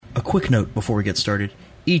Quick note before we get started.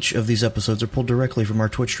 Each of these episodes are pulled directly from our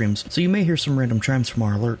Twitch streams, so you may hear some random chimes from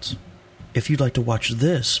our alerts. If you'd like to watch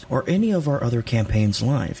this or any of our other campaigns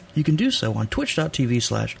live, you can do so on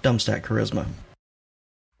twitch.tv/dumbstackcharisma.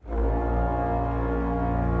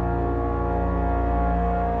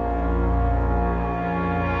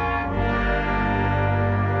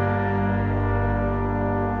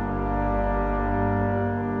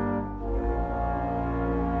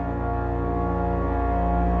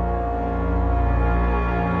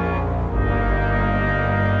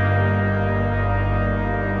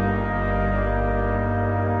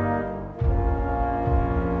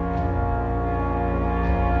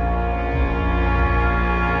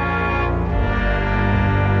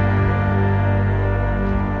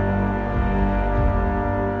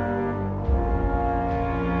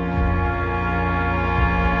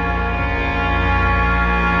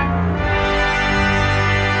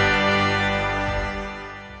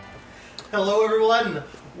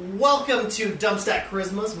 Welcome to Dumbstack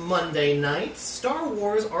Charisma's Monday night Star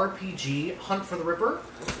Wars RPG Hunt for the Ripper.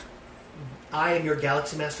 I am your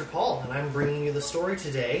Galaxy Master Paul, and I'm bringing you the story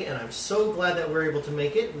today, and I'm so glad that we're able to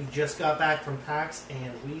make it. We just got back from PAX,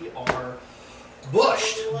 and we are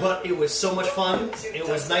bushed, but it was so much fun. It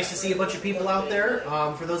was nice to see a bunch of people out there.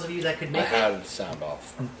 For those of you that could make it. I had sound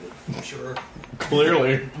off. Sure.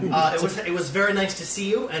 Clearly. It was very nice to see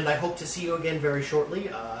you, and I hope to see you again very shortly.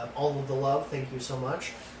 All of the love, thank you so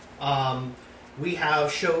much. We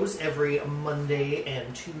have shows every Monday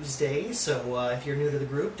and Tuesday, so if you're new to the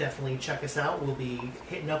group, definitely check us out. We'll be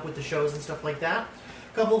hitting up with the shows and stuff like that.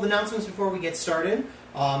 A couple of announcements before we get started.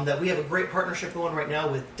 That we have a great partnership going right now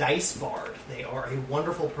with Dice Bard. They are a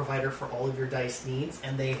wonderful provider for all of your dice needs,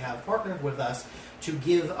 and they have partnered with us to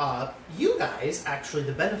give you guys actually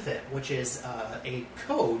the benefit, which is a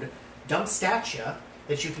code, DumpStatia,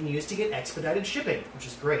 that you can use to get expedited shipping, which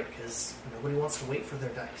is great because nobody wants to wait for their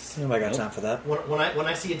dice. Nobody got time for that. When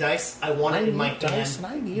I see a dice, I want it in my hand. And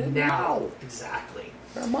I need it now. Exactly.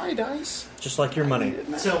 They're my dice. Just like your money.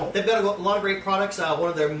 So they've got a lot of great products. One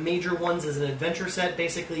of their major ones is an adventure set.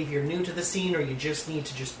 Basically, if you're new to the scene or you just need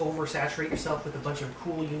to just oversaturate yourself with a bunch of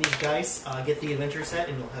cool, unique dice, get the adventure set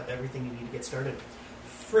and you'll have everything you need to get started.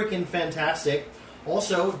 Freaking fantastic.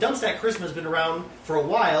 Also, Dumbstack Charisma has been around for a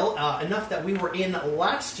while, enough that we were in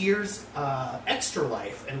last year's Extra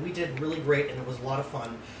Life, and we did really great, and it was a lot of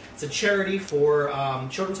fun. It's a charity for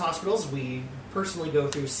children's hospitals. We personally go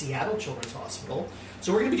through Seattle Children's Hospital.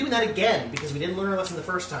 So we're going to be doing that again, because we didn't learn our lesson the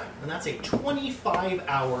first time, and that's a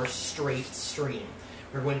 25-hour straight stream.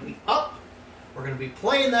 We're going to be up, we're going to be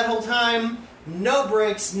playing that whole time, no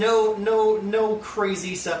breaks, no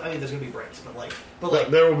crazy stuff. I mean, there's going to be breaks,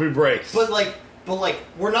 but there will be breaks. But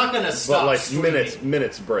we're not going to stop. But like streaming.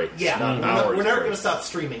 minutes breaks. Yeah, not hours. We're never going to stop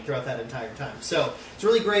streaming throughout that entire time. So it's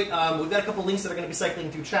really great. We've got a couple links that are going to be cycling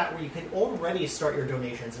through chat where you can already start your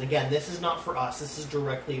donations. And again, this is not for us. This is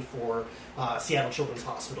directly for Seattle Children's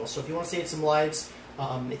Hospital. So if you want to save some lives,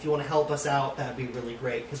 if you want to help us out, that'd be really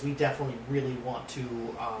great because we definitely really want to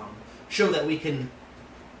show that we can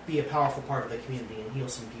be a powerful part of the community and heal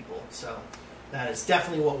some people. So that is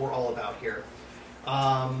definitely what we're all about here.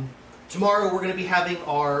 Tomorrow we're going to be having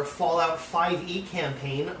our Fallout 5e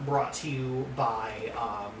campaign brought to you by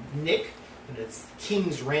Nick, and it's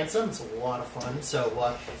King's Ransom. It's a lot of fun. So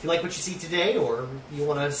if you like what you see today, or you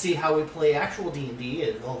want to see how we play actual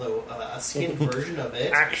D&D, although a skinned version of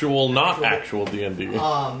it. Not actual D&D.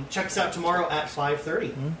 Check us out tomorrow at 5:30.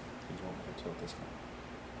 Mm-hmm.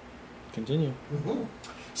 Continue. Mm-hmm.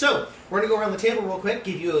 So, we're going to go around the table real quick,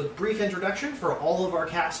 give you a brief introduction for all of our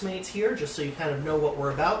castmates here, just so you kind of know what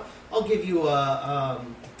we're about. I'll give you a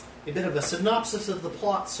bit of a synopsis of the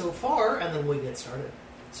plot so far, and then we'll get started.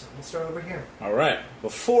 So, we'll start over here. All right.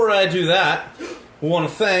 Before I do that, we want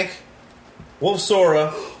to thank Wolf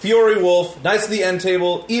Sora, Fiore Wolf, Knights of the End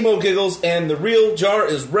Table, Emo Giggles, and The Real Jar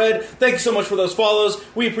is Red. Thank you so much for those follows.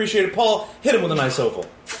 We appreciate it. Paul, hit him with a nice oval.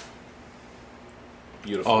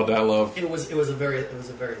 Beautiful. All that love. It was a very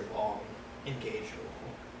long, engaged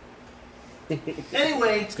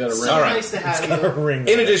Anyway, it's got a ring. So All right. nice to have Got you. a ring.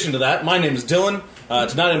 In addition to that, my name is Dylan.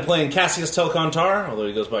 Tonight I'm playing Cassius Telcontar, although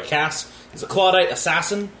he goes by Cass. He's a Claudite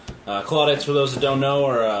assassin. Claudites, for those that don't know,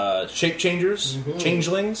 are shape changers,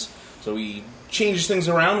 changelings. So he changes things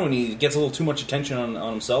around when he gets a little too much attention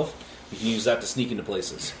on himself. He can use that to sneak into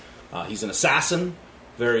places. He's an assassin,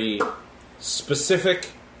 very specific,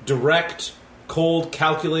 direct, cold,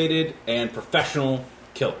 calculated, and professional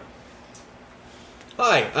killer.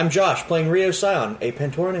 Hi, I'm Josh, playing Rio Scion, a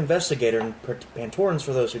Pantoran investigator, and Pantorans,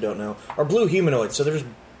 for those who don't know, are blue humanoids, so they're just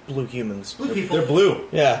blue humans. Blue people. They're blue.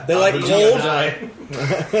 Yeah, they like Blue cold. Jedi.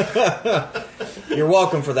 You're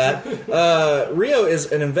welcome for that. Rio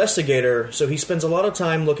is an investigator, so he spends a lot of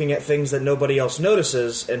time looking at things that nobody else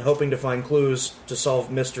notices and hoping to find clues to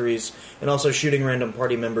solve mysteries, and also shooting random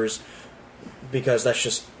party members because that's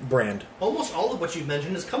just brand. Almost all of what you've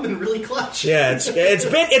mentioned has come in really clutch. Yeah,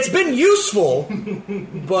 it's been useful,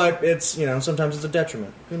 but it's sometimes it's a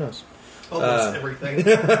detriment. Who knows? Almost everything.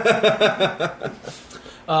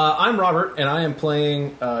 I'm Robert, and I am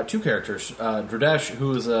playing two characters. Dradesh,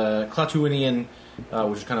 who is a Clatuinian,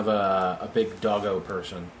 which is kind of a big doggo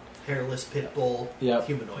person. Hairless pit bull, Yep.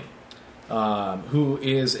 humanoid. Who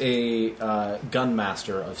is a gun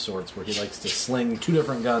master of sorts, where he likes to sling two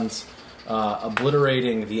different guns,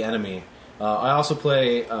 obliterating the enemy. I also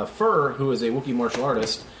play Fur, who is a Wookiee martial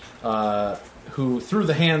artist, who, through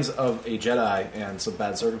the hands of a Jedi and some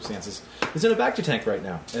bad circumstances, is in a Bacta tank right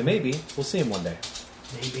now. And maybe we'll see him one day.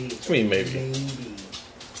 Maybe. I mean, maybe. Maybe.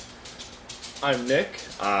 I'm Nick.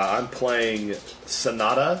 I'm playing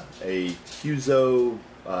Sonata, a Huzo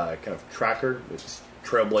kind of tracker. It's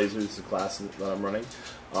Trailblazer is the class that I'm running.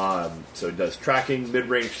 So it does tracking,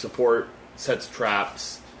 mid-range support, sets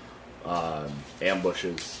traps,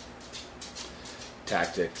 ambushes,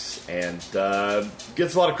 tactics, and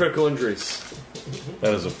gets a lot of critical injuries.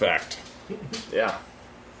 That is a fact. Yeah,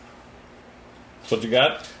 That's what you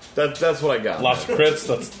got? that's what I got. Lots of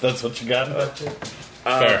crits? That's what you got?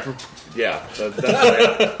 Fair. Yeah, that's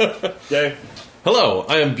okay. Hello,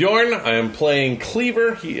 I am Bjorn. I am playing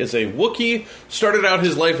Cleaver. He is a Wookiee. Started out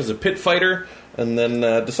his life as a pit fighter, and then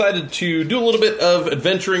decided to do a little bit of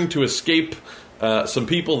adventuring to escape some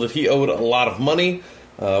people that he owed a lot of money.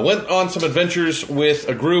 Went on some adventures with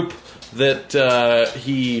a group that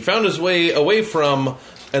he found his way away from,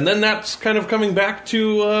 and then that's kind of coming back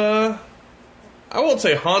to, I won't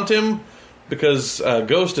say haunt him, because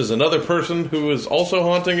Ghost is another person who is also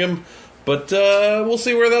haunting him, but we'll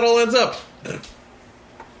see where that all ends up.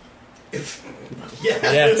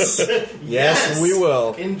 Yes. Yes, we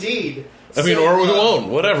will. Indeed. I mean, So, or we won't,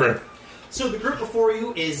 whatever. So the group before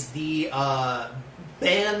you is the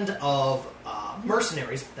band of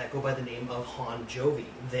mercenaries that go by the name of Han Jovi.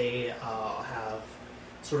 They have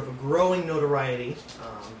sort of a growing notoriety.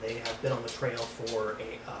 They have been on the trail for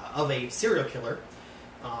a serial killer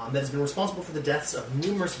that has been responsible for the deaths of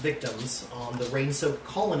numerous victims on the rain-soaked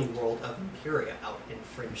colony world of Imperia out in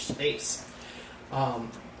fringe space.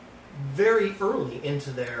 Very early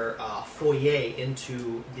into their foyer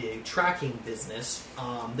into the tracking business,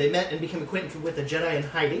 they met and became acquainted with a Jedi in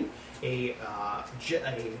hiding, a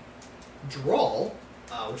Drawl,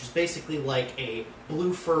 which is basically like a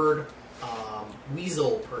blue-furred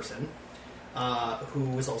weasel person,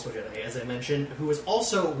 who is also a Jedi, as I mentioned, who is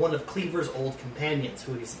also one of Cleaver's old companions,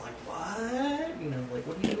 who he's like, what? Like,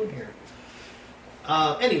 what are you doing here?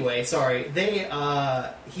 Anyway, sorry.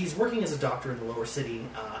 He's working as a doctor in the lower city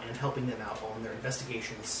and helping them out on their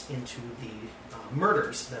investigations into the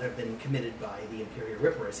murders that have been committed by the Imperial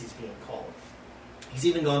Ripper, as he's being called. He's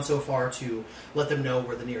even gone so far to let them know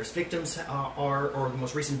where the nearest victims are, or the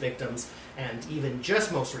most recent victims, and even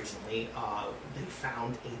just most recently, they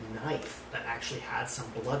found a knife that actually had some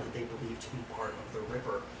blood that they believed to be part of the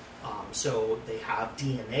Ripper. So they have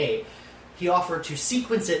DNA. He offered to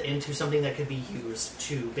sequence it into something that could be used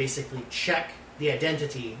to basically check the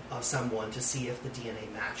identity of someone to see if the DNA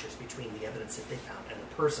matches between the evidence that they found and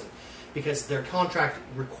the person. Because their contract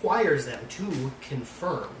requires them to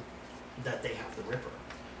confirm that they have the Ripper.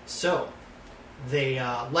 So, they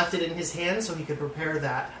left it in his hands so he could prepare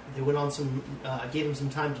that. They went on gave him some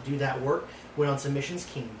time to do that work, went on some missions,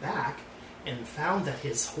 came back, and found that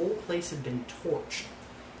his whole place had been torched.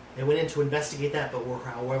 They went in to investigate that, but were,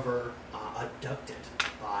 however, abducted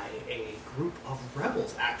by a group of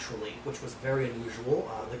rebels, actually, which was very unusual.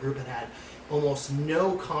 The group had almost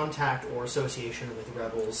no contact or association with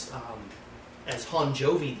rebels, as Han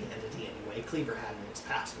Jovi, the entity anyway. Cleaver had in his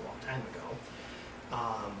past a long time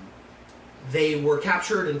ago. They were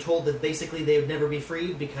captured and told that basically they would never be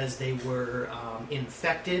freed because they were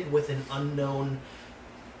infected with an unknown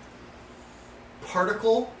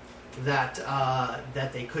particle that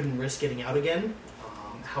they couldn't risk getting out again.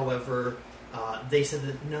 However, they said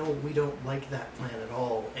that, no, we don't like that plan at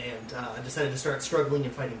all, and decided to start struggling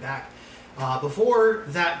and fighting back. Before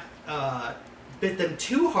that bit them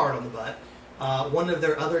too hard on the butt, one of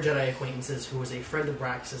their other Jedi acquaintances, who was a friend of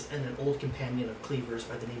Braxis and an old companion of Cleaver's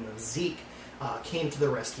by the name of Zeke, came to the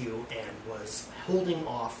rescue and was holding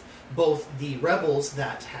off both the rebels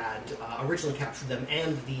that had originally captured them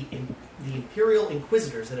and the Imperial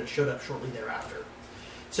Inquisitors that had showed up shortly thereafter.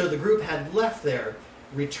 So the group had left there,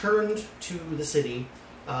 returned to the city,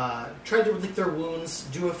 tried to lick their wounds,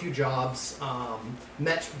 do a few jobs,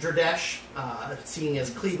 met Dradesh, seeing as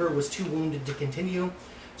Cleaver was too wounded to continue.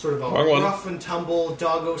 Sort of a Wrong one. rough and tumble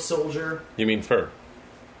doggo soldier. You mean fur?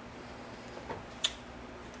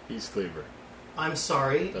 He's Cleaver. I'm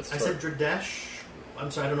sorry, That's I said Dradesh. I'm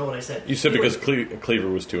sorry, I don't know what I said. You said because Cleaver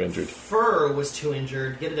was too injured. Fur was too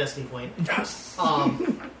injured. Get a destiny point. Yes.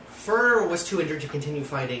 Fur was too injured to continue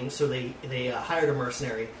fighting, so they hired a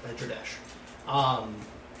mercenary, Dradesh.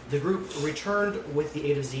 The group returned with the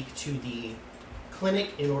aid of Zeke to the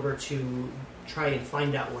clinic in order to try and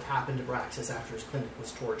find out what happened to Braxis after his clinic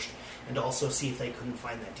was torched, and also see if they couldn't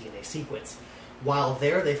find that DNA sequence. While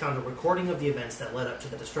there, they found a recording of the events that led up to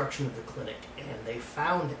the destruction of the clinic, and they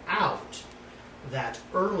found out that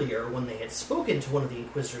earlier, when they had spoken to one of the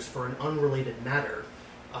Inquisitors for an unrelated matter,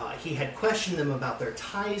 he had questioned them about their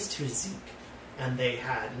ties to Zeke, and they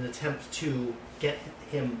had an attempt to get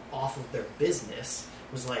him off of their business.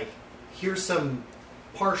 It was like, here's some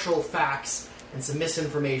partial facts and some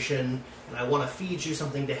misinformation, and I want to feed you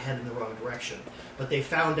something to head in the wrong direction. But they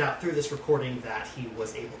found out through this recording that he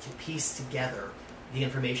was able to piece together the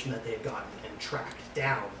information that they had gotten and tracked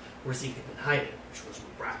down where Zeke had been hiding, which was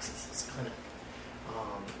Braxis' clinic.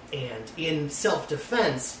 And in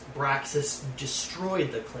self-defense, Braxis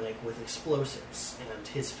destroyed the clinic with explosives, and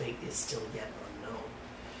his fate is still yet unknown.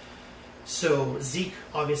 So Zeke,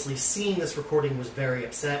 obviously seeing this recording, was very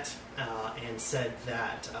upset and said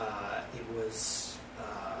that it was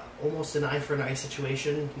almost an eye for an eye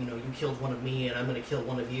situation. You know, you killed one of me, and I'm going to kill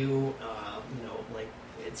one of you.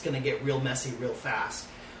 It's going to get real messy real fast.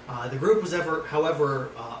 The group was however,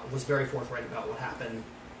 was very forthright about what happened.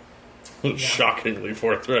 Yeah. Shockingly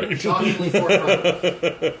forthright. Shockingly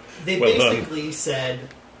forthright. They Well basically said,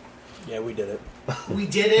 Yeah, we did it. we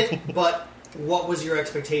did it, but what was your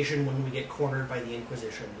expectation when we get cornered by the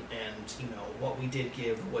Inquisition? And, you know, what we did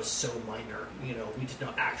give was so minor. You know, we did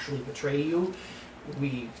not actually betray you.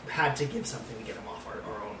 We had to give something to get him off our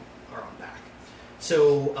own back.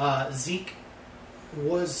 So Zeke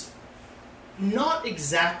was not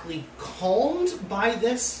exactly calmed by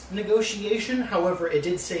this negotiation. However, it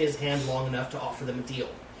did stay his hand long enough to offer them a deal.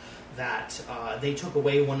 That they took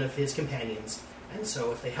away one of his companions, and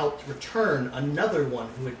so if they helped return another one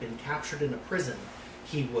who had been captured in a prison,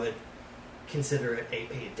 he would consider it a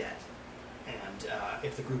paid debt. And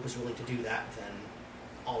if the group was willing to do that, then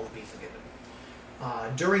all would be forgiven.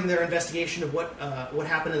 During their investigation of what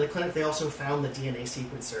happened in the clinic, they also found the DNA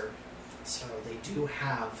sequencer. So they do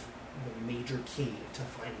have the major key to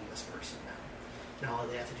finding this person now. Now all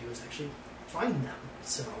they have to do is actually find them.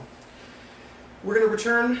 So we're going to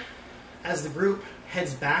return as the group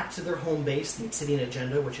heads back to their home base, the Obsidian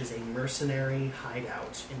Agenda, which is a mercenary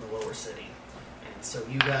hideout in the lower city. And so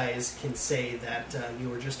you guys can say that you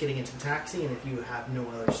were just getting into the taxi, and if you have no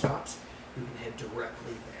other stops, you can head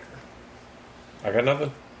directly there. I got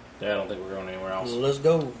nothing. Yeah, I don't think we're going anywhere else. Let's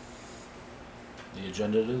go. The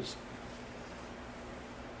agenda it is.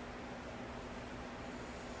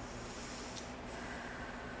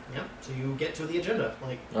 Yep, so you get to the agenda.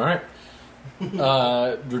 All right.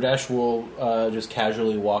 Dradesh will just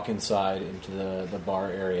casually walk inside into the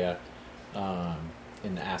bar area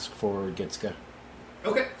and ask for Gitska.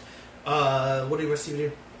 Okay. What do you rest of you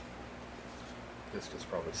do? This is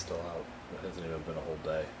probably still out. It hasn't even been a whole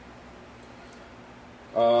day.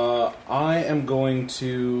 I am going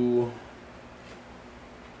to.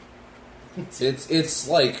 It's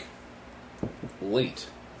like late,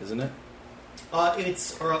 isn't it?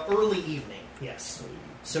 It's early evening, yes.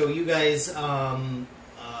 So you guys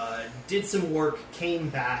did some work, came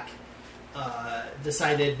back,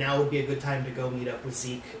 decided now would be a good time to go meet up with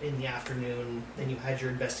Zeke in the afternoon. Then you had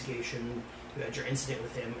your investigation, you had your incident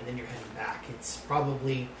with him, and then you're heading back. It's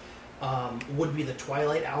probably would be the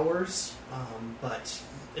twilight hours, but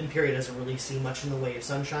Imperia doesn't really see much in the way of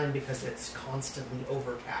sunshine because it's constantly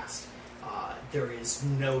overcast. There is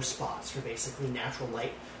no spots for basically natural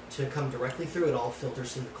light to come directly through. It all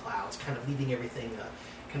filters through the clouds, kind of leaving everything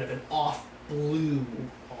kind of an off blue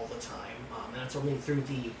all the time. And it's only through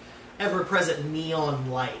the ever-present neon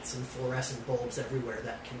lights and fluorescent bulbs everywhere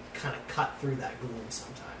that can kind of cut through that gloom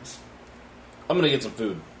sometimes. I'm going to get some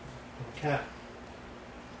food. Okay.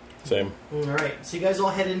 Same. All right. So you guys all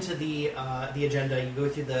head into the agenda. You go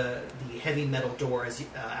through the heavy metal door as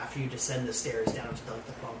after you descend the stairs down to the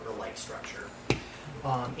bunker-like structure.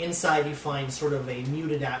 Inside, you find sort of a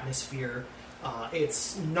muted atmosphere.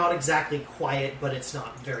 It's not exactly quiet, but it's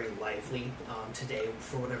not very lively. Today,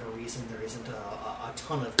 for whatever reason, there isn't a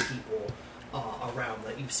ton of people around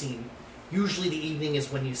that you've seen. Usually, the evening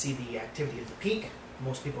is when you see the activity at the peak.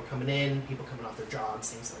 Most people are coming in, people coming off their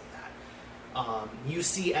jobs, things like that. You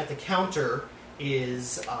see at the counter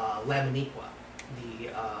is Lamaniqua, the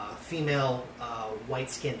female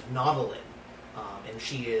white-skinned Nautilin, and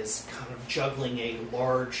she is kind of juggling a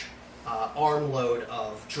large armload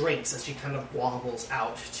of drinks as she kind of wobbles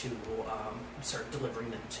out to start delivering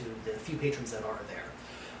them to the few patrons that are there.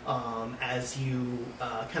 As you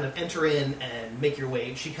kind of enter in and make your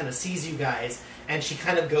way, she kind of sees you guys, and she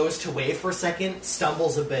kind of goes to wave for a second,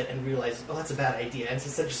 stumbles a bit, and realizes, oh, that's a bad idea, and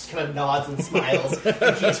instead just kind of nods and smiles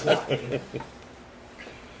and keeps walking.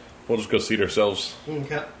 We'll just go seat ourselves.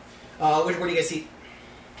 Okay. Where do you guys seat?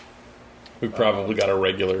 We probably got a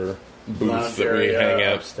regular booth Lounge that we area, hang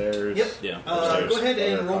out. upstairs. Yep. Yeah. Go ahead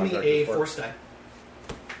and roll me a Contact force die.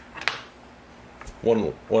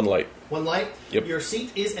 One light. One light. Yep. Your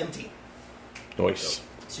seat is empty, Nice.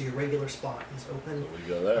 so your regular spot is open. We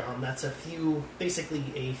go there. That's basically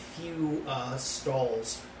a few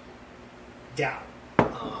stalls down.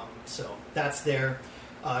 So that's there.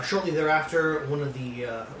 Shortly thereafter, one of the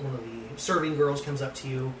serving girls comes up to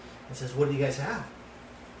you and says, "What do you guys have?"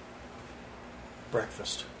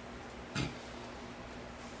 Breakfast.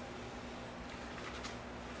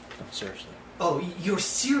 No, seriously. Oh, you're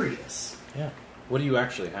serious? Yeah. What do you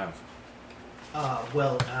actually have?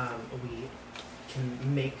 We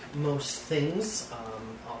can make most things.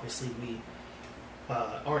 Obviously, we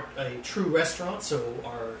aren't a true restaurant, so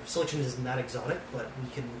our selection isn't that exotic, but we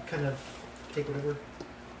can kind of take whatever.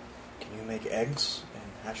 Can you make eggs and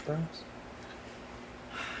hash browns?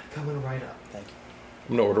 Coming right up. Thank you.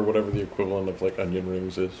 I'm gonna order whatever the equivalent of like onion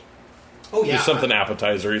rings is. Oh, yeah. Just something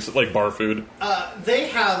appetizer, like bar food. They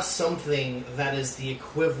have something that is the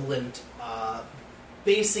equivalent,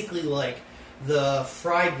 basically like the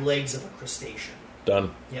fried legs of a crustacean.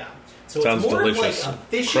 Done. Yeah. So Sounds it's more delicious. of like a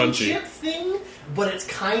fish and Crunchy. chip thing, but it's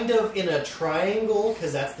kind of in a triangle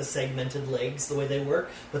because that's the segmented legs, the way they work.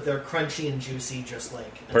 But they're crunchy and juicy, just like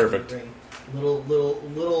an Perfect. onion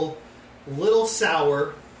ring. Little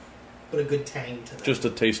sour, but a good tang to them. Just a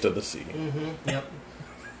taste of the sea. Mm-hmm. Yep.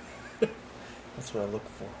 That's what I look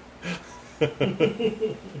for.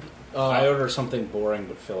 I order something boring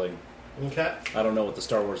but filling. Okay. I don't know what the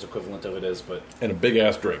Star Wars equivalent of it is, but And a big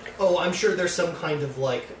ass drink. Oh, I'm sure there's some kind of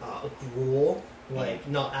like gruel, like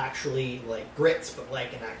not actually like grits, but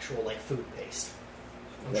like an actual like food paste.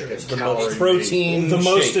 I'm Like sure a there's calorie protein The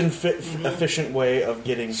most shake. efficient way of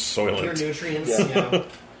getting... pure Soylent. nutrients. Yeah. Yeah.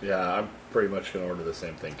 Yeah, I'm pretty much going to order the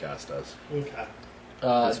same thing Cass does. Okay.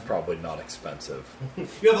 It's probably not expensive.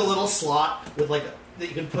 You have a little slot with like that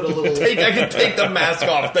you can put a little. I can take the mask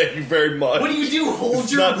off. Thank you very much. What do you do? Hold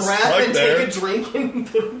It's your not breath stuck and there. take a drink and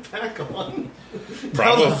put it back on.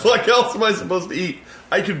 How the fuck else am I supposed to eat?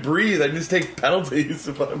 I could breathe. I just take penalties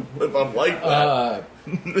if I'm like that.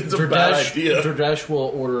 It's a bad idea. Jordash will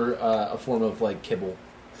order a form of like kibble.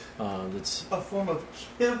 That's A form of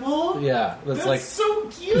kibble. yeah. That's like so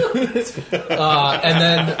cute. and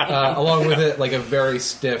then along with it, like a very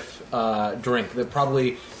stiff drink that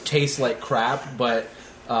probably tastes like crap, but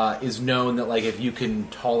is known that like if you can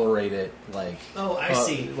tolerate it, like Oh, I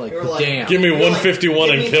see. like You're like, damn, Give me you're 151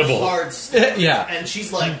 like, and give me the kibble. hard stuff. Yeah. And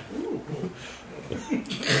she's like, ooh.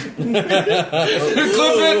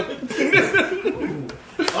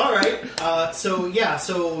 All right.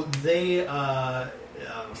 So they.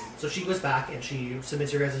 So she goes back and she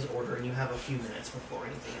submits your guys' order, and you have a few minutes before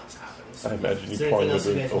anything else happens. I imagine Is you there pouring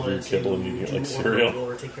anything it else you guys over wanted your kibble and to eating it do like or cereal. roll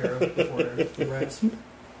or take care of before it arrives?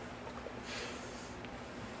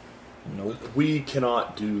 Nope. We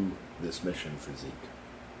cannot do this mission for Zeke.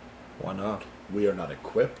 Why not? We are not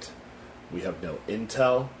equipped. We have no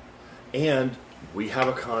intel. And we have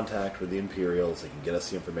a contact with the Imperials that can get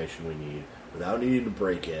us the information we need without needing to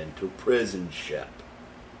break into a prison ship.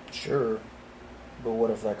 Sure. But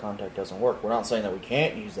what if that contact doesn't work? We're not saying that we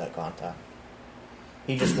can't use that contact.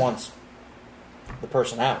 He just wants the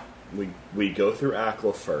person out. We go through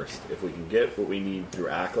Akla first. If we can get what we need through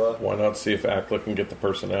Akla, Why not see if Akla can get the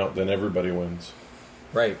person out? Then everybody wins.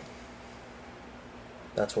 Right.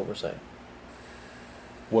 That's what we're saying.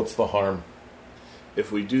 What's the harm?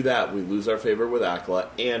 if we do that, we lose our favor with Akla,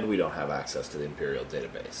 and we don't have access to the Imperial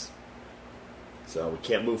database. So we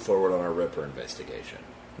can't move forward on our Ripper investigation.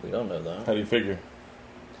 We don't know that. How do you figure?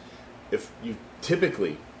 If you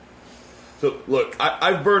typically... So, look,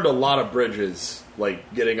 I've burned a lot of bridges,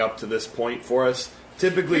 like, getting up to this point for us.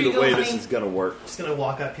 Typically, Here you the go, way honey. this is going to work... She's going to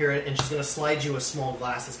walk up here and she's going to slide you a small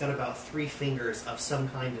glass. It's got about 3 fingers of some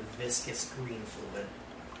kind of viscous green fluid.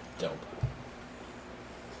 Dope.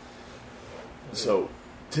 So,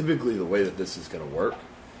 typically the way that this is going to work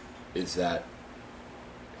is that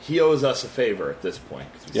he owes us a favor at this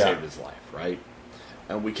point because we Yeah. saved his life, right?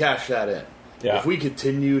 And we cash that in. Yeah. If we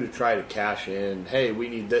continue to try to cash in, hey, we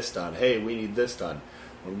need this done, hey, we need this done,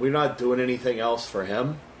 when we're not doing anything else for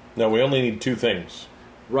him, No, we only need 2 things.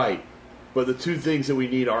 right. But the 2 things that we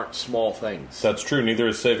need aren't small things. That's true. Neither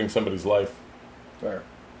is saving somebody's life. Fair.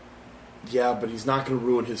 Yeah, but he's not going to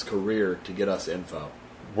ruin his career to get us info.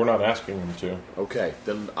 We're not asking him to. Okay,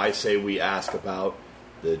 then I say we ask about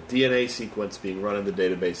the DNA sequence being run in the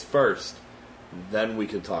database first, then we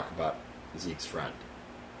can talk about Zeke's friend.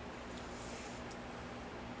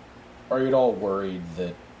 Are you at all worried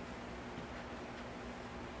that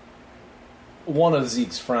one of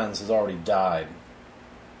Zeke's friends has already died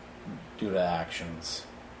due to actions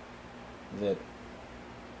that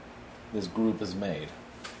this group has made?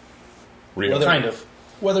 Rio. Whether- Kind of.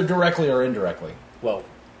 Whether directly or indirectly. Well,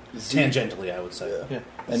 tangentially, I would say. Yeah.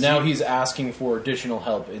 And now he's asking for additional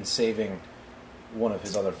help in saving one of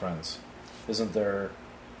his other friends. Isn't there...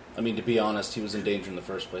 I mean, to be honest, he was in danger in the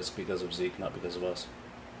first place because of Zeke, not because of us.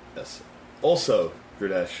 Yes. Also,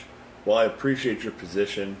 Gradesh, while I appreciate your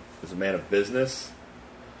position as a man of business,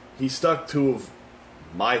 he stuck 2 of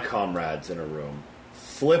my comrades in a room,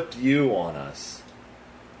 flipped you on us,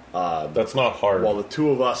 That's not hard. while the 2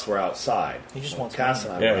 of us were outside. He just wants Cass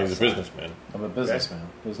money. and I Yeah, were he's a outside. businessman. I'm a businessman.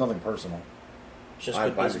 There's nothing personal. It's just I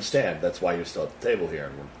good business. understand. That's why you're still at the table here,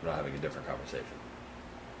 and we're not having a different conversation.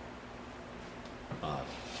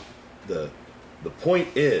 The point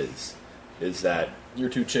is that You're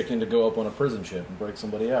too chicken to go up on a prison ship and break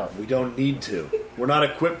somebody out. we don't need to. We're not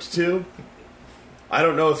equipped to. I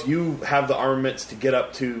don't know if you have the armaments to get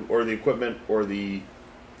up to, or the equipment, or the,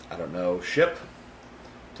 I don't know, ship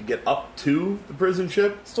to get up to the prison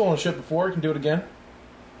ship. Stolen a ship before, you can do it again.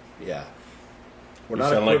 Yeah. We're You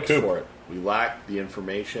not sound like equipped Coop. for it. We lack the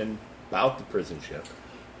information about the prison ship.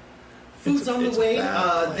 Food's It's a- on it's the a way.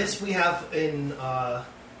 bad plan. This we have in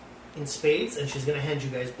spades, and she's going to hand you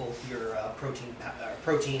guys both your protein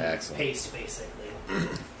Excellent. paste, basically.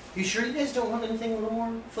 You sure you guys don't want anything a little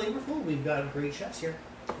more flavorful? We've got great chefs here.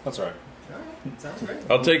 That's right. All right, sounds great.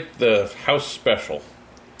 I'll take the house special.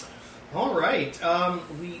 All right,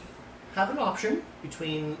 we have an option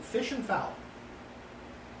between fish and fowl.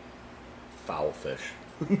 Foul fish.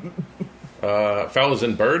 Fowl is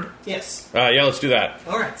in bird? Yes. Yeah, let's do that.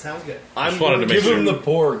 All right, sounds good. I'm Just wanted to going make Give him sure. the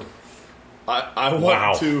porg. I want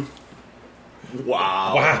Wow. to.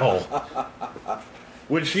 Wow. Wow.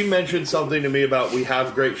 When she mentioned something to me about we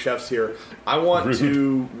have great chefs here, I want Rude.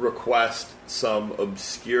 to request some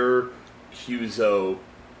obscure Cuso,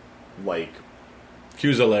 like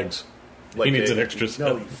Cusa legs. like He needs a- an extra set.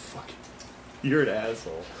 No, you fucking. You're an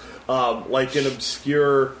asshole. Like an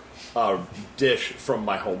obscure dish from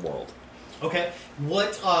my homeworld. Okay,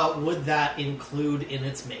 what would that include in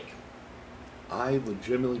its make? I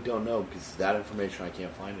legitimately don't know because that information I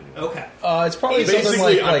can't find anywhere. Okay. It's probably Basically,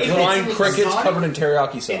 something like, I'm if flying it's an crickets exotic- covered in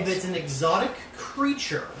teriyaki sauce. If it's an exotic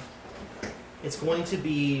creature, it's going to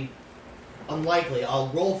be unlikely. I'll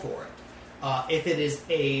roll for it. If it is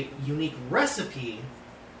a unique recipe,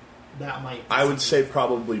 that might. Be I would say something.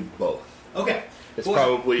 probably both. Okay. It's Well,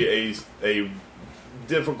 probably a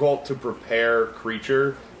difficult to prepare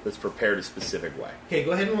creature that's prepared a specific way. Okay,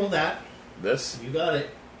 go ahead and roll that. This You got it.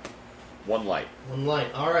 one light. One line.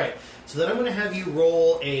 All right. So then I'm going to have you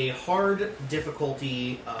roll a hard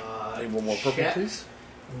difficulty Need one more purple, check please.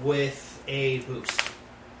 with a boost.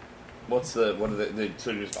 What's the what are the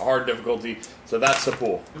so just hard difficulty? So that's the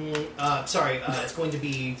pool. It's going to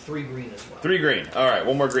be 3 green as well. 3 green. All right,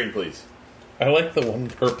 one more green, please. I like the 1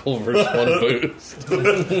 purple versus 1 boost.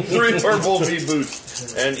 3 purple V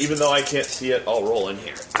boost. And even though I can't see it, I'll roll in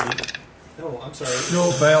here. Oh, I'm sorry.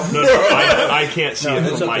 no, fail. No, I can't see it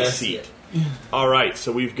it's from my okay. seat. All right,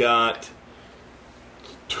 so we've got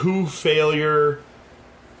 2 failure.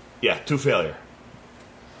 Yeah, 2 failure.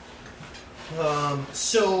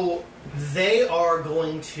 So they are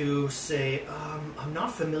going to say, I'm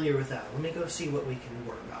not familiar with that. Let me go see what we can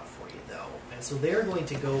work out for you, though. And so they're going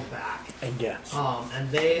to go back. And guess. And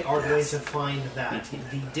they are going to find that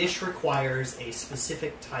the dish requires a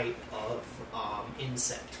specific type of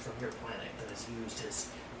insect from your planet that is used as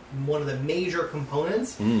one of the major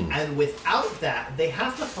components. And without that, they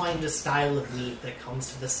have to find a style of meat that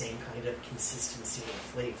comes to the same kind of consistency and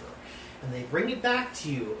flavor. And they bring it back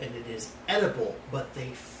to you, and it is edible, but they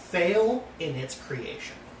fail in its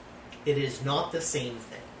creation. It is not the same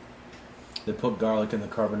thing. They put garlic in the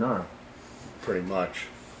carbonara. Pretty much.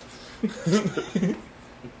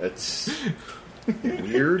 That's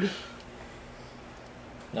weird.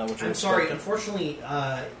 Not what you're I'm sorry, expecting. unfortunately,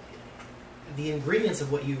 the ingredients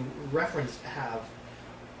of what you referenced have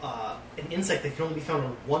an insect that can only be found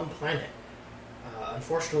on one planet.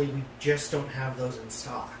 Unfortunately, we just don't have those in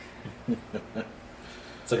stock.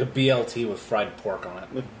 It's like a BLT with fried pork on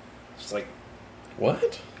it. It's like,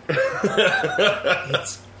 What?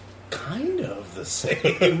 it's kind of the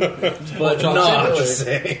same, but not the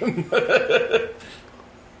same.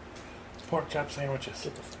 Pork chop sandwiches.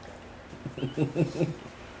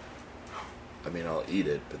 I mean, I'll eat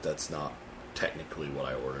it, but that's not technically what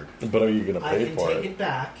I ordered. But are you going to I pay can for take it? it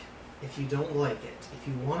back if you don't like it. If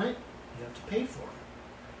you want it, you have to pay for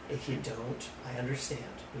it. If you don't, I understand.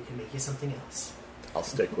 We can make you something else. I'll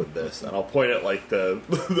stick with this, and I'll point at like the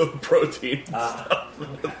protein stuff.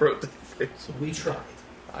 The protein things. So we tried.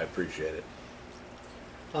 I appreciate it.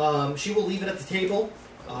 She will leave it at the table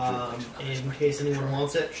in case anyone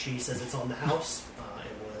wants it. She says it's on the house.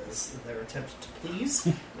 It was their attempt to please,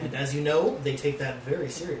 and as you know, they take that very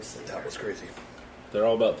seriously. That was crazy. They're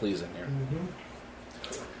all about pleasing here.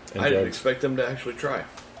 And I didn't drugs. expect them to actually try,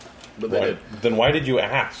 but they Why- did. Then why did you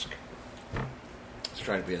ask? I was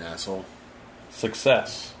trying to be an asshole.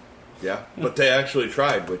 Success. Yeah, but they actually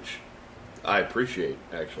tried, which I appreciate.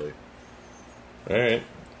 Actually, All right.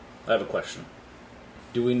 I have a question.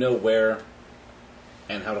 Do we know where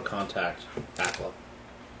and how to contact Akla?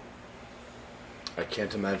 I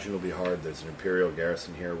can't imagine it'll be hard. There's an Imperial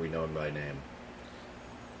garrison here. We know him by name.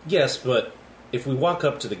 Yes, but if we walk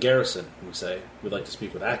up to the garrison and we say, we'd like to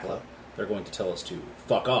speak with Akla, they're going to tell us to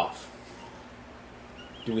fuck off.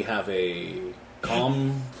 Do we have a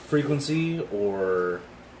comm frequency or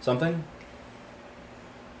something?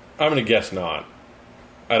 I'm going to guess not.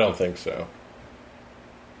 I don't think so.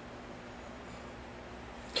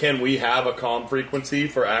 Can we have a comm frequency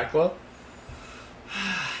for Akla?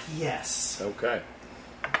 Yes. Okay.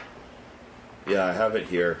 Yeah, I have it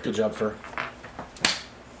here. Good job, Fur.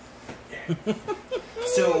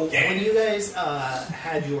 So when you guys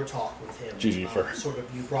had your talk with him, GG for- sort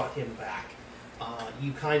of you brought him back.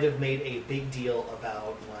 You kind of made a big deal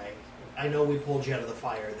about like, I know we pulled you out of the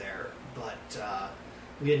fire there, but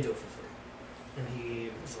we didn't do it for free. And he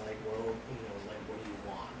was like, well, you know, like, what do you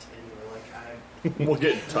want? And you were like, We'll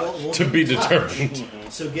get in touch. we'll To get be in touch.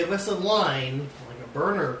 determined. So give us a line, like a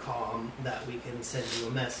burner comm, that we can send you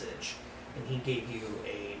a message. And he gave you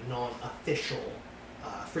a non-official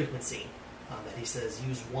frequency that he says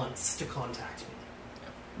use once to contact me.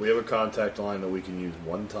 We have a contact line that we can use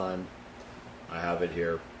one time. I have it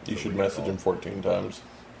here. You so should we can message call. him 14 times.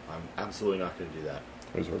 I'm absolutely not going to do that.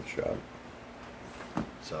 It was worth a shot.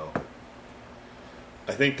 So,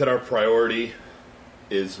 I think that our priority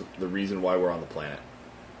is the reason why we're on the planet.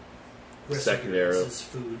 Secondary. His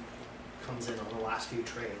food comes in on the last few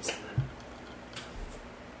trays, and then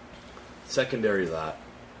Secondary to that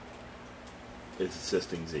is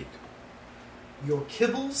assisting Zeke. your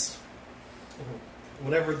kibbles,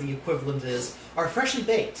 whatever the equivalent is, are freshly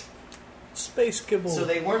baked. Space kibble. So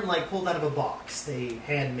they weren't like pulled out of a box. They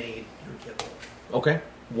handmade your kibble. Okay,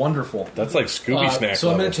 wonderful. That's like Scooby Snack. So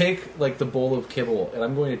I'm going level. to take like the bowl of kibble, and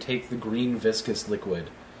I'm going to take the green viscous liquid,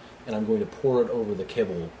 and I'm going to pour it over the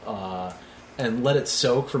kibble, and let it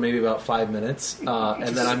soak for maybe about 5 minutes, and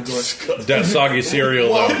then I'm going. That soggy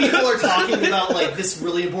cereal, While though. people are talking about like this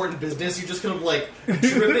really important business, you're just kind of like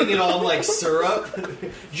dripping it on like syrup.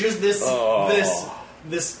 Just this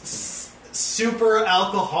super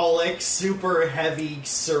alcoholic, super heavy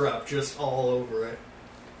syrup just all over it.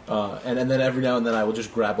 And then every now and then I will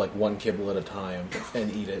just grab like one kibble at a time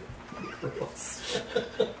and eat it.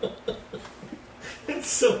 It's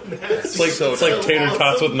so nasty. It's like, So it's like awesome. tater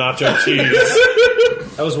tots with nacho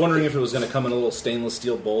cheese. I was wondering if it was going to come in a little stainless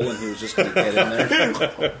steel bowl and he was just going to get in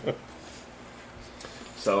there.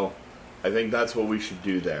 So, I think that's what we should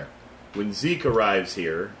do there. When Zeke arrives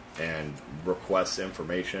here and requests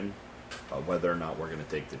information about whether or not we're going to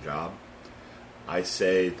take the job, I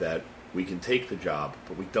say that we can take the job,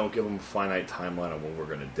 but we don't give him a finite timeline on when we're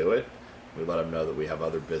going to do it. We let him know that we have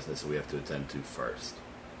other business that we have to attend to first.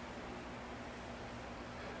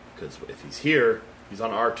 Because if he's here, he's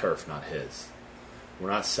on our turf, not his.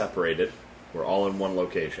 We're not separated. We're all in one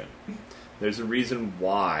location. There's a reason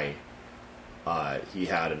why he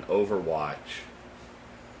had an Overwatch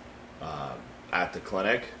at the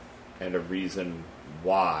clinic, and a reason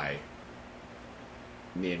why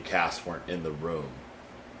me and Cass weren't in the room.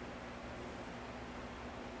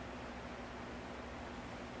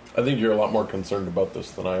 I think you're a lot more concerned about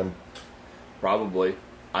this than I am. Probably.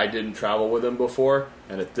 I didn't travel with him before,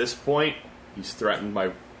 and at this point, he's threatened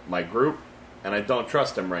my group, and I don't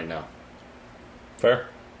trust him right now. Fair?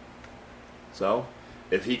 So,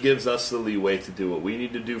 if he gives us the leeway to do what we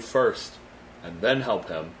need to do first, and then help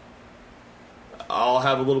him, I'll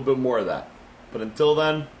have a little bit more of that. But until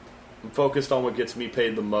then, I'm focused on what gets me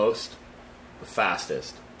paid the most, the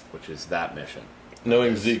fastest, which is that mission.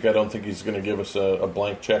 Knowing Zeke, I don't think he's going to give us a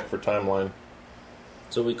blank check for timeline.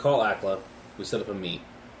 So we call Akla. We set up a meet.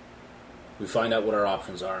 We find out what our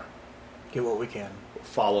options are. Get what we can.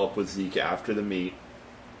 Follow up with Zeke after the meet.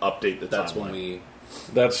 Update the That's timeline.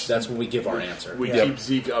 That's when we give our answer. We keep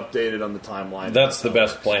Zeke updated on the timeline. That's the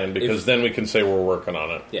best plan, because then we can say we're working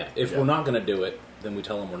on it. Yeah. If we're not going to do it, then we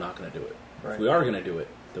tell them we're not going to do it. Right. If we are going to do it,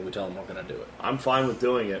 then we tell them we're going to do it. I'm fine with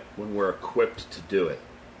doing it when we're equipped to do it.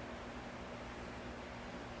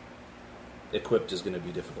 Equipped is going to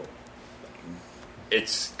be difficult.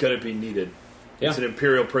 It's going to be needed. Yeah. It's an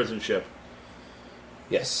Imperial prison ship.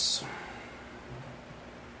 Yes.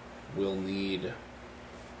 We'll need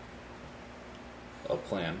a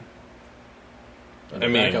plan. And I a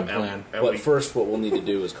mean- backup plan. And But we- first, what we'll need to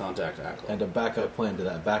do is contact Akla. And a backup plan to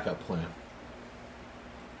that backup plan.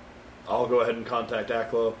 I'll go ahead and contact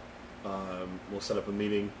Aklo. We'll set up a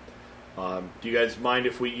meeting. Do you guys mind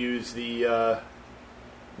if we use the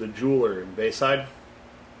jeweler in Bayside?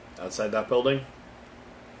 Outside that building?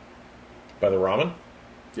 By the ramen?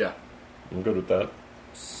 Yeah. I'm good with that.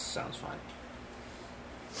 Sounds fine.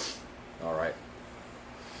 All right.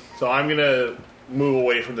 So I'm going to move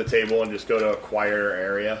away from the table and just go to a quieter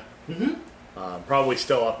area. Mm-hmm. Probably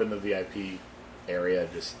still up in the VIP area,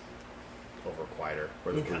 just over quieter,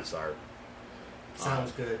 where the Okay. booths are.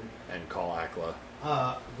 Sounds good. And call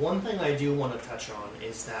Akla. One thing I do want to touch on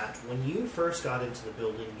is that when you first got into the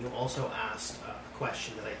building, you also asked a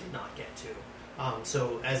question that I did not get to.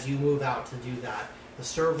 So as you move out to do that, the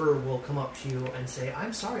server will come up to you and say,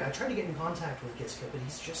 "I'm sorry, I tried to get in contact with Giska, but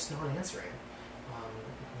he's just not answering.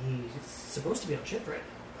 He's supposed to be on shift right now,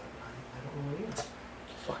 but I don't know where he is."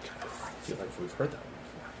 Fuck. I feel like we've heard that one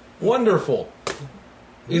before. Wonderful.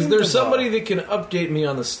 Is there somebody that can update me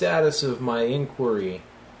on the status of my inquiry?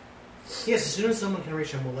 Yes, as soon as someone can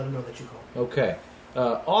reach him, we'll let him know that you called. Okay.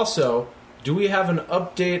 Also, do we have an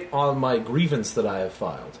update on my grievance that I have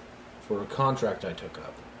filed for a contract I took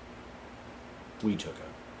up? We took up.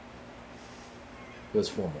 It was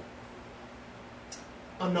formal.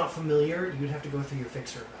 I'm not familiar. You'd have to go through your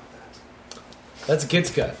fixer about that. That's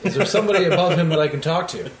Gitska. Is there somebody above him that I can talk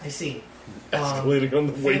to? I see. Escalating on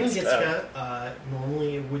the Phelan wait staff. Gitska,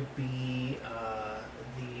 normally it would be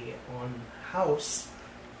the on-house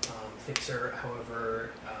fixer. However,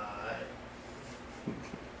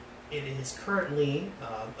 it is currently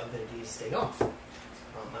Avinity's day off. I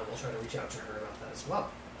will try to reach out to her about that as well.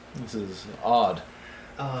 This is odd.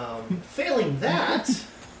 Failing that,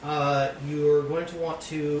 you're going to want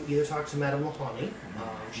to either talk to Madame Lahani.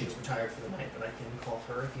 She's retired for the night, but I can call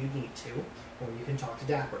her if you need to, or you can talk to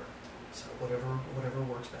Dapper. So whatever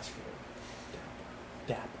works best for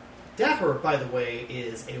you. Dapper, by the way,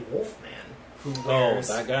 is a wolf man who wears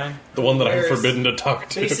that guy? The one that I'm Whereas forbidden to talk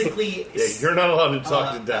to. basically. Yeah, you're not allowed to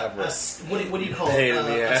talk to Dapper. What do you call Pain it? in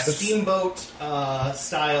the A ass. steamboat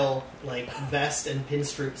style like vest and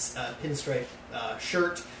pinstripe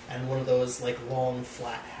shirt, and one of those like long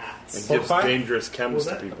flat hats. And Pork gives pie? dangerous What chems was to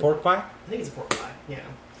that? A people. pork pie? I think it's a pork pie. Yeah.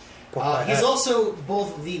 pie He's hat. also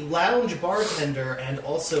both the lounge bartender and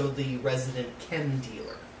also the resident chem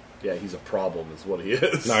dealer. Yeah, he's a problem, is what he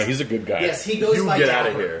is. No, he's a good guy. Yes, he goes you by get out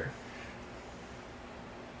of Dapper. here.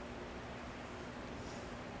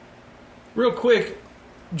 Real quick,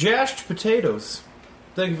 Jashed Potatoes.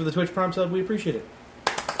 Thank you for the Twitch Prime sub. We appreciate it.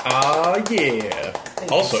 Ah, yeah.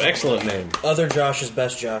 Also, excellent name. Other Josh is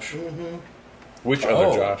best Josh. Which Oh.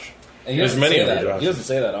 other Josh? And he There's doesn't many say other that. Joshes. He doesn't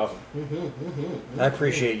say that often. I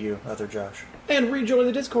appreciate you, other Josh. And rejoin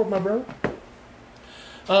the Discord, my bro.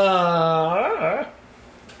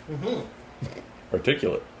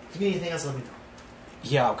 Articulate. If you need anything else, let me know.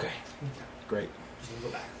 Yeah, okay. Great. Just gonna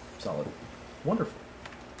go back. Solid. Wonderful.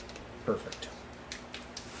 Perfect.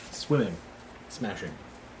 Swimming. Smashing.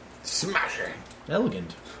 Smashing.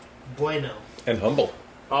 Elegant. Bueno. And humble.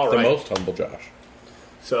 All The right. most humble Josh.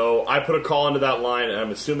 So I put a call into that line, and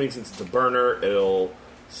I'm assuming since it's a burner, it'll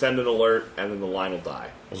send an alert, and then the line will die.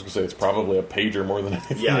 I was going to say it's probably a pager more than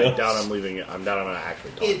anything Yeah, I else. doubt I'm leaving it. I doubt I'm going to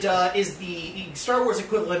actually talk. It is the Star Wars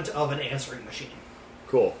equivalent of an answering machine.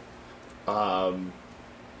 Cool. Oh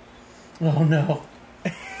no.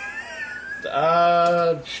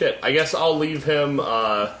 Shit. I guess I'll leave him,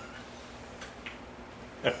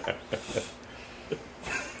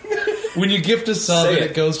 When you gift a sub Say and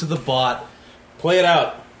it. it goes to the bot, Play it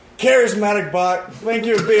out. Charismatic bot, thank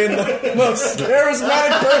you for being the most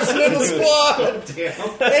charismatic person in the squad. Damn.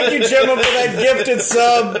 Thank you, Gemma, for that gifted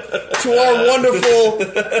sub to our wonderful,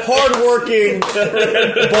 hardworking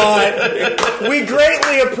bot. We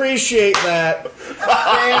greatly appreciate that.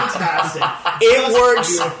 Fantastic. It Just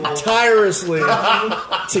works beautiful. tirelessly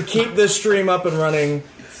to keep this stream up and running.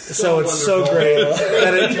 So it's so great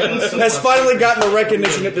that it has finally gotten the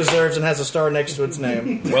recognition it deserves and has a star next to its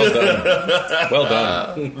name. Well done. Well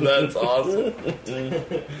done. That's awesome.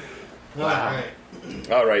 Alright.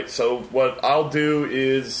 All right, so what I'll do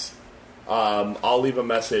is I'll leave a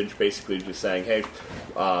message basically just saying, hey,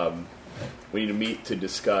 we need to meet to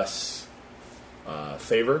discuss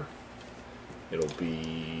favor. It'll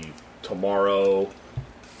be tomorrow,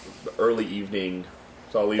 early evening.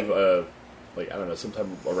 So I'll leave,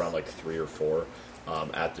 sometime around 3 or 4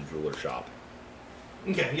 at the jeweler shop.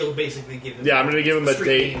 Okay, you'll basically give him... Yeah, I'm going to give him a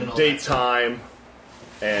street name and all date, that stuff. time,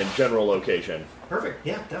 and general location. Perfect,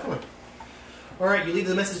 yeah, definitely. Alright, you leave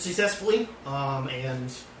the message successfully,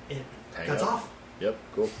 and it Hang cuts up. off. Yep,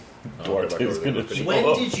 cool. Duarte's gonna show When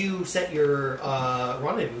up. did you set your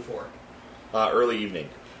rendezvous for? Early evening.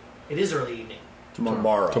 It is early evening.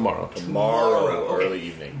 Tomorrow. Tomorrow. Okay. Early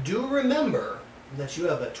evening. Do remember that you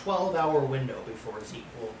have a 12-hour window before Zeke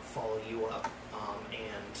will follow you up.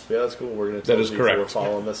 Yeah, that's cool. We're going to That tell is Zeke correct. we're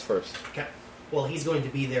following this first. Okay. Well, he's going to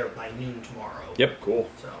be there by noon tomorrow. Yep. Cool.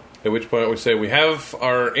 So At which point we say we have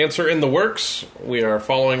our answer in the works. We are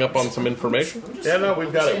following up on some information. I'm just Yeah, no, saying- we've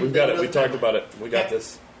I'm got just it. saying We've got it. another We talked timeline. about it. We got Okay.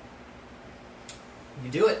 this.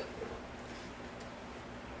 You do it.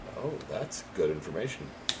 Oh, that's good information.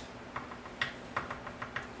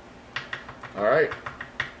 All right.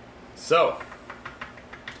 So,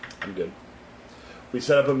 I'm good. We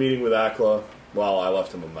set up a meeting with Akla. Well, I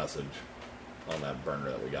left him a message on that burner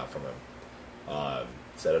that we got from him.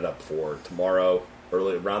 Set it up for tomorrow,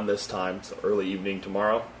 early around this time, so early evening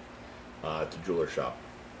tomorrow, at the jeweler shop.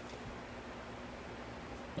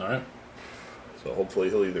 All right. So hopefully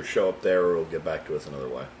he'll either show up there or he'll get back to us another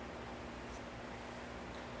way.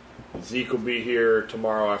 Zeke will be here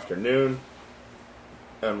tomorrow afternoon,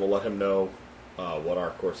 and we'll let him know what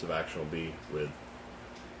our course of action will be with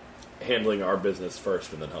handling our business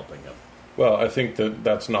first and then helping him. Well, I think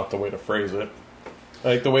that's not the way to phrase it. I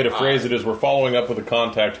think the way to phrase it is we're following up with a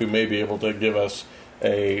contact who may be able to give us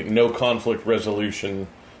a no-conflict resolution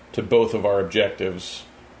to both of our objectives.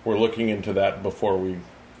 We're looking into that before we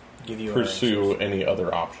Give you our pursue answers. any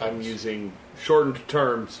other options. I'm using shortened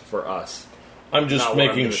terms for us. I'm just not what I'm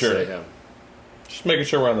making gonna sure. say him. Just making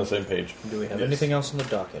sure we're on the same page. Do we have Yes. anything else on the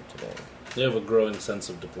docket today? You have a growing sense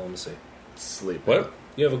of diplomacy. Sleep. What?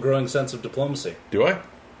 You have a growing sense of diplomacy. Do I?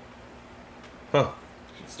 Huh.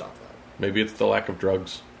 Should stop that. Maybe it's the lack of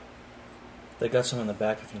drugs. They got some in the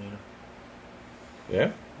back if you need them.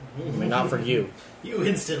 Yeah? I mean, not for you. You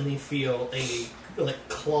instantly feel a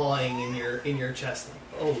clawing in your chest.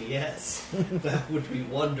 Like, oh yes, that would be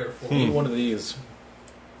wonderful. Need one of these.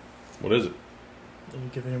 What is it? Are you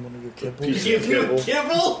giving him one of your Piece kibbles? of Give you a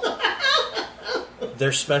kibble. kibble?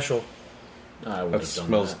 They're special. I would That have done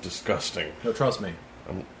smells that. disgusting. No, trust me.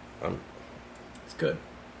 I'm It's good.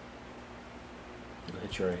 It'll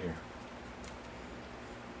hit you right here.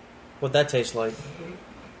 What'd that taste like?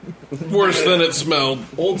 worse than it smelled.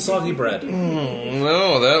 Old soggy bread.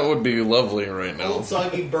 No, that would be lovely right now. Old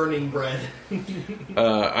soggy burning bread.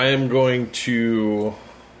 I am going to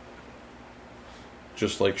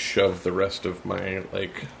just shove the rest of my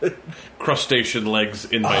crustacean legs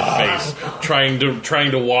in my face, trying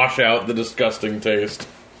to wash out the disgusting taste.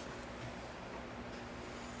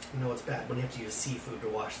 You know it's bad when you have to use seafood to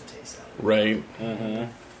wash the taste out of it. Right.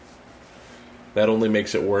 That only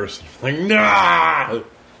makes it worse. Nah.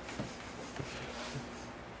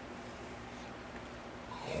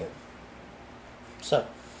 So,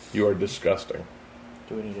 You are disgusting.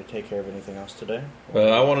 do we need to take care of anything else today?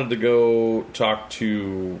 I wanted to go talk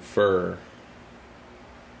to Fur,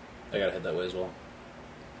 I gotta head that way as well.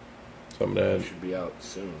 so I'm gonna You should be out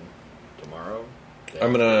soon. Tomorrow?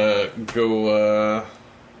 go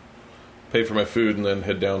pay for my food and then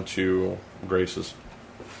head down to Grace's.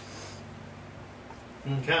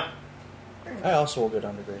 Okay. I also will go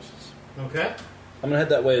down to Grace's. Okay. I'm gonna head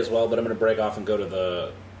that way as well, but I'm gonna break off and go to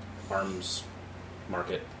the arms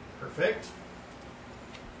market. Perfect.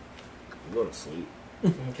 Go to sleep.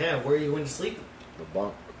 Okay, where are you going to sleep? The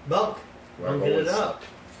bunk. Bunk. Where I've Bunking it always up.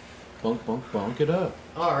 Bunk, bunk, bunk it up.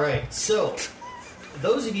 Alright, so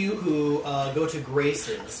those of you who go to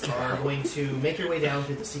Grace's are going to make your way down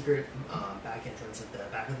to the secret back entrance at the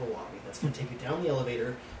back of the lobby. That's going to take you down the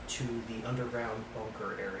elevator to the underground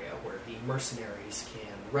bunker area where the mercenaries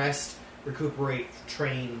can rest, recuperate,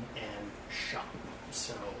 train, and shop.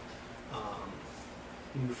 So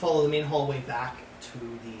you follow the main hallway back to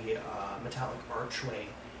the metallic archway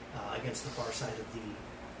against the far side of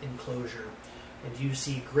the enclosure. And you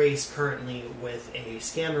see Grace currently with a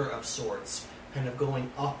scanner of sorts kind of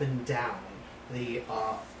going up and down the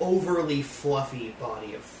overly fluffy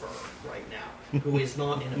body of Fur right now, who is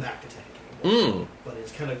not in a back to tank anymore, but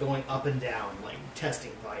is kind of going up and down, like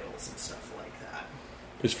testing vitals and stuff like that.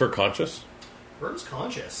 Is Fur conscious? Fur's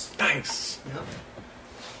conscious. Nice. Yep.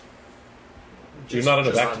 You're not in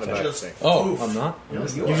a back on to the tank. back. Just Oh, oof. I'm not? No,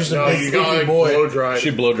 you You're are. just a No, big you goofy got boy. blow dried. She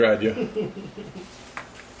blow dried you.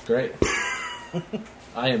 Great.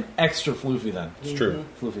 I am extra floofy then. It's true.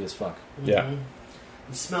 Floofy as fuck. Yeah. You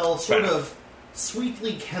smell sort Bath. of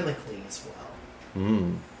sweetly chemically as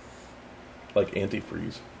well. Like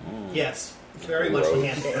antifreeze. Yes, very much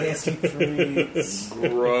like antifreeze.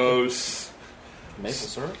 Gross. Maple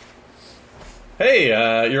syrup? Hey,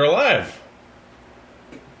 you're alive.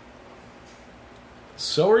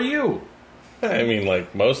 So are you. I mean,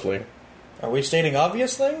 like, mostly. Are we stating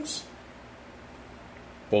obvious things?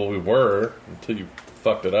 Well, we were, until you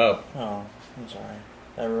fucked it up. Oh, I'm sorry.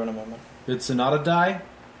 I ruined a moment. Did Sonata die?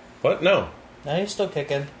 What? No. Now he's still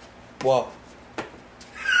kicking. Whoa.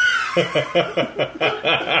 Kind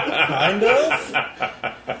of?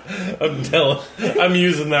 I'm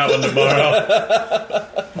using that one tomorrow.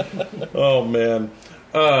 Oh, man.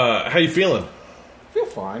 How you feeling? I feel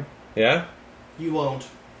fine. Yeah? You won't.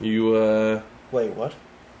 You, Wait, what?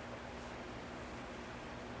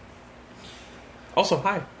 Also,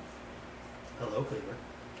 hi. Hello, Cleaver.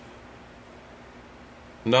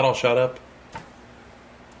 Not all shot up.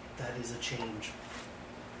 That is a change.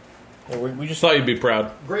 We just Thought you'd be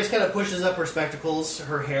proud. Grace kind of pushes up her spectacles.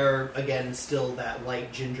 Her hair, again, still that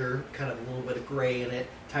light ginger, kind of a little bit of gray in it,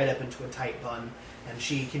 tied up into a tight bun. And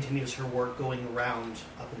she continues her work going around,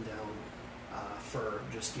 up and down, for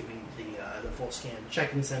just giving the full scan,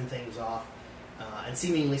 checking some things off. And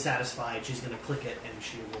seemingly satisfied, she's going to click it and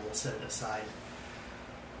she will set it aside.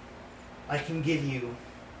 I can give you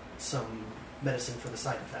some medicine for the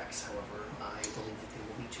side effects, however, I believe that they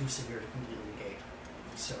will be too severe to completely negate.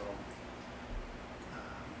 So,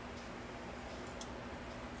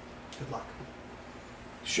 good luck.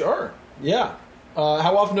 Sure. Yeah.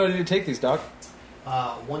 How often do I need to take these, Doc?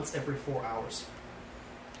 Once every 4 hours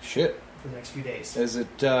Shit. for the next few days. Is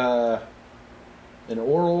it an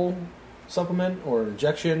oral supplement or an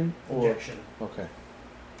injection? Or... Injection. Okay.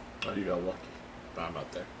 Oh, you got lucky. I'm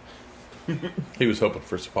not there. He was hoping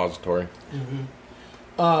for suppository.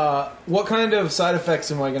 What kind of side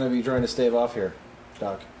effects am I going to be trying to stave off here,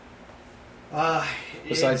 Doc? It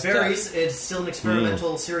Besides varies. It's still an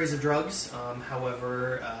experimental series of drugs.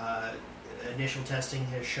 However, initial testing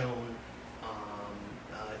has shown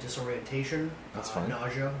disorientation, That's fine.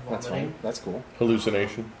 nausea, That's vomiting, fine. That's cool.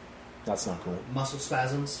 Hallucination. That's not cool. muscle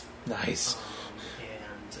spasms, Nice.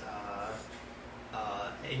 and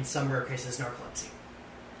in some rare cases, narcolepsy.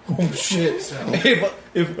 Oh shit. So,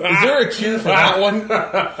 Is there a cure for that one?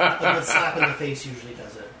 a slap in the face usually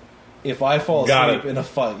does it. If I fall Got asleep it. in a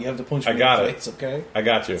fight, you have to punch me I got in the it. face, okay? I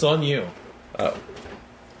got you. It's on you.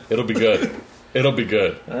 It'll be good. It'll be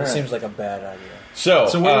good. All right. seems like a bad idea. So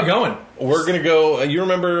So where are we going? We're gonna go. You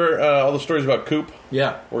remember all the stories about Coop?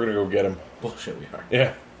 Yeah. We're gonna go get him. Bullshit, we are.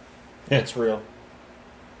 Yeah, It's real.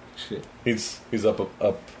 Shit. he's up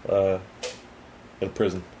in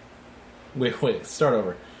prison. Wait. Start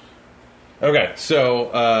over. Okay,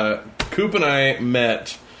 so Coop and I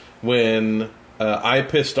met when I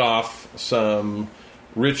pissed off some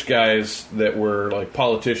rich guys that were like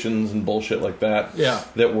politicians and bullshit like that. Yeah.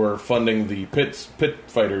 That were funding the pit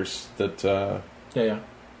fighters that Yeah.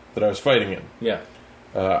 that I was fighting in. Yeah.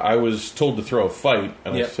 I was told to throw a fight,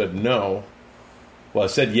 and I Yep. said no. Well, I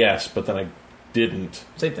said yes, but then I didn't.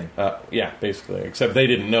 Same thing. Yeah, basically. Except they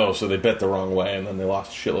didn't know, so they bet the wrong way, and then they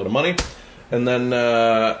lost a shitload of money. And then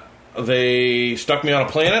they stuck me on a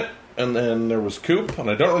planet, and then there was Coop, and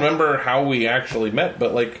I don't remember how we actually met,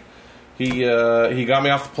 but like he got me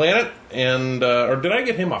off the planet, and or did I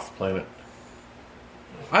get him off the planet?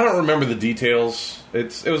 I don't remember the details.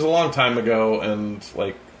 It was a long time ago, and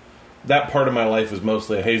like that part of my life is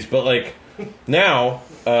mostly a haze. But like now,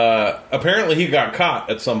 apparently he got caught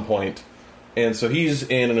at some point, and so he's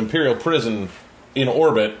in an Imperial prison in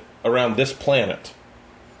orbit around this planet.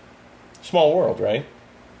 Small world, right?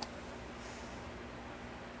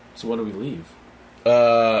 So when do we leave?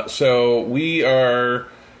 So we are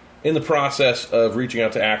in the process of reaching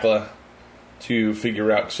out to Akla to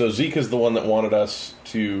figure out. So Zeke is the one that wanted us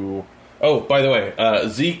to. Oh, by the way,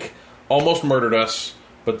 Zeke almost murdered us,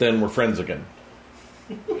 but then we're friends again.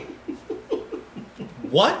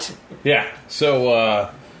 What? Yeah.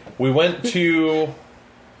 So we went to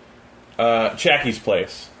Chacky's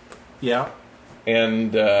place, Yeah.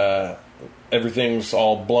 and everything's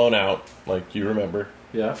all blown out, like you remember.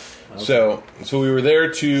 Yeah. So we were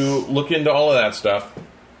there to look into all of that stuff.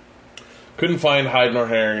 couldn't find hide nor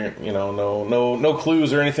hair. You know, no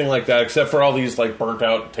clues or anything like that, except for all these like burnt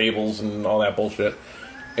out tables and all that bullshit.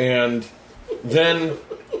 And then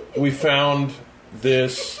we found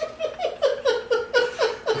this.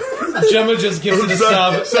 Gemma just gifted a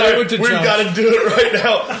sub. Sorry, We've we've got to do it right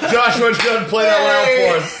now. Josh, why don't you go ahead and play that round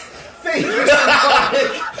for us?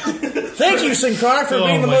 Thank you, Synchronic, for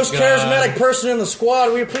being the my most God. charismatic person in the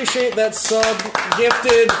squad. We appreciate that sub.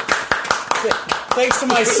 Gifted. Thanks to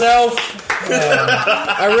myself.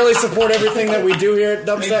 I really support everything that we do here at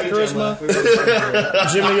Dubstat Charisma.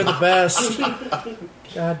 Jimmy, you're the best.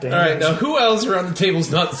 God damn. All right, now who else around the table's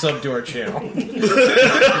not sub to our channel?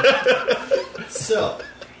 So,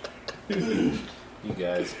 You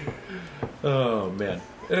guys. Oh man.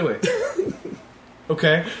 Anyway.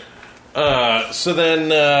 Okay. So then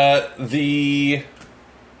the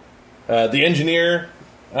engineer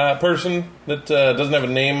person that doesn't have a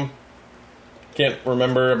name, can't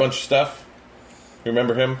remember a bunch of stuff. You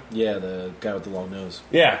remember him? Yeah, the guy with the long nose.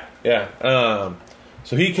 Yeah.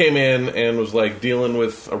 So he came in and was like dealing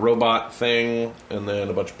with a robot thing and then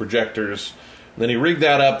a bunch of projectors. And then he rigged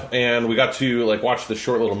that up and we got to like watch this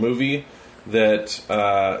short little movie that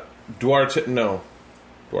Duarte?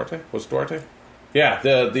 Was it Duarte? Yeah,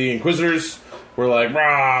 the Inquisitors were like,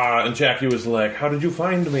 rah, and Jackie was like, how did you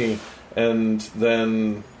find me? And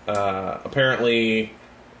then apparently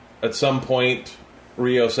at some point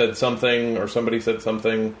Rio said something, or somebody said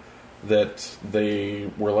something, that they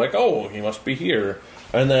were like, oh, he must be here.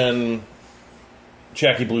 And then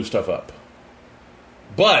Jackie blew stuff up.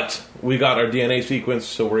 But we got our DNA sequence,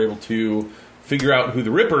 so we're able to figure out who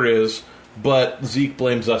the Ripper is, but Zeke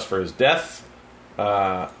blames us for his death.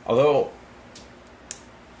 Although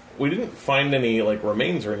we didn't find any like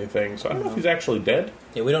remains or anything, so I don't know if he's actually dead.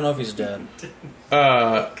 Yeah, we don't know if he's dead.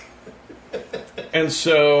 And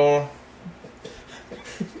so,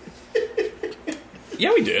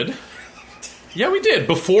 yeah, we did. Yeah, we did.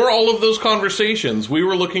 Before all of those conversations, we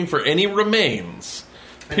were looking for any remains.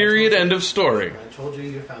 Period. End of story. I told you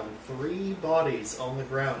you found 3 bodies on the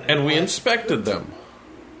ground. And we inspected them.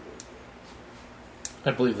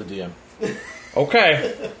 I believe the DM.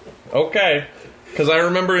 Okay. Because I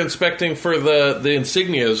remember inspecting for the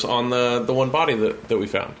insignias on the one body that we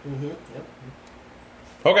found. Mm-hmm. Yep.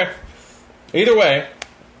 Okay. Either way,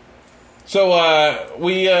 so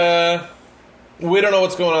we don't know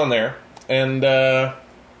what's going on there, and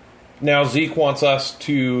now Zeke wants us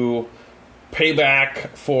to pay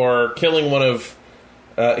back for killing one of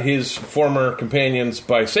his former companions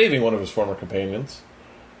by saving one of his former companions,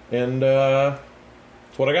 and that's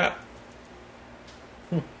what I got.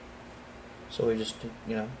 So we just,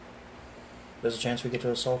 there's a chance we get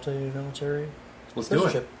to assault a military Let's do prison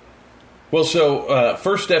it. ship. Well, so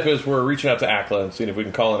first step is we're reaching out to Akla and seeing if we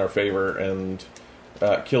can call in our favor and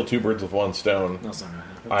kill 2 birds with 1 stone. That's not going to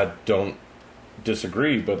happen. I don't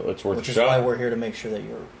disagree, but it's worth Which a is shot. why we're here to make sure that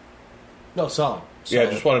you're... No, solid. Yeah, I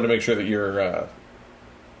just wanted to make sure that you're... You want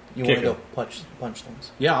to Kicker. go punch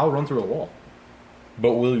things. Yeah, I'll run through a wall.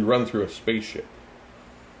 But will you run through a spaceship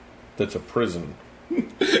that's a prison?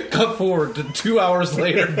 Cut forward to 2 hours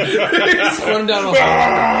later. He's running down a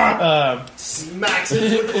hall. Smacks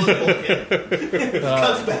into a close bulkhead.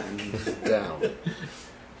 Cuts back. Down.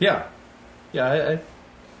 Yeah. Yeah,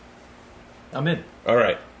 I'm in. All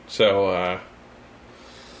right. So,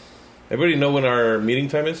 everybody know when our meeting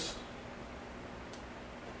time is?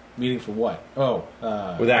 Meeting for what? Oh,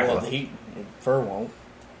 With Well, Akla. the heat, Fur won't.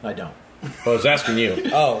 I don't. I was asking you.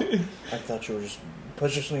 Oh, I thought you were just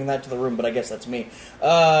positioning that to the room, but I guess that's me.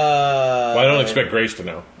 Well, I don't expect Grace to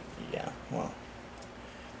know. Yeah, well.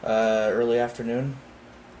 Early afternoon.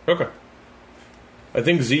 Okay. I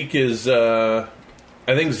think Zeke is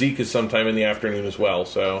sometime in the afternoon as well,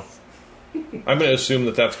 so I'm going to assume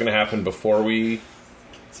that that's going to happen before we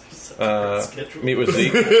meet with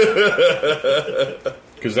Zeke.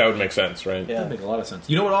 Because that would make sense, right? Yeah. That would make a lot of sense.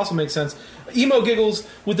 You know what also makes sense? Emo Giggles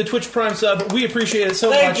with the Twitch Prime sub. We appreciate it so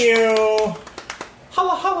Thank much. you!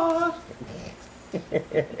 Holla holla!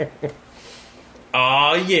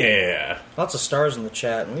 Aw, yeah. Lots of stars in the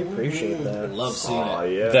chat, and we appreciate that. Love seeing Aw,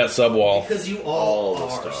 it. yeah. That subwall. Because you all the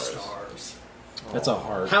are stars. stars. That's a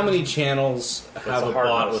heart. How many channels have a a hard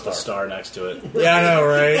bot one with to a start. star next to it? Yeah, I know,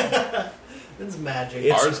 right? It's magic.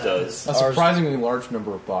 It's- Ours does. A surprisingly large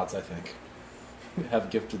number of bots, I think, have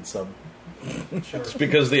gifted sub. It's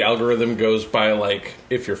because the algorithm goes by, like,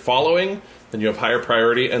 if you're following, then you have higher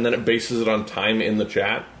priority, and then it bases it on time in the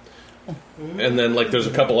chat. And then, like, there's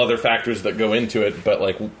a couple other factors that go into it, but,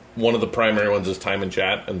 like, one of the primary ones is time in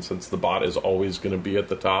chat, and since the bot is always going to be at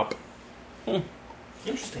the top.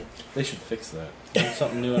 Interesting. They should fix that.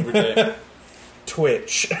 Something new every day.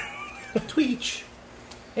 Twitch. Tweech.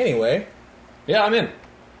 Anyway, Yeah, I'm in.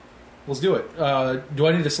 Let's do it. Do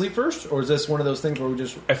I need to sleep first, or is this one of those things where we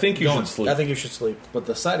just? I think you should sleep. I think you should sleep. But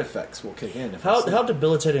the side effects will kick in. If I How sleep.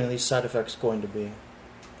 debilitating are these side effects going to be?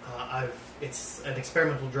 It's an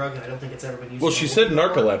experimental drug, and I don't think it's ever been used. Well, on she a said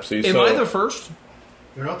Wookiee before. narcolepsy. Am so I the first?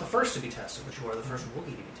 You're not the first to be tested, but you are the first Wookiee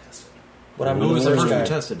to be tested. What happened Who to was the the first first guy? one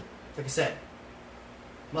tested? Like I said,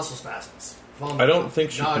 muscle spasms. Vomiting, I don't think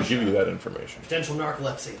she can nausea, give you that information. Potential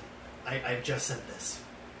narcolepsy. I just sent this.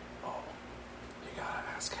 You gotta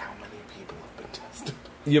ask how many people have been tested.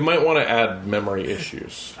 You might want to add memory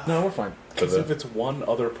issues. No, we're fine. Because if it's one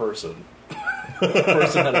other person, the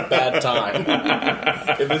person had a bad time.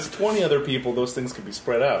 If it's 20 other people, those things can be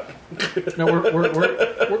spread out. No,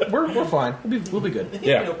 we're fine. We'll be good.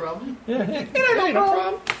 Yeah. No problem.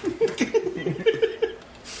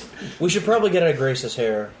 We should probably get out of Grace's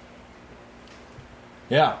hair.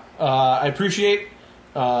 Yeah, I appreciate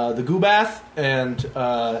the goo bath and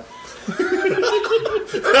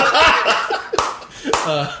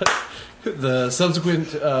the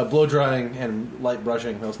subsequent blow drying and light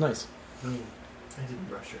brushing. That was nice. I didn't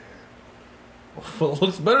brush your hair. Well, it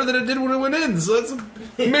looks better than it did when it went in, so that's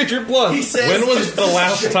a major plus. He says When was the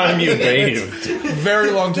last time you bathed? Very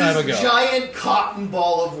long time This ago. giant cotton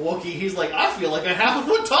ball of Wookiee. He's like, I feel like a half a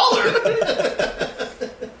foot taller.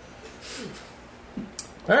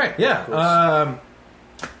 All right, yeah.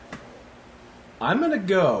 I'm gonna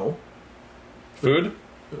go. Food?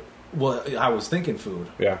 Well, I was thinking food,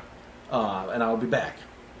 Yeah. and I'll be back.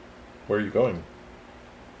 Where are you going?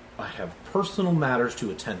 I have personal matters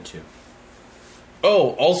to attend to.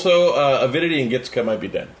 Oh, also, Avidity and Gitska might be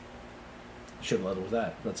dead. Should have led with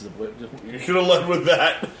that. That's You should have led with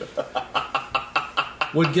that.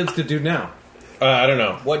 what Gitz could do now. I don't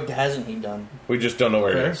know. What hasn't he done? We just don't know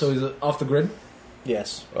where Okay, it is. so he's off the grid.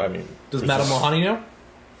 Yes. I mean, Does it's Madame just- Mohani know?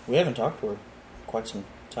 We haven't talked to her quite some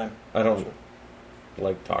time. I don't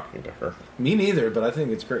like talking to her. Me neither, but I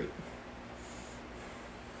think it's great.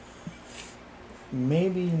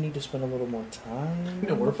 Maybe you need to spend a little more time.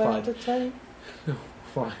 No, we're about fine. the tank.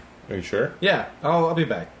 Fine. Are you sure? Yeah, I'll be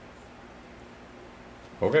back.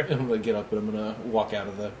 Okay. I'm gonna get up and I'm gonna walk out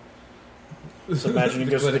of the. So imagine he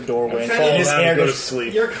goes to the clinic. doorway and I'm trying to his get hair Go to goes.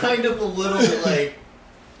 sleep. You're kind of a little like,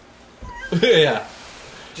 Yeah.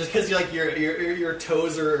 just because your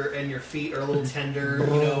toes and your feet are a little tender. You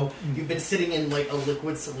know, you've been sitting in like a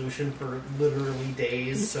liquid solution for literally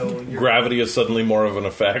days, so you're, Gravity is suddenly more of an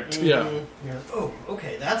effect. Yeah. You're like, oh,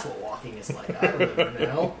 okay, that's what walking is like. I remember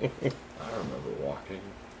now. I remember walking.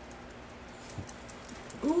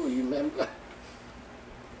 Ooh, you remember?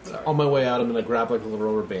 On my way out, I'm gonna grab like a little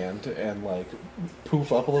rubber band and like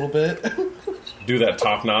poof up a little bit. Do that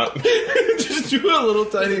top knot. Just do a little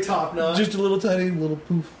tiny Top knot. Just a little tiny little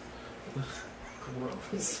poof.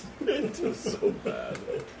 Gross. So bad.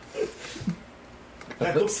 I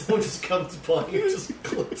hope someone just comes by and just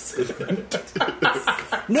clips it.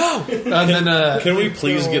 No! And then Can we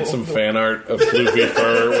please get some fan art of Floofy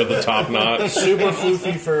Fur with the top knot? Super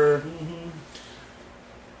floofy fur.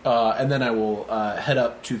 and then I will head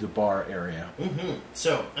up to the bar area.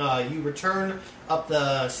 So, you return up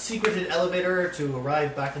the secreted elevator to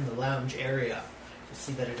arrive back in the lounge area. You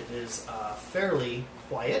see that it is fairly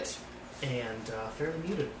quiet and fairly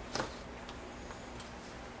muted.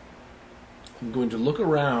 I'm going to look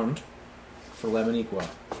around for Lemoniqua.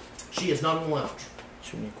 She is not in the lounge.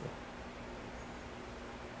 Shuniqua.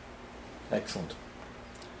 Excellent.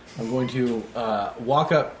 I'm going to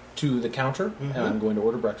walk up to the counter and I'm going to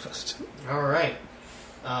order breakfast. All right.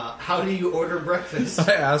 How do you order breakfast?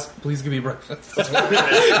 I ask, please give me breakfast. All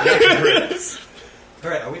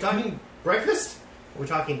right, are we talking breakfast? Or are we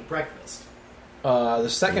talking breakfast? The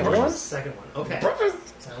second one? Second one. Okay.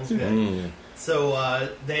 Sounds good. So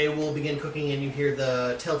they will begin cooking, and you hear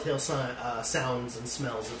the telltale sounds and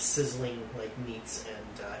smells of sizzling like meats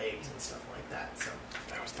and eggs and stuff like that. So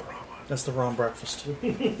That was the wrong one. That's the wrong breakfast.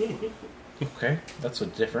 Okay, that's a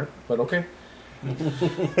different, but okay.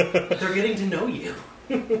 they're getting to know you.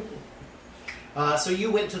 So you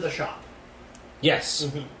went to the shop.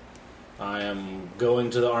 Yes. I am going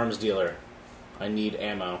to the arms dealer. I need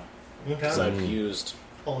ammo. Because Okay. I've used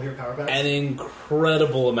All your power packs. an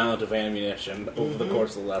incredible amount of ammunition over the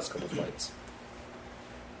course of the last couple of fights.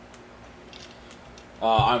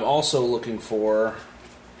 I'm also looking for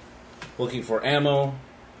ammo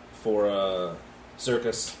for a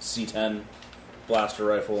Circus C10 blaster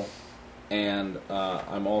rifle, and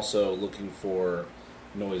I'm also looking for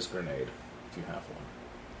noise grenade if you have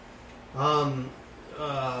one.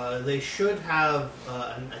 They should have.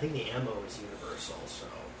 I think the ammo is universal, so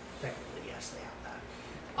technically yes, they have that.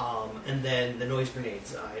 And then the noise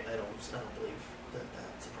grenades, I don't believe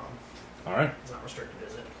that's a problem. All right. It's not restricted,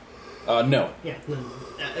 is it? No. Yeah.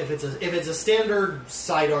 If it's a standard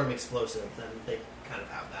sidearm explosive, then they kind of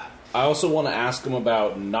have that. I also want to ask him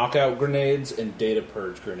about knockout grenades and data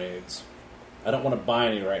purge grenades. I don't want to buy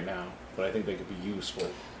any right now, but I think they could be useful.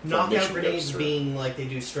 Knockout grenades being like they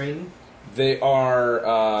do strain? They are,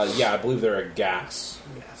 I believe they're a gas.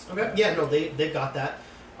 Yes. Okay. Yeah, no, they've got that.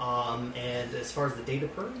 And as far as the data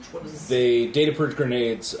purge, what is Data purge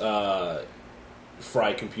grenades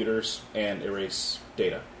fry computers and erase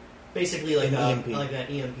data. basically like An EMP. like an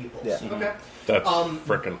EMP pulse? Yeah. Okay. That's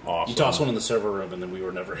freaking awesome. You toss one in the server room and then we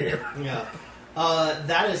were never here. Yeah.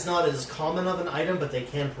 That is not as common of an item, but they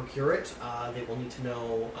can procure it. They will need to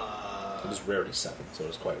know. It was rarity 7, so it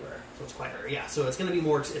was quite rare. So it's quite rare. Yeah. So it's going to be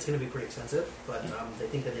it's going to be pretty expensive, but they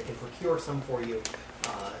think that they can procure some for you.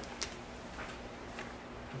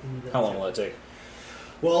 How long will that take?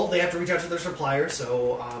 Well, they have to reach out to their supplier,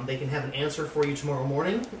 so they can have an answer for you tomorrow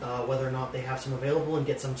morning, whether or not they have some available, and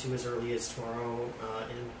get some to you as early as tomorrow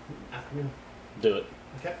in afternoon. Do it.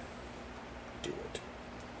 Okay. Do it.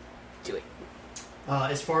 Do it.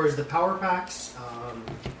 As far as the power packs,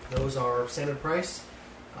 those are standard price.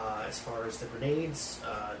 As far as the grenades,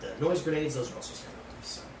 the noise grenades, those are also standard price.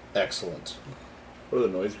 So, Excellent. What do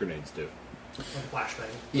the noise grenades do? like flashbang.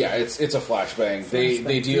 Yeah, it's a flashbang.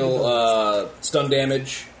 They deal stun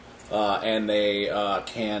damage, and they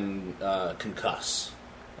can concuss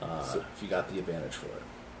if you got the advantage for it.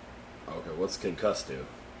 Okay, what's concuss do?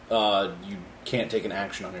 You can't take an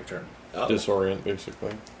action on your turn. Disorient,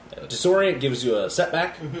 basically. Disorient gives you a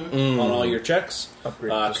setback on all your checks.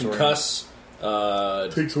 Upgrade disorient.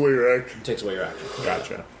 Concuss Takes away your action. takes away your action.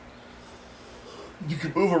 Gotcha. You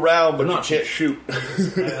can move around, but Not you can't shoot.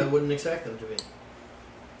 I wouldn't expect them to be.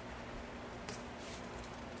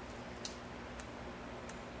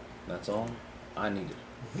 That's all I needed.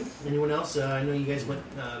 Anyone else? I know you guys went.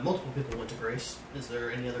 Multiple people went to Grace. Is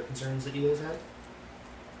there any other concerns that you guys had?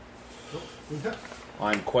 Nope. Okay.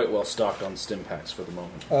 I'm quite well stocked on stim packs for the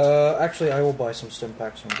moment. Actually, I will buy some stim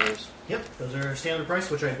packs from Grace. Yep, those are standard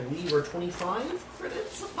price, which I believe are 25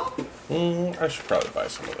 credits a pop. I should probably buy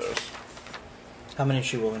some of those. How many is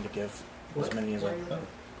she willing to give? What? As many as I.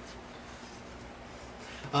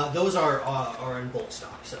 Those are in bulk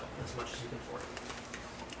stock, so as much as you can afford.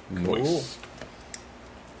 Nice.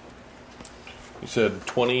 You said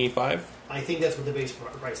 25? I think that's what the base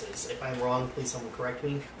price is. If I'm wrong, please someone correct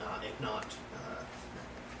me. If not,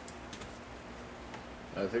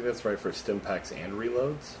 I think that's right for stim packs and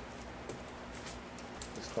reloads.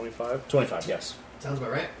 It's 25. 25, yes. sounds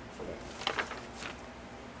about right.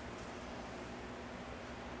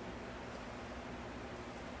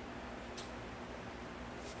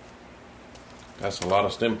 That's a lot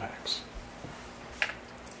of stim packs.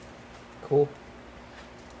 Cool.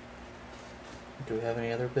 Do we have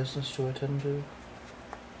any other business to attend to?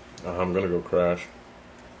 I'm gonna go crash.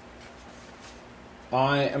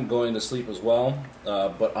 I am going to sleep as well,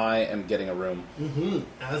 but I am getting a room. Mm-hmm.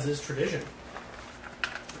 As is tradition.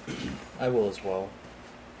 I will as well.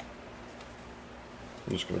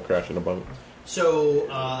 I'm just gonna crash in a bunk. So,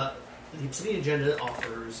 the Obsidian Agenda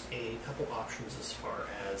offers a couple options as far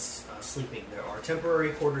as sleeping. There are temporary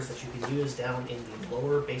quarters that you can use down in the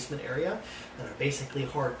lower basement area that are basically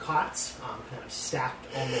hard cots, kind of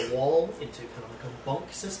stacked on the wall into kind of like a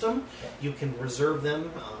bunk system. You can reserve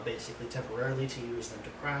them basically temporarily to use them to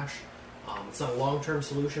crash. It's not a long-term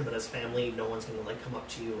solution, but as family, no one's going to like come up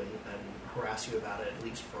to you and harass you about it, at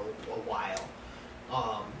least for a while.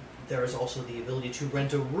 There is also the ability to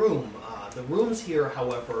rent a room. The rooms here,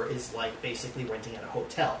 however, is like basically renting at a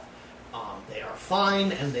hotel. They are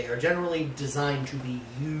fine, and they are generally designed to be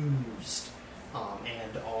used,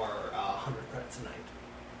 and are 100 credits a night.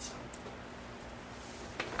 So.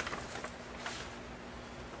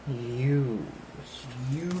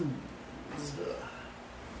 Used.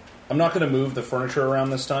 I'm not going to move the furniture around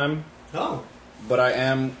this time, Oh, but I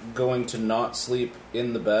am going to not sleep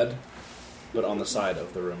in the bed, but on the side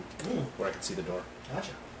of the room where I can see the door.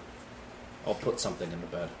 gotcha. I'll put something in the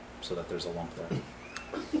bed so that there's a lump there.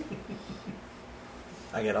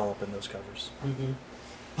 I get all up in those covers.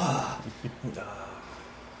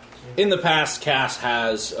 In the past, Cass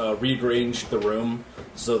has rearranged the room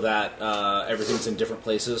so that everything's in different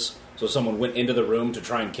places. So if someone went into the room to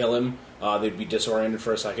try and kill him, they'd be disoriented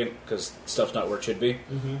for a second because stuff's not where it should be.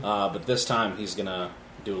 But this time, he's going to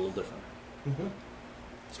do a little different.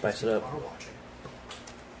 Spice it up. Are watching.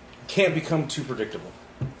 Can't become too predictable.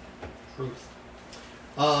 Truth.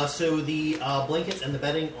 So the blankets and the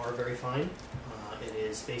bedding are very fine. It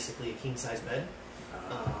is basically a king-size bed.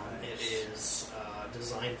 It is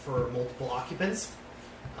designed for multiple occupants.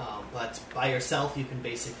 But by yourself, you can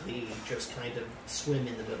basically just kind of swim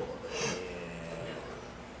in the middle of it.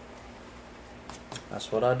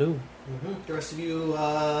 That's what I do. The rest of you,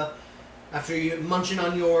 after you munching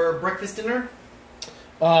on your breakfast dinner,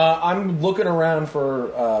 I'm looking around for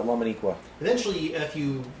Wamaniqua. eventually, if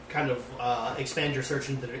you kind of expand your search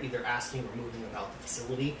into either asking or moving about the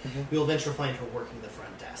facility, you'll eventually find her working the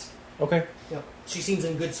front desk. Okay. Yep. She seems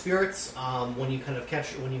in good spirits when you kind of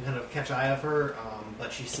catch eye of her,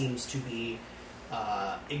 but she seems to be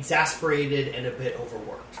exasperated and a bit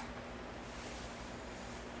overworked.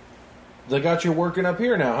 They got you working up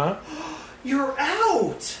here now, huh? You're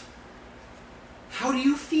out. How do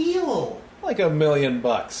you feel? Like $1 million.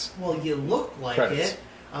 Well, you look like Credits. it.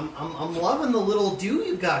 I'm loving the little do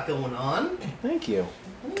you got going on. Thank you.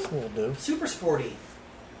 Will do. Super sporty.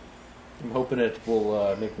 I'm hoping it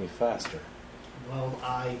will make me faster. Well,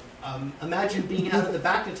 I imagine being out of the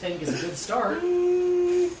back tank is a good start.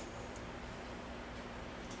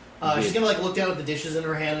 She's gonna look down at the dishes in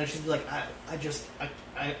her hand and she's like,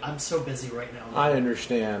 I'm so busy right now. I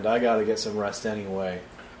understand. I got to get some rest anyway.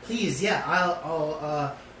 Please, yeah,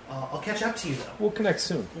 I'll catch up to you though. We'll connect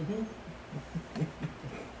soon.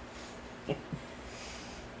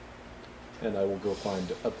 And I will go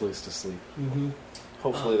find a place to sleep.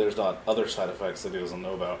 Hopefully, there's not other side effects that he doesn't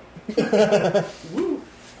know about. Woo.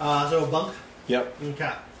 So bunk. Yep.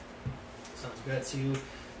 Okay. Sounds good. So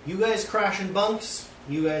you guys crash in bunks.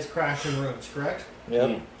 You guys crash in rooms, correct?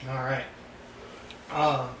 Yep. All right.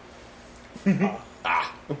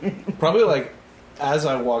 Probably as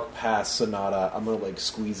I walk past Sonata, I'm gonna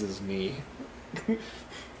squeeze his knee.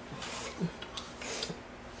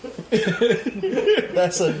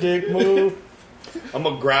 That's a dick move. I'm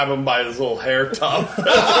gonna grab him by his little hair top.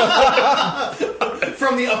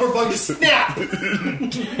 From the upper bunk, snap.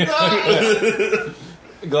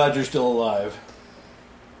 Glad you're still alive.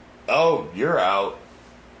 Oh, you're out.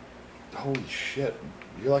 Holy shit.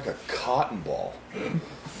 You're like a cotton ball.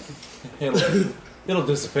 It'll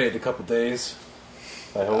dissipate in a couple days.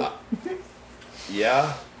 I hope.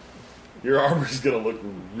 Yeah. Your armor's gonna look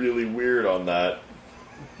really weird on that.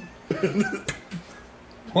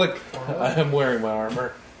 I am wearing my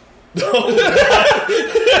armor.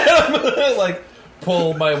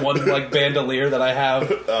 Pull my one bandolier that I have.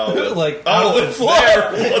 Out of the floor.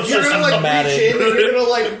 You're gonna reach in and you're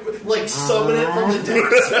gonna summon it from the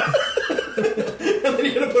depths. And then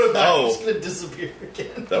you're gonna put it back and it's gonna disappear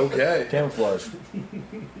again. Okay. Camouflage.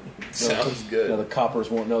 Sounds good. The coppers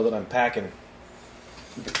won't know that I'm packing.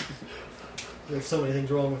 There's so many things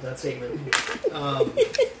wrong with that statement.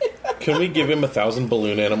 Can we give him 1,000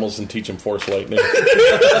 balloon animals and teach him force lightning?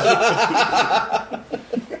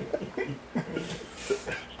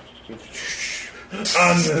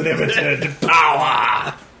 Unlimited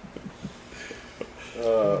power!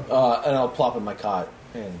 And I'll plop in my cot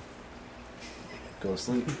and go to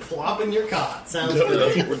sleep. Plop in your cot. Sounds That's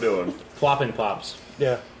good. what we're doing. Plopping pops.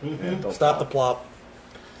 Yeah. Don't Stop the plop.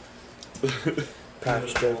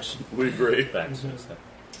 Patch jokes. We agree. Thanks.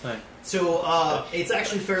 So it's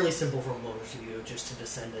actually fairly simple for most of you just to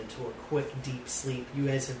descend into a quick, deep sleep. You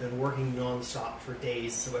guys have been working non-stop for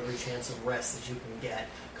days, so every chance of rest that you can get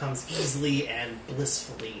comes easily and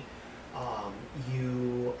blissfully.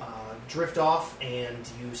 You drift off, and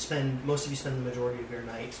most of you spend the majority of your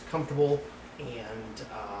night comfortable and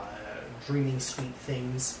dreaming sweet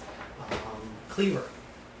things. Cleaver.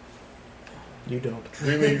 You don't.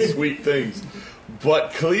 Dreaming sweet things.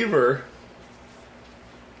 But Cleaver...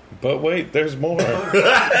 But wait, there's more.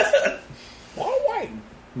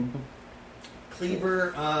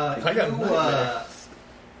 Cleaver, I got nightmares.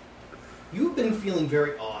 you've been feeling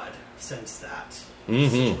very odd since that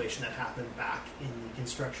situation that happened back in the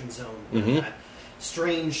construction zone, where that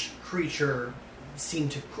strange creature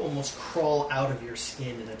seemed to almost crawl out of your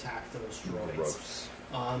skin and attack those droids. Gross.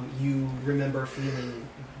 You remember feeling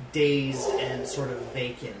dazed and sort of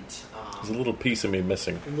vacant. There's a little piece of me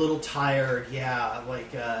missing. A little tired, yeah,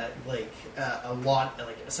 a lot,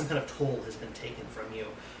 some kind of toll has been taken from you,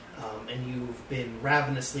 and you've been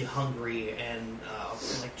ravenously hungry and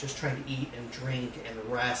just trying to eat and drink and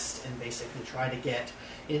rest and basically try to get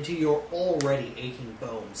into your already aching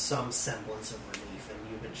bones some semblance of relief, and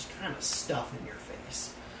you've been just kind of stuffing your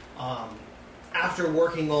face. After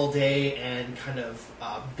working all day and kind of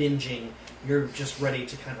binging, you're just ready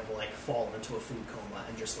to kind of fall into a food coma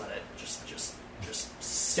and just let it just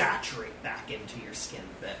saturate back into your skin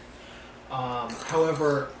a bit.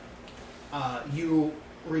 However, you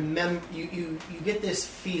remember you get this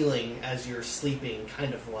feeling as you're sleeping,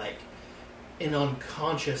 kind of an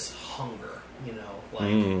unconscious hunger, you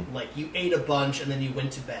know, like you ate a bunch and then you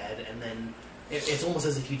went to bed, and then it's almost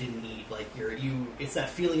as if you didn't eat. Like it's that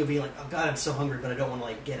feeling of being like, oh god, I'm so hungry, but I don't want to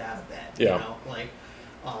like get out of bed. Yeah. You know, like,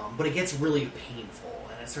 but it gets really painful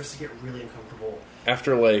and it starts to get really uncomfortable.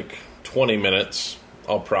 After like 20 minutes,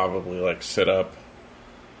 I'll probably like sit up,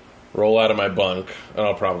 roll out of my bunk, and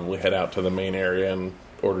I'll probably head out to the main area and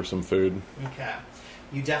order some food. Okay,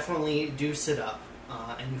 you definitely do sit up,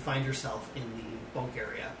 and you find yourself in the bunk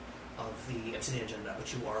area of the Obsidian Agenda,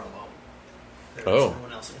 but you are alone. There is no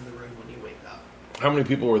one else in the room when you wake up. How many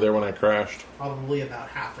people were there when I crashed? Probably about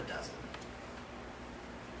half a dozen.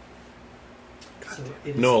 So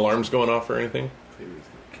it is No alarms going off or anything?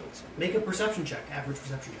 Make a perception check, average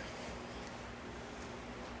perception check.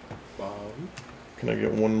 Can I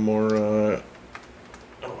get one more?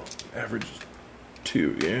 Average is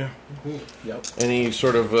 2, yeah? Yep. Any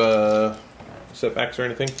sort of setbacks or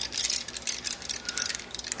anything?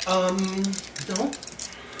 No.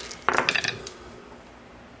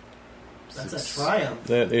 That's a triumph.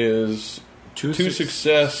 That is 2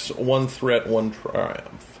 success, 1 threat, 1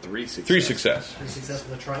 triumph. 3 success. 3 success. Pretty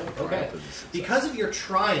successful triumph. Okay. Triumph is a success. Because of your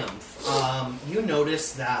triumph, you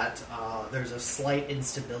notice that there's a slight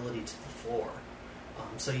instability to the floor.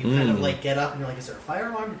 So you kind of like get up and you're like, is there a fire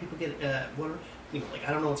alarm? Do people get what? You know, like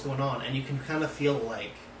I don't know what's going on, and you can kind of feel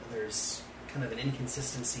like there's kind of an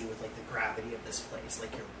inconsistency with like the gravity of this place,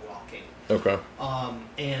 like you're rocking. Okay.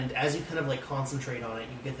 And as you kind of like concentrate on it,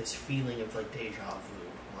 you get this feeling of like deja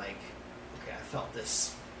vu. Like, okay, I felt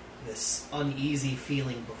this uneasy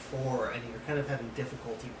feeling before, and you're kind of having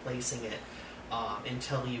difficulty placing it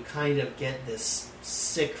until you kind of get this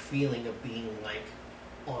sick feeling of being like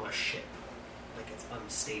on a ship. Like it's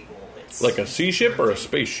unstable. It's Like a sea ship or a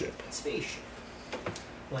spaceship? spaceship.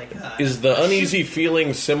 Like Is the a uneasy ship-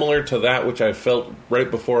 feeling similar to that which I felt right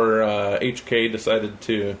before HK decided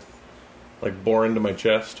to like bore into my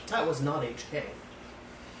chest? That was not HK.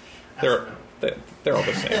 They're all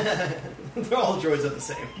the same. They're all droids are the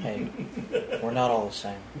same. Hey, we're not all the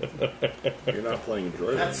same. You're not playing a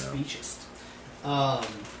droid That's right now. speciesist.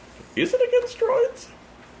 Is it against droids?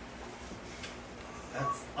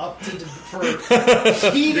 That's up to for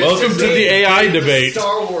heated Welcome to debate the AI in the debate.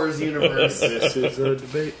 Star Wars universe. This is a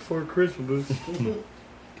debate for Christmas.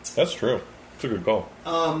 That's true. It's a good call.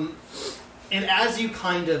 And as you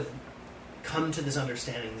kind of come to this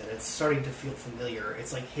understanding that it's starting to feel familiar,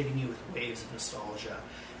 it's like hitting you with waves of nostalgia.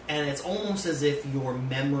 And it's almost as if your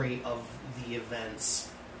memory of the events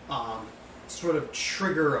sort of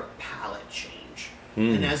trigger a palette change.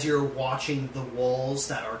 And as you're watching the walls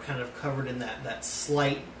that are kind of covered in that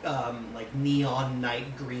slight like neon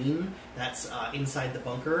night green that's inside the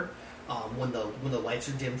bunker, when the lights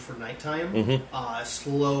are dimmed for nighttime,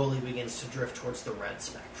 slowly begins to drift towards the red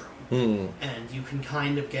spectrum. And you can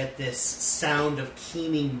kind of get this sound of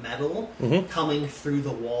keening metal coming through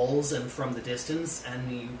the walls and from the distance, and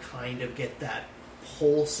you kind of get that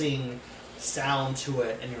pulsing sound to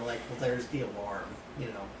it, and you're like, well, there's the alarm. You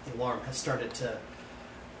know, the alarm has started to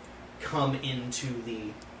come into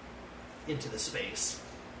the space.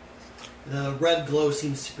 The red glow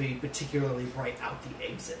seems to be particularly bright out the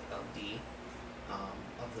exit of the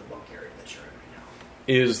bunk area that you're in right now.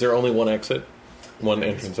 Is there only one exit? One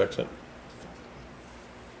entrance exit?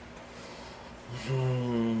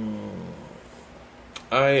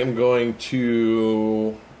 I am going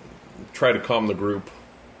to try to calm the group.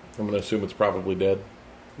 I'm going to assume it's probably dead.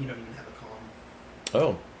 You don't even have a calm.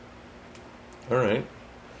 Oh. Alright.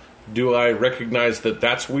 Do I recognize that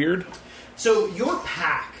that's weird? So your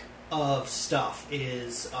pack of stuff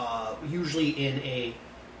is usually in a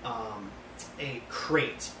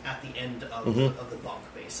crate at the end of the bunk,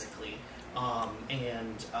 basically.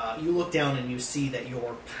 And you look down and you see that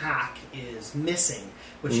your pack is missing,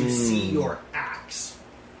 but you see your axe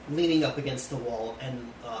leaning up against the wall,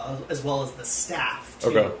 and as well as the staff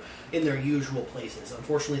too, in their usual places.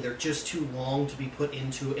 Unfortunately, they're just too long to be put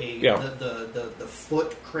into the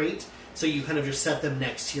foot crate. So you kind of just set them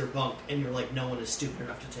next to your bunk, and you're like, no one is stupid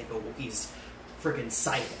enough to take a Wookiee's freaking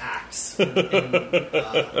scythe axe and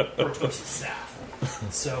Porto's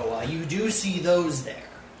staff. So you do see those there.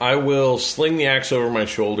 I will sling the axe over my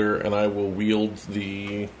shoulder, and I will wield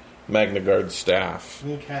the Magna Guard staff.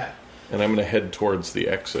 Okay. And I'm going to head towards the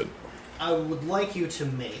exit. I would like you to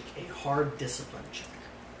make a hard discipline check.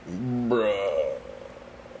 Bruh.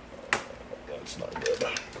 That's not good. No.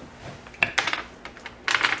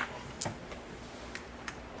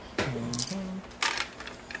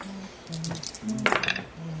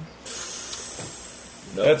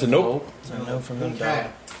 That's a nope. So no from them. Okay.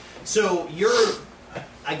 So you're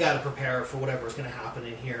I gotta prepare for whatever's gonna happen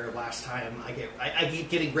in here. Last time I keep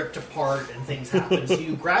getting ripped apart and things happen. So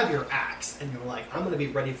you grab your axe and you're like, I'm gonna be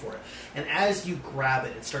ready for it. And as you grab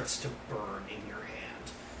it, it starts to burn in your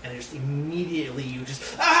hand, and just immediately you just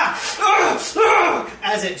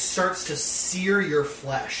as it starts to sear your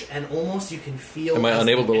flesh, and almost you can feel. Am I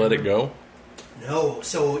unable to let it go? No,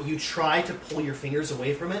 so you try to pull your fingers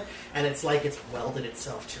away from it, and it's like it's welded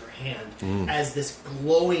itself to your hand as this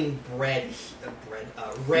glowing red.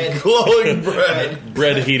 Glowing bread.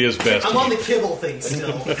 Bread heat is best. I'm on the kibble thing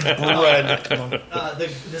still.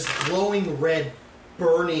 This glowing red,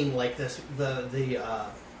 burning like this.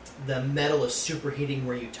 The metal is superheating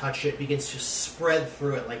where you touch it, begins to spread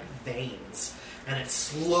through it like veins, and it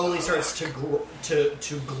slowly starts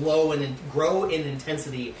to glow and grow in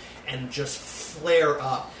intensity and just flare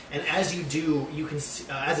up. And as you do, you can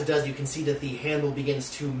as it does, you can see that the handle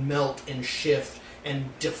begins to melt and shift and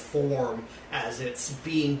deform as it's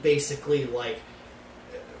being basically like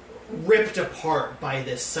ripped apart by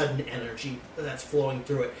this sudden energy that's flowing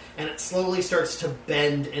through it. And it slowly starts to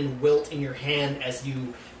bend and wilt in your hand as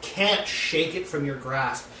you can't shake it from your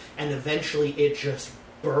grasp, and eventually it just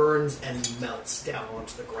burns and melts down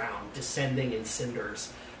onto the ground, descending in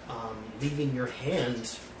cinders, leaving your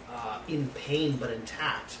hand in pain but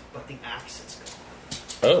intact, but the axe is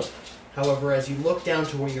gone. Oh. However, as you look down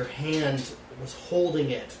to where your hand was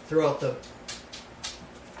holding it throughout the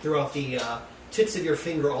tips of your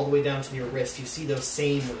finger all the way down to your wrist, you see those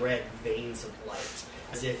same red veins of light,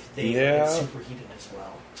 as if they had been superheated as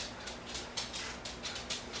well.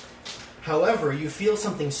 However, you feel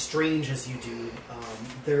something strange as you do.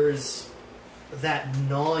 There's that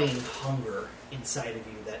gnawing hunger inside of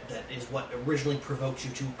you that is what originally provoked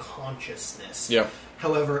you to consciousness. Yep.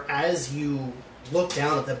 However, as you look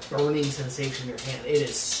down at the burning sensation in your hand, it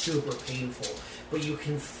is super painful, but you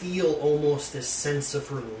can feel almost this sense of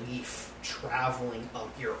relief traveling up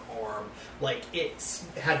your arm. Like it's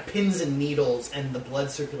had pins and needles, and the blood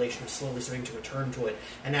circulation is slowly starting to return to it.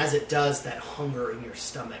 And as it does, that hunger in your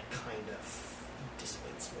stomach kind of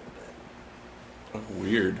dissipates a little bit. Oh,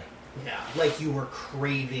 weird. Yeah, like you were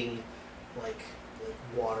craving like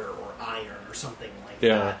water or iron or something like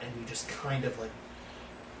that, and you just kind of like,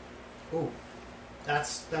 oh,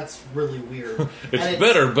 that's really weird. It's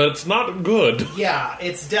better, but it's not good. Yeah,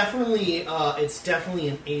 it's definitely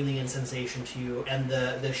an alien sensation to you, and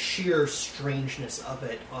the sheer strangeness of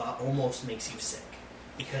it almost makes you sick,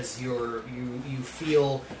 because you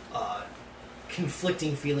feel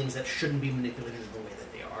conflicting feelings that shouldn't be manipulated in the way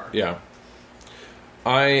that they are. Yeah.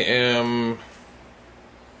 I am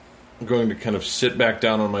going to kind of sit back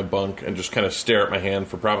down on my bunk and just kind of stare at my hand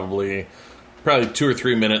for probably 2 or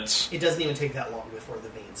 3 minutes. It doesn't even take that long before the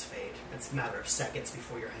veins fade. It's a matter of seconds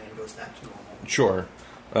before your hand goes back to normal. Sure.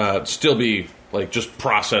 Still be like just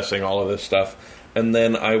processing all of this stuff. And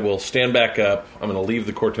then I will stand back up. I'm going to leave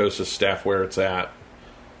the Cortosis staff where it's at.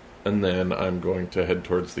 And then I'm going to head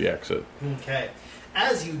towards the exit. Okay.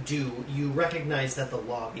 As you do, you recognize that the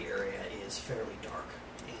lobby area is fairly dark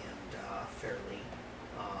and fairly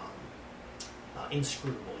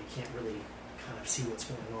inscrutable. You can't really kind of see what's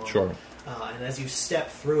going on. Sure. And as you step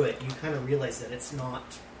through it, you kind of realize that it's not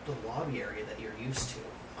the lobby area that you're used to.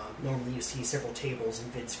 Normally you see several tables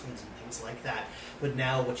and vid screens and things like that, but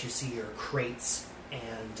now what you see are crates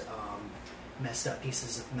and messed up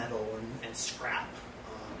pieces of metal and scrap.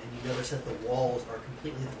 And you notice that the walls are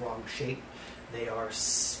completely the wrong shape. They are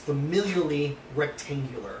familiarly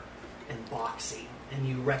rectangular and boxy, and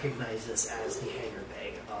you recognize this as the hangar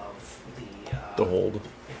bay of the hold. Yeah,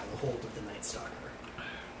 the hold of the Night Stalker.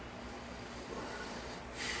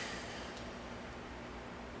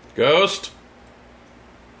 Ghost?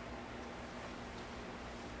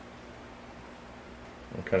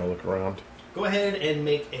 I'll kind of look around. Go ahead and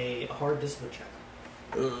make a hard discipline check.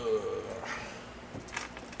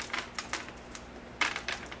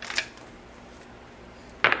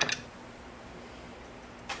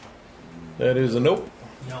 That is a nope.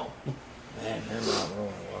 No. Man, you're not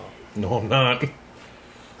rolling well. No, I'm not.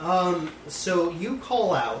 So you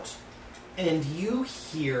call out, and you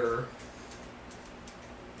hear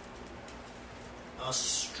a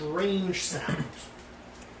strange sound.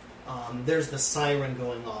 There's the siren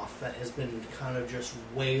going off that has been kind of just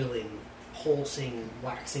wailing, pulsing,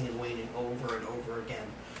 waxing and waning over and over again.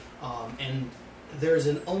 And there's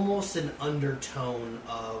almost an undertone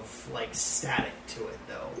of like static to it,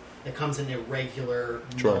 though. It comes in irregular,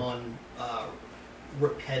 Sure.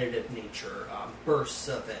 repetitive nature, bursts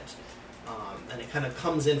of it. And it kind of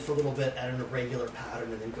comes in for a little bit at an irregular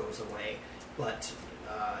pattern and then goes away. But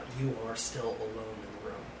you are still alone in the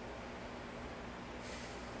room.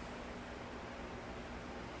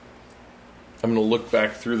 I'm going to look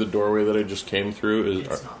back through the doorway that I just came through.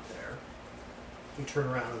 It's not there. You turn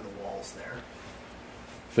around and the wall's there.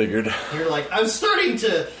 Figured. You're like, I'm starting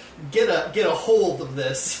to get a hold of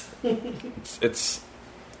this. It's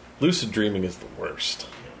lucid dreaming is the worst.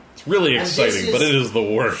 It's really And exciting, this but is it is the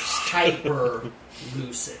worst. Hyper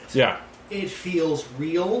lucid. Yeah. It feels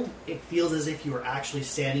real. It feels as if you are actually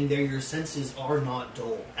standing there. Your senses are not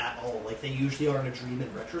dull at all, like they usually are in a dream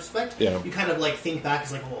in retrospect. Yeah. You kind of like think back,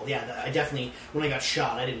 it's like, well, yeah, I definitely, when I got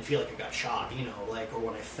shot, I didn't feel like I got shot, you know, like, or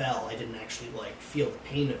when I fell, I didn't actually like feel the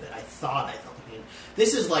pain of it. I thought I felt the pain.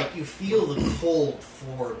 This is like you feel the cold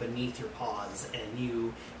floor beneath your paws, and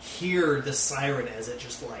you hear the siren as it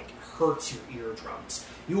just like hurts your eardrums.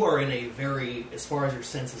 You are in a very, as far as your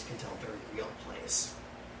senses can tell, very real place.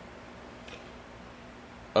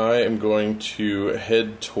 I am going to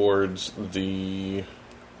head towards I'm going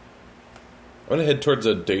to head towards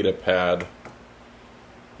a data pad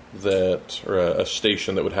or a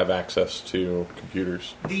station that would have access to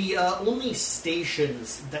computers. The only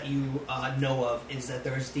stations that you know of is that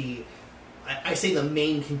there's I say the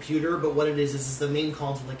main computer, but what it is the main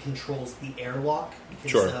console that controls the airlock.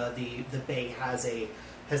 Because Sure. The bay has a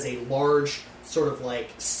large sort of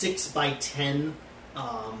like 6x10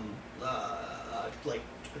 like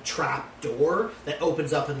trap door that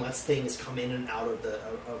opens up and lets things come in and out of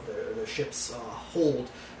the ship's hold.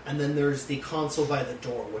 And then there's the console by the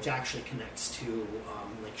door, which actually connects to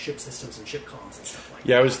like ship systems and ship comms and stuff like that.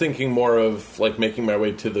 Yeah, I was thinking more of like making my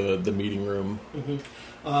way to the meeting room.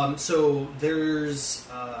 Mm-hmm. So there's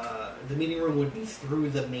the meeting room would be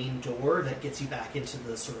through the main door that gets you back into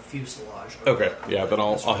the sort of fuselage. Okay, yeah, then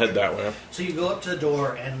I'll head that way. So you go up to the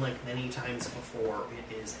door, and like many times before,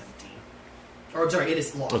 it is empty. Or I'm sorry, it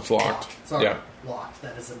is locked. It's locked. Sorry, Yeah. locked.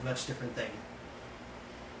 That is a much different thing.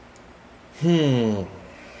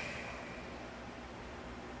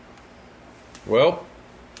 Well,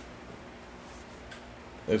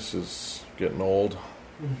 this is getting old.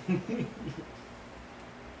 I'm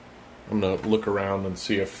gonna look around and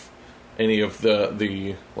see if any of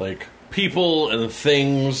the like people and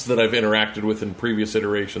things that I've interacted with in previous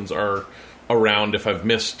iterations are around, if I've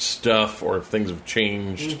missed stuff or if things have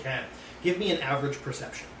changed. Okay. Give me an average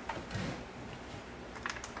perception.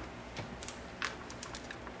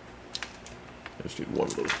 I just need one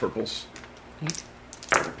of those purples.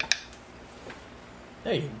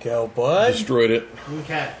 There you go, bud. Destroyed it.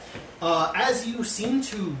 Okay. As you seem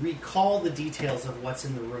to recall the details of what's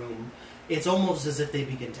in the room, it's almost as if they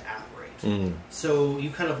begin to apparate. So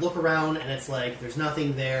you kind of look around, and it's like there's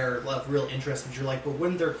nothing there of real interest, but you're like, but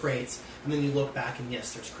weren't there crates? And then you look back, and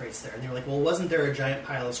yes, there's crates there. And you're like, well, wasn't there a giant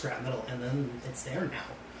pile of scrap metal? And then it's there now.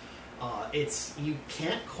 You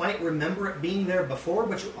can't quite remember it being there before,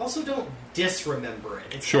 but you also don't disremember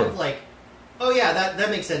it. It's Sure. kind of like, oh yeah,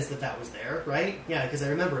 that makes sense that was there, right? Yeah, because I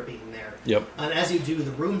remember it being there. Yep. And as you do,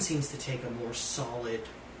 the room seems to take a more solid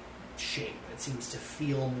shape. It seems to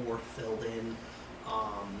feel more filled in.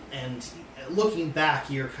 And looking back,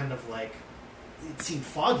 you're kind of like, it seemed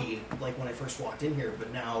foggy, like when I first walked in here,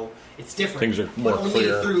 but now it's different. Things are more but only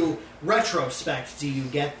clear. through retrospect do you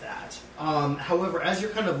get that. However, as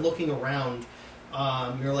you're kind of looking around,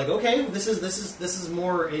 you're like, okay, this is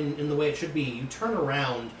more in the way it should be. You turn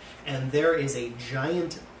around, and there is a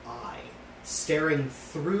giant eye staring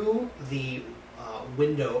through the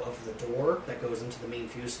window of the door that goes into the main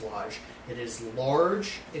fuselage. It is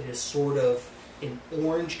large. It is sort of an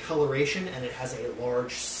orange coloration, and it has a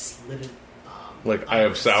large slitted. Like Eye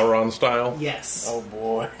of Sauron style? Yes. Oh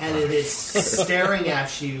boy. And it is staring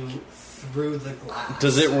at you through the glass.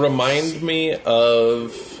 Does it remind me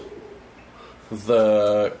of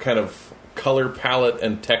the kind of color palette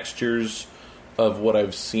and textures of what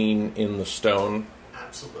I've seen in the stone?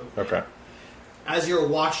 Absolutely. Okay. As you're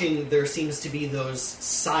watching, there seems to be those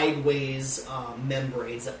sideways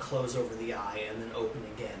membranes that close over the eye and then open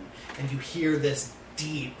again. And you hear this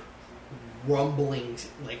deep rumbling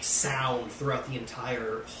like sound throughout the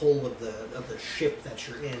entire whole of the ship that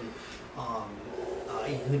you're in.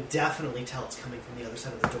 You can definitely tell it's coming from the other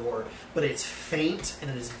side of the door, but it's faint and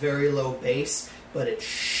it is very low bass, but it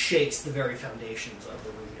shakes the very foundations of the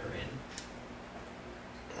room you're in.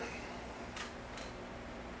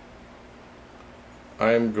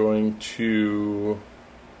 I'm going to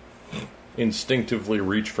instinctively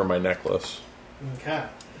reach for my necklace. Okay.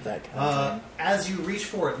 That kind of thing. As you reach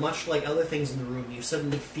for it, much like other things in the room, you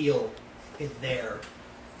suddenly feel it there,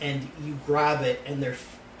 and you grab it, and there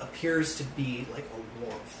appears to be like a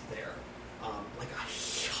warmth there, like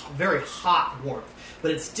a very hot warmth. But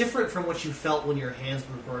it's different from what you felt when your hands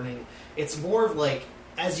were burning. It's more of like,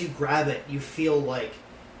 as you grab it, you feel like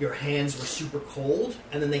your hands were super cold,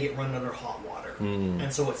 and then they get run under hot water.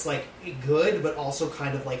 And so it's like good, but also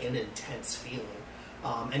kind of like an intense feeling.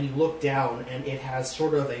 And you look down, and it has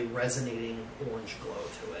sort of a resonating orange glow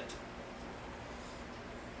to it.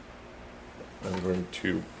 I'm going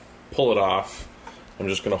to pull it off. I'm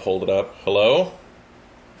just going to hold it up. Hello?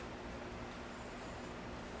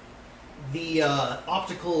 The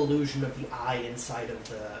optical illusion of the eye inside of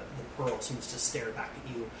the pearl seems to stare back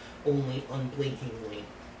at you, only unblinkingly.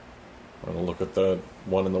 I'm going to look at the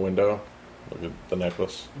one in the window. Look at the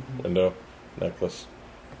necklace. Window. Necklace.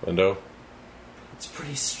 Window. It's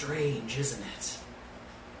pretty strange, isn't it?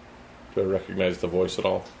 Do I recognize the voice at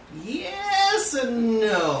all? Yes and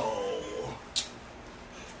no.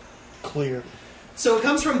 Clear. So it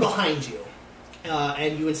comes from behind you,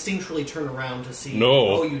 and you instinctually turn around to see. No.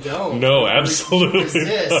 Oh, you don't. No, You absolutely.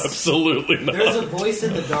 resist. Absolutely not. There's a voice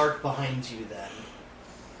in the dark behind you. Then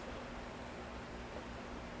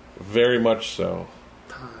Very much so.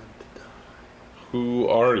 Who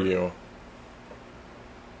are you?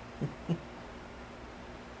 If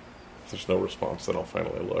there's no response, then I'll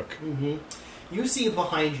finally look. you see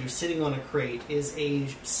behind you, sitting on a crate, is a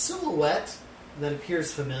silhouette that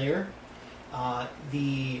appears familiar.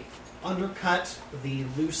 The undercut, the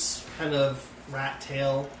loose kind of rat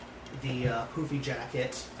tail, the poofy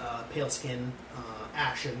jacket, pale skin,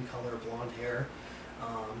 ashen color, blonde hair,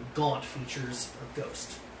 gaunt features of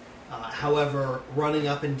Ghost. However, running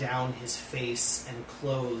up and down his face and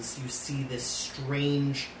clothes, you see this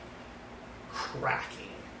strange cracking,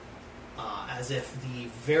 as if the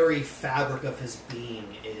very fabric of his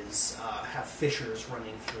being is have fissures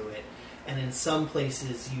running through it. And in some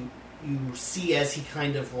places, you see as he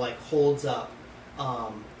kind of like holds up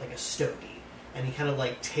like a stogie, and he kind of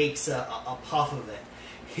like takes a puff of it.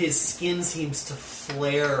 His skin seems to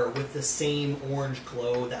flare with the same orange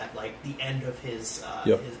glow that like the end of his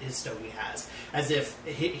his stogie has, as if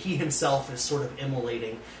he himself is sort of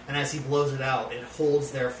immolating. And as he blows it out, it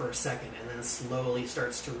holds there for a second, and then slowly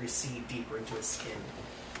starts to recede deeper into his skin.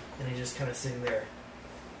 And he's just kind of sitting there.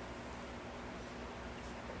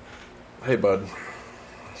 Hey, bud.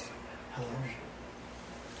 Hello.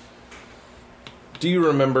 Do you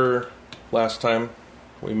remember last time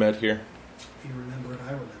we met here? If you remember it,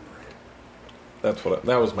 I remember it.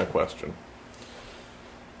 That was my question.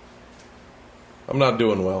 I'm not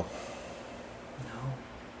doing well. No.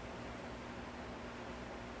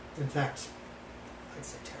 In fact, I'd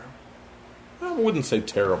say terrible. I wouldn't say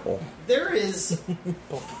terrible. There is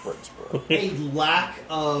a lack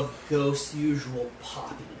of Ghost's usual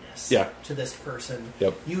poppiness to this person.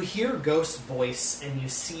 Yep. You hear Ghost's voice and you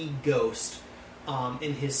see Ghost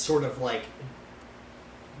in his sort of like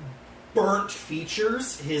burnt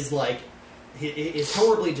features, his like his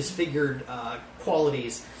horribly disfigured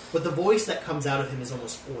qualities, but the voice that comes out of him is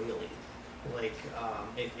almost oily. Like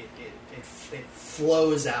it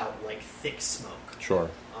flows out like thick smoke. Sure.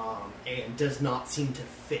 And does not seem to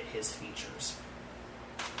fit his features.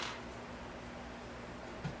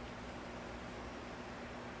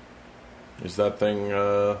 Is that thing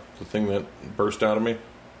the thing that burst out of me?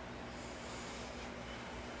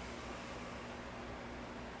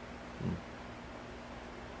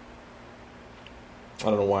 I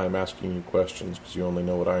don't know why I'm asking you questions, because you only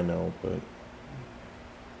know what I know, but it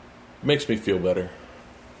makes me feel better.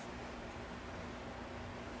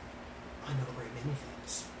 I know a great many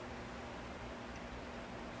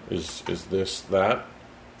things. Is this that?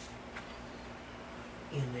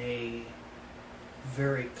 In a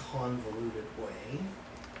very convoluted way.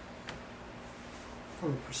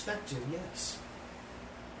 From perspective, yes.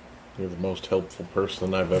 You're the most helpful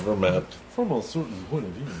person I've ever met. From a certain point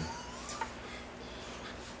of view.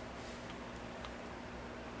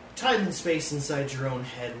 Time and space inside your own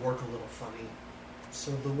head work a little funny.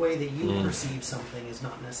 So the way that you perceive something is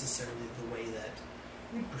not necessarily the way that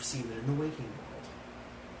we perceive it in the waking world.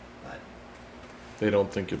 But They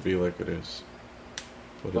don't think it'd be like it is.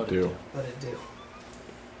 But it do. But it do.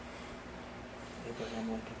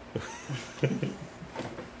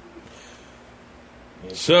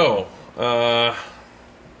 So, how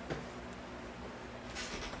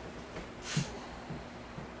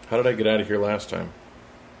did I get out of here last time?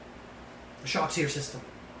 Shock to your system.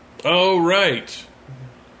 Oh, right.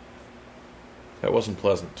 That wasn't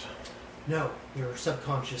pleasant. No, your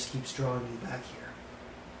subconscious keeps drawing you back here.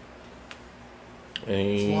 As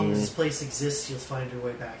Any, long as this place exists, you'll find your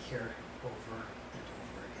way back here over and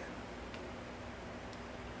over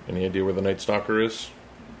again. any idea where the Night Stalker is?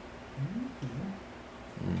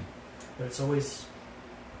 But it's always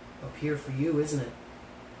up here for you, isn't it?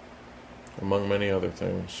 Among many other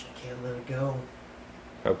things. Can't let it go.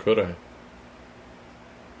 How could I?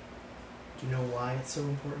 Do you know why it's so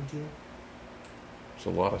important to you? There's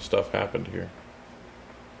a lot of stuff happened here.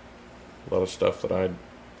 A lot of stuff that I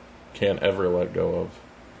can't ever let go of.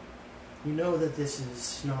 You know that this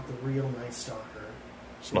is not the real Night Stalker.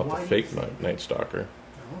 It's not Why the do you fake think- Night Stalker.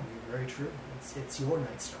 No, you're very true. It's your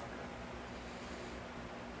Night Stalker.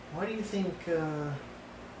 Why do you think you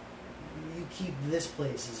keep this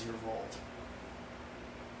place as your vault?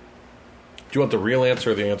 Do you want the real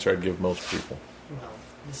answer or the answer I'd give most people? Well,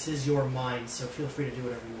 this is your mind, so feel free to do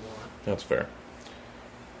whatever you want. That's fair.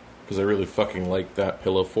 Because I really fucking like that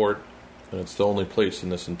pillow fort, and it's the only place in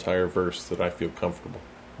this entire verse that I feel comfortable.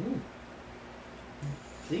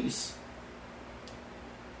 Please.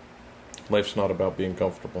 Life's not about being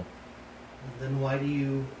comfortable. Then why do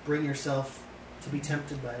you bring yourself to be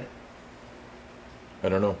tempted by it? I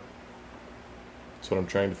don't know. That's what I'm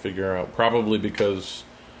trying to figure out. Probably because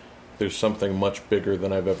there's something much bigger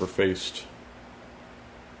than I've ever faced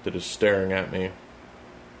that is staring at me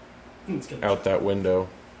He's gonna out that window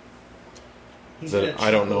He's gonna that I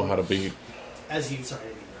don't know chuckle how to beat. As you, sorry, I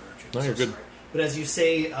didn't mean to interrupt you. No, I'm you're so good. sorry. But as you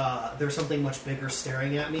say, there's something much bigger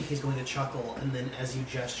staring at me, he's going to chuckle, and then as you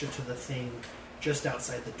gesture to the thing just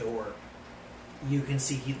outside the door, you can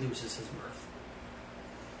see he loses his mirth.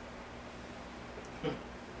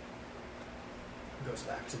 Goes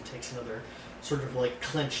back and takes another sort of like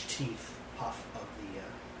clenched teeth puff of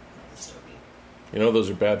the stogie. You know those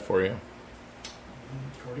are bad for you.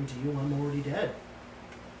 According to you, I'm already dead.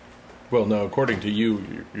 Well, no, according to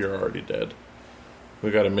you, you're already dead.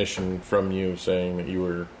 We got a mission from you saying that you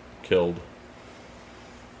were killed.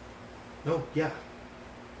 Oh, yeah.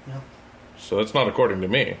 Yeah. So that's not according to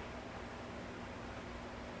me.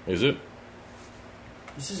 Is it?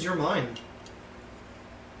 This is your mind.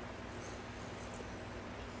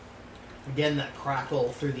 Again, that crackle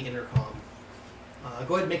through the intercom.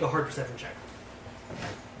 Go ahead and make a hard perception check.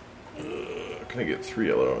 Can I get 3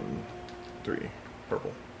 yellow and 3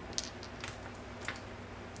 purple?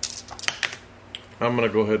 I'm gonna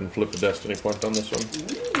go ahead and flip a destiny point on this one.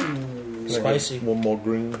 Can I get Spicy. one more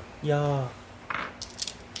green. Yeah.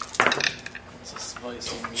 It's a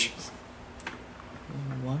spicy.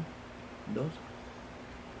 One. Dos.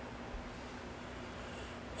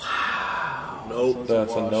 Nope,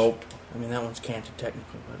 that's a nope. I mean, that one's canted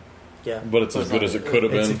technically, but yeah. But it's as good as it could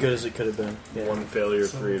have It's as been. good as it could have been. Yeah. 1 failure,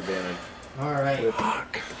 So- 3 advantage. All right.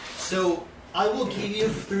 Fuck. So I will give you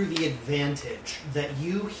through the advantage that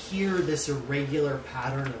you hear this irregular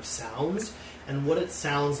pattern of sounds, and what it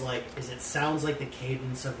sounds like is it sounds like the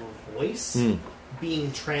cadence of a voice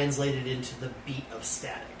being translated into the beat of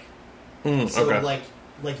static. So Okay.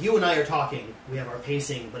 like you and I are talking, we have our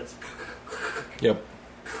pacing, but it's Yep.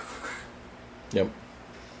 Yep.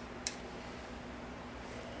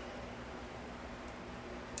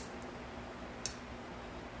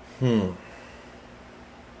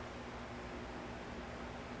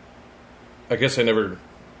 I guess I never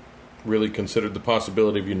really considered the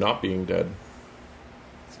possibility of you not being dead.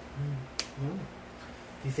 well,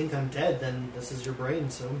 if you think I'm dead, then this is your brain,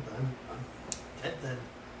 so I'm dead then.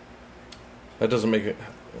 That doesn't make it.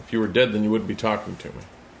 If you were dead, then you wouldn't be talking to me.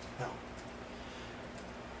 Well,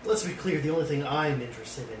 let's be clear, the only thing I'm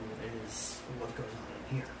interested in is what goes on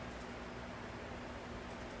in here.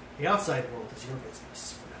 The outside world is your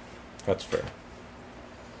business. That's fair.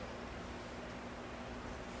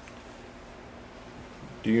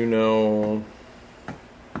 Do you know?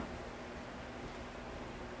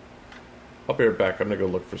 I'll be right back. I'm gonna go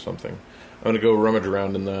look for something. I'm gonna go rummage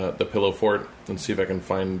around in the pillow fort and see if I can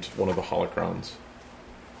find one of the holocrons.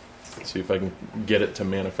 See if I can get it to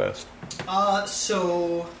manifest.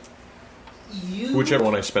 So you Whichever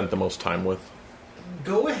one I spent the most time with.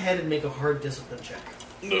 go ahead and make a hard discipline check.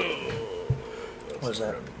 What is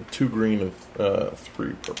that? 2 green and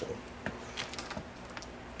 3 purple.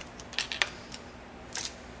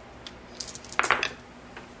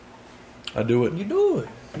 I do it. You do it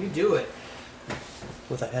You do it.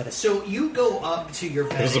 with a headache. So you go up to your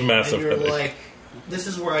bed was a massive and you're headache. like, this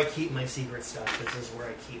is where I keep my secret stuff. This is where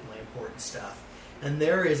I keep my important stuff. And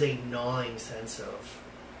there is a gnawing sense of,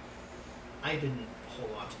 I didn't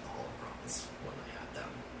hold on to the holocrons when I had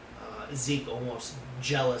them. Zeke almost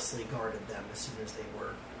jealously guarded them as soon as they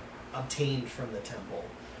were obtained from the temple.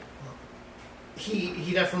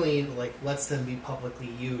 He definitely like lets them be publicly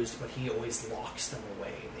used, but he always locks them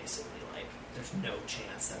away. Basically, like there's no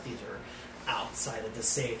chance that these are outside of the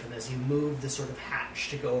safe. And as you move the sort of hatch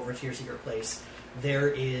to go over to your secret place, there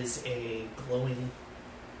is a glowing,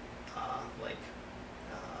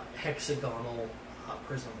 hexagonal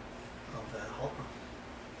prism of the holocron.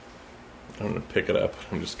 I'm gonna pick it up.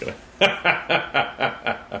 I'm just gonna.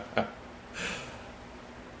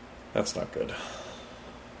 That's not good. It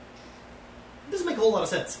doesn't make a whole lot of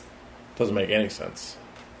sense. Doesn't make any sense.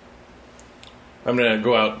 I'm going to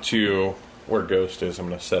go out to where Ghost is. I'm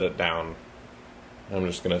going to set it down. I'm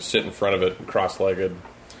just going to sit in front of it, cross-legged,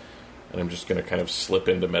 and I'm just going to kind of slip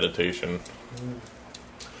into meditation.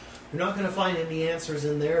 You're not going to find any answers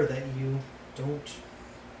in there that you don't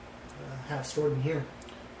have stored in here.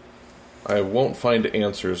 I won't find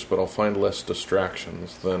answers, but I'll find less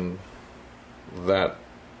distractions than that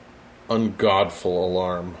ungodful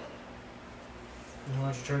alarm. Why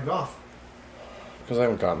don't you turn it off? Because I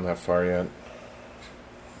haven't gotten that far yet.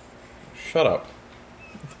 Shut up.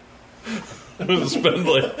 I'm gonna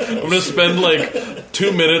spend like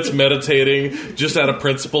 2 minutes meditating just out of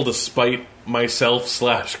principle to spite myself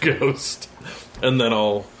 / Ghost, and then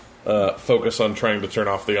I'll focus on trying to turn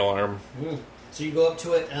off the alarm. So you go up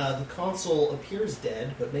to it. The console appears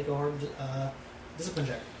dead, but make a hard discipline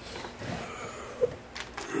check.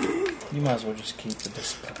 You might as well just keep the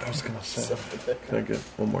discipline. I was gonna say, can I get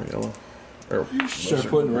one more yellow? Or Start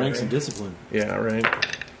putting ranks in discipline. Yeah, right.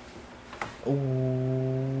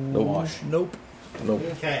 Oh, nope.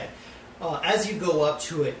 Okay. As you go up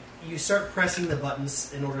to it, you start pressing the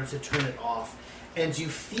buttons in order to turn it off, and you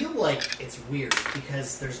feel like it's weird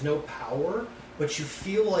because there's no power, but you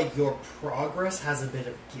feel like your progress has a bit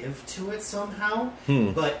of give to it somehow.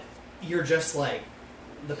 But you're just like,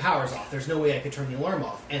 the power's off. There's no way I could turn the alarm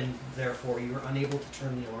off, and therefore you're unable to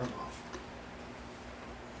turn the alarm off.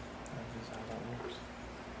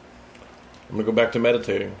 I'm gonna go back to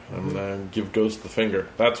meditating. I'm gonna give Ghost the finger.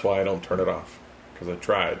 That's why I don't turn it off, because I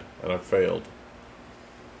tried and I failed.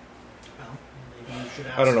 Well, maybe you should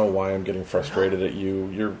ask. I don't know why I'm getting frustrated at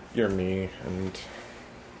you. You're me, and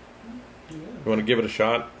you want to give it a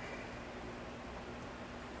shot?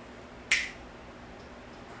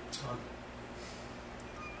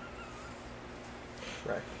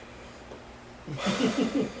 Right.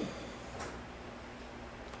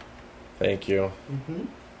 Thank you.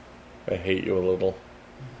 I hate you a little.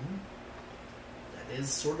 That is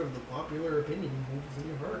sort of the popular opinion in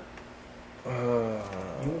your heart.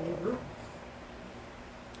 You and your group.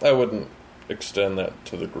 I wouldn't extend that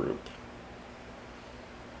to the group.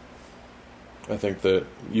 I think that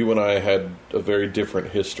you and I had a very different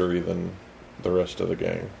history than the rest of the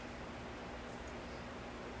gang.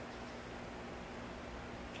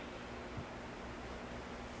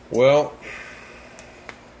 Well,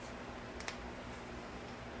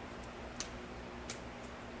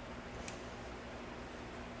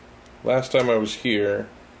 last time I was here,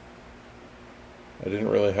 I didn't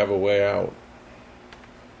really have a way out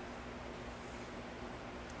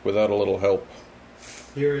without a little help.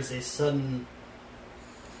 There is a sudden,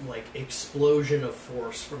 explosion of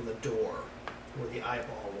force from the door where the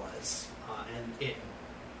eyeball was, and it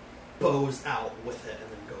bows out with it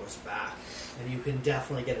and then goes back. And you can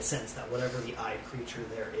definitely get a sense that whatever the eye creature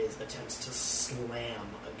there is attempts to slam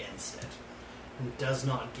against it and does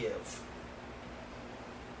not give.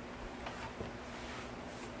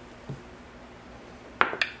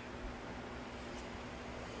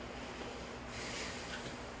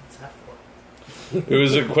 What's that for? It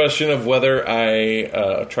was a question of whether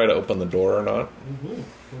I try to open the door or not.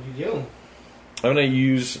 What do you do? I'm going to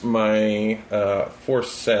use my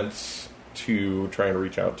Force Sense to try and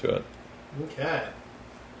reach out to it. Okay.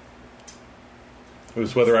 It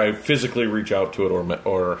was whether I physically reach out to it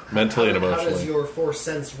or mentally and emotionally. How does your Force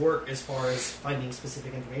Sense work as far as finding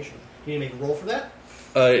specific information? Do you need to make a roll for that?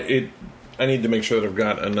 I need to make sure that I've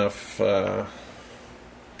got enough...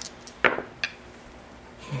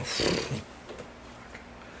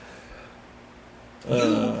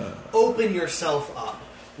 You open yourself up,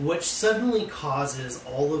 which suddenly causes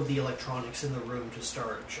all of the electronics in the room to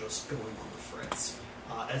start just going on the fritz.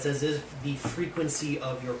 It's as if the frequency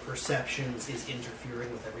of your perceptions is interfering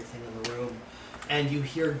with everything in the room. And you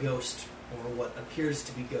hear Ghost, or what appears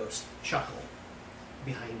to be Ghost, chuckle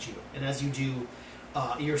behind you. And as you do,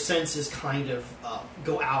 your senses kind of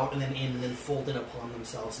go out and then in and then fold in upon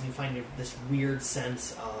themselves. And you find this weird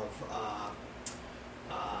sense of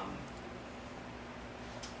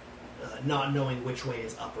not knowing which way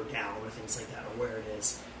is up or down or things like that, or where it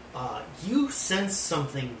is. You sense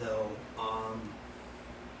something, though.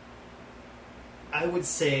 I would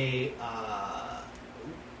say,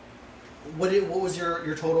 what was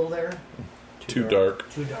your total there? Too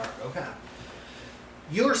dark. Too dark. Okay.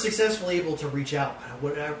 You're successfully able to reach out,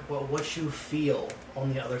 but what you feel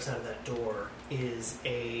on the other side of that door is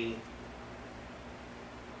a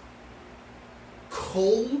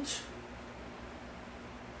cold,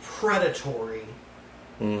 predatory,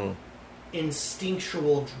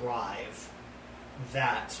 instinctual drive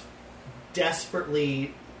that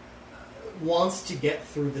desperately wants to get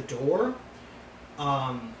through the door,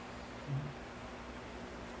 and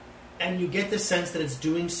you get the sense that it's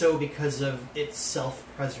doing so because of its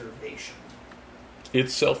self-preservation.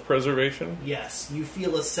 It's self-preservation? Yes, you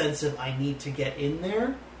feel a sense of, I need to get in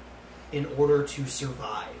there in order to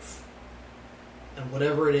survive. And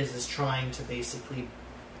whatever it is trying to basically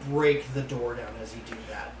break the door down as you do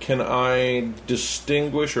that. Can I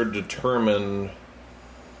distinguish or determine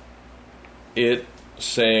it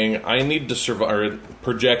saying, I need to survive, or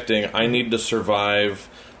projecting, I need to survive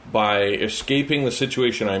by escaping the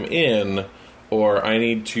situation I'm in, or I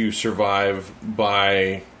need to survive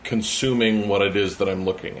by consuming what it is that I'm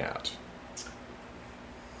looking at?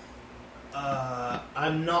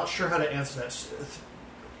 I'm not sure how to answer that.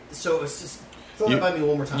 So it's just throw that by me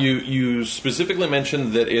one more time. You specifically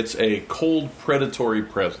mentioned that it's a cold, predatory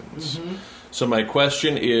presence. Mm-hmm. So my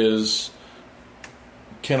question is,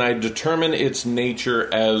 can I determine its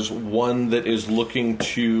nature as one that is looking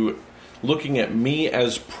at me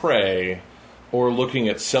as prey, or looking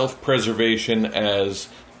at self-preservation as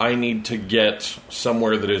I need to get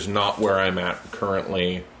somewhere that is not where I'm at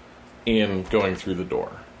currently in going through the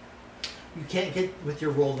door? You can't get with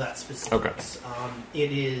your roll that specific. Okay.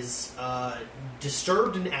 It is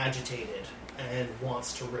disturbed and agitated and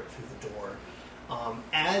wants to rip through the door.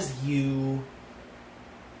 As you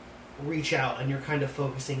reach out and you're kind of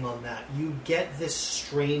focusing on that, you get this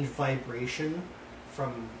strange vibration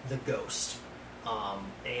from the ghost.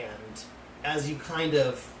 And as you kind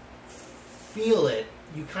of feel it,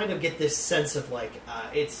 you kind of get this sense of like,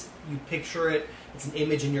 you picture it, it's an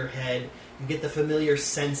image in your head. You get the familiar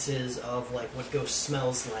senses of like what ghost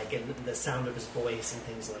smells like and the sound of his voice and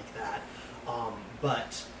things like that.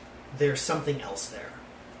 But there's something else there.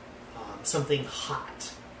 Something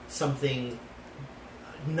hot. Something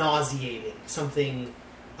nauseating. Something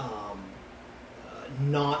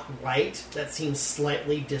not right that seems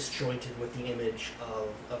slightly disjointed with the image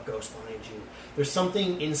of ghost behind you. There's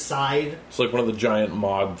something inside. It's like one of the giant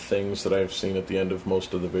mod things that I've seen at the end of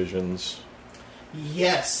most of the visions.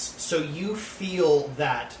 Yes, so you feel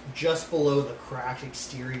that just below the cracked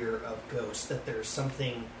exterior of Ghost, that there's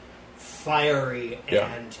something fiery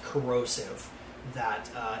and corrosive that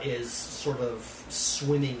is sort of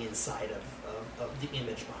swimming inside of the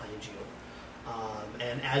image behind you.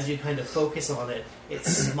 And as you kind of focus on it, it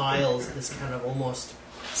smiles this kind of almost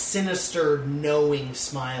sinister, knowing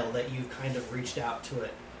smile that you've kind of reached out to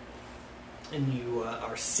it. And you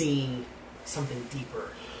are seeing something deeper.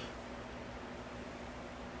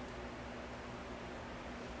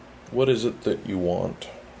 What is it that you want?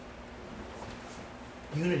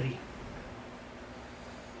 Unity.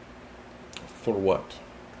 For what?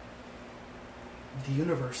 The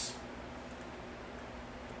universe.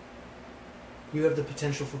 You have the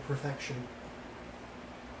potential for perfection.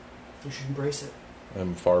 You should embrace it.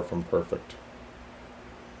 I'm far from perfect.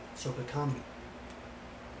 So become.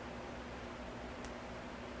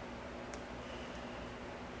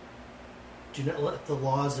 Do not let the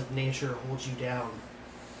laws of nature hold you down.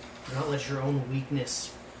 Do not let your own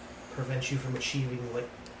weakness prevent you from achieving what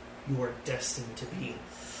you are destined to be.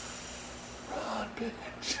 Run,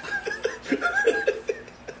 bitch.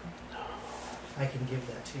 I can give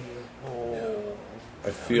that to you. Oh. I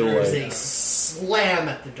feel There's like a slam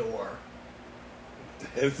at the door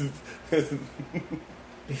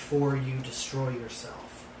before you destroy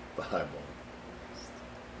yourself. The highball.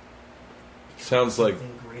 sounds like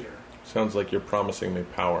greater. you're promising me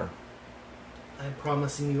power. I'm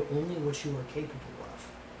promising you only what you are capable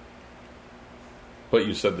of. But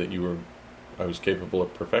you said that I was capable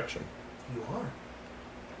of perfection. You are.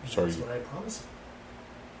 Sorry. That's what I promise you.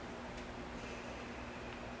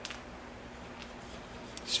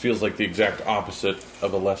 This feels like the exact opposite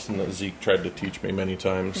of a lesson that Zeke tried to teach me many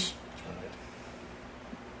times.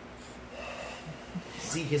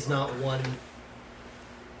 Zeke is not one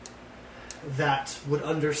that would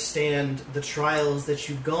understand the trials that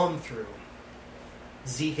you've gone through.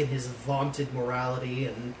 Zeke and his vaunted morality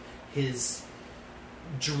and his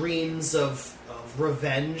dreams of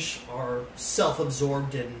revenge are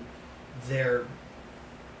self-absorbed in their...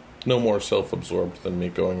 No more self-absorbed than me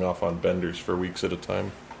going off on benders for weeks at a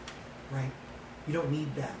time. Right. You don't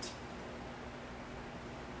need that.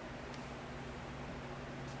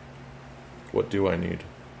 What do I need?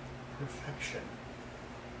 Perfection.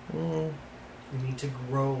 Mm. You need to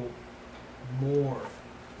grow more.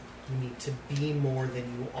 You need to be more than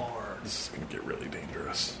you are. This is going to get really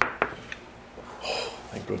dangerous. Oh,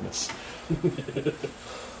 thank goodness.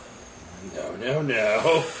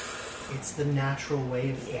 No. It's the natural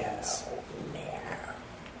way of things.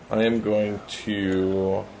 I am going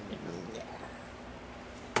to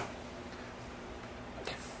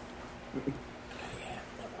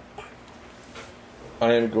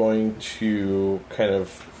I am going to kind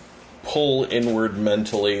of pull inward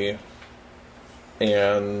mentally,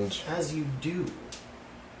 and As you do,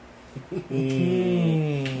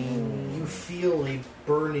 you feel a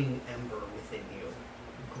burning ember within you,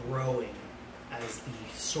 growing as the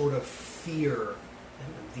sort of fear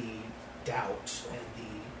and the doubt and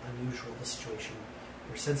the unusual of the situation,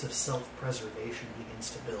 your sense of self-preservation begins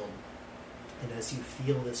to build. And as you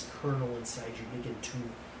feel this kernel inside you begin to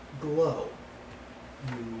glow,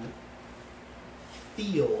 you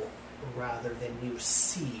feel rather than you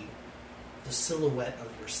see the silhouette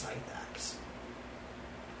of your scythe axe.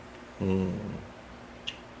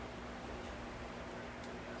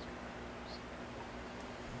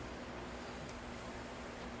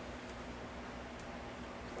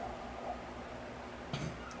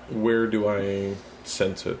 Where do I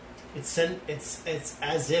sense it? It's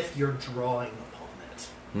as if you're drawing upon it.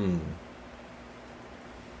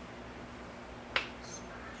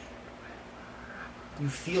 You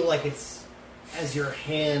feel like it's as your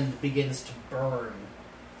hand begins to burn,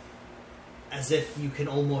 as if you can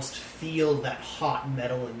almost feel that hot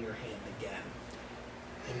metal in your hand again.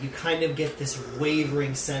 And you kind of get this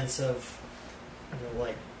wavering sense of,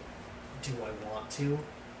 like, do I want to?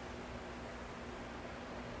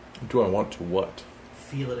 Do I want to what?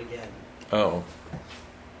 Feel it again. Oh.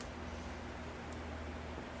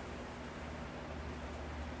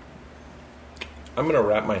 I'm going to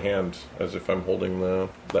wrap my hand as if I'm holding the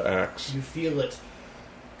axe. You feel it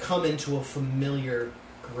come into a familiar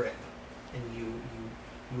grip, and you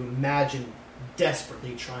imagine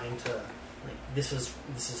desperately trying to, like, this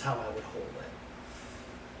is how I would hold it.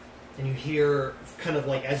 And you hear, kind of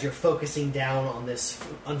like, as you're focusing down on this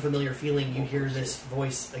unfamiliar feeling, you hear this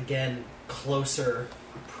voice again, closer,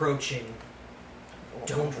 approaching.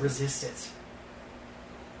 Don't resist it.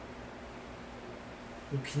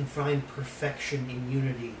 You can find perfection in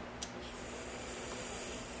unity.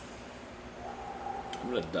 I'm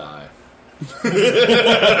gonna die.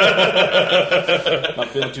 Not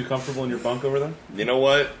feeling too comfortable in your bunk over there? You know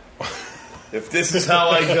what? If this is how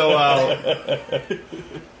I go out,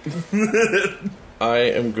 I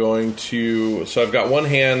am going to... So I've got one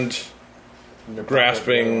hand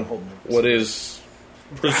grasping what is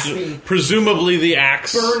presumably the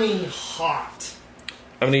axe. Burning hot.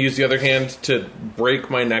 I'm going to use the other hand to break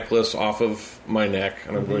my necklace off of my neck,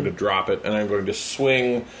 and I'm going to drop it, and I'm going to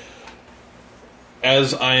swing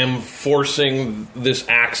as I am forcing this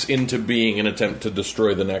axe into being in an attempt to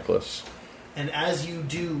destroy the necklace. And as you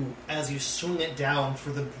do, as you swing it down,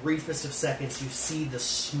 for the briefest of seconds, you see the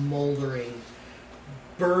smoldering,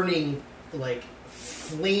 burning, like,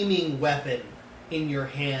 flaming weapon in your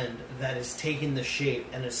hand that is taking the shape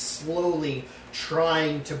and is slowly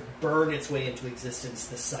trying to burn its way into existence,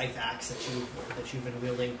 the scythe axe that you've been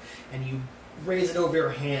wielding. And you raise it over your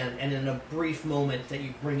hand, and in a brief moment that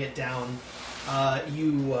you bring it down,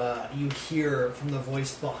 you hear from the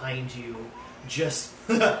voice behind you just...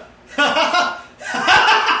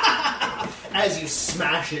 as you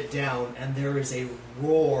smash it down, and there is a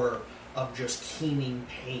roar of just keening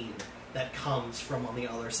pain that comes from on the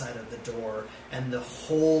other side of the door, and the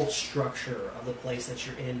whole structure of the place that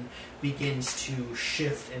you're in begins to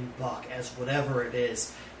shift and buck as whatever it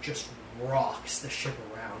is just rocks the ship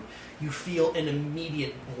around. You feel an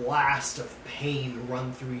immediate blast of pain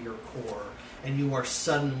run through your core, and you are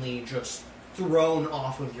suddenly just thrown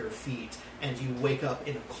off of your feet, and you wake up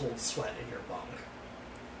in a cold sweat in your bunk.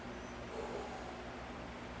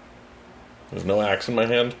 There's no axe in my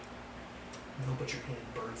hand. No, but your hand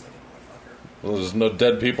burns like a motherfucker. There's no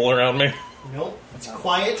dead people around me. Nope, it's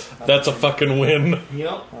quiet. That's a fucking win.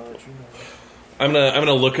 Yep. I'm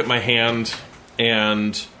gonna look at my hand,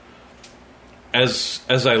 and as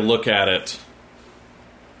I look at it,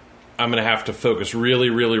 I'm gonna have to focus really,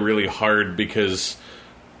 really, really hard, because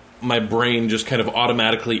my brain just kind of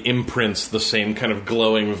automatically imprints the same kind of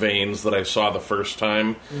glowing veins that I saw the first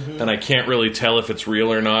time, and I can't really tell if it's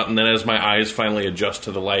real or not. And then as my eyes finally adjust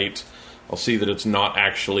to the light, I'll see that it's not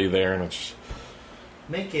actually there, and it's...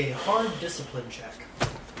 Make a hard discipline check.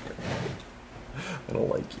 I don't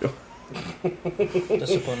like you.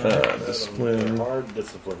 Discipline. Discipline. Hard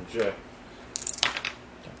discipline check.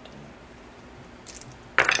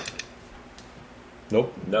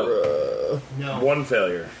 Nope. no. No. One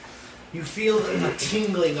failure. You feel a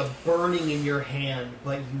tingling, a burning in your hand,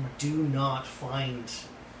 but you do not find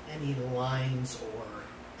any lines or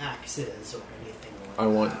axes or anything like that. I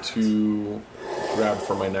want to grab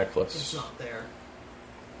for my It's necklace. not there.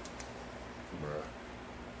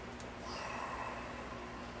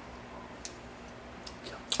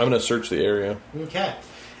 I'm going to search the area. Okay.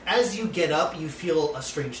 As you get up, you feel a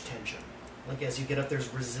strange tension. Like as you get up,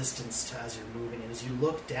 there's resistance to as you're moving, and as you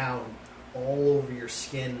look down, all over your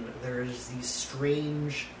skin, there's these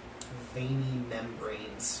strange, veiny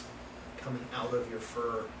membranes coming out of your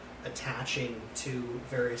fur, attaching to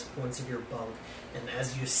various points of your bunk. And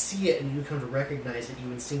as you see it and you come to recognize it, you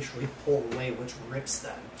instinctually pull away, which rips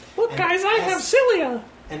them. Look, And guys, I have as- cilia.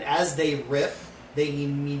 And as they rip, they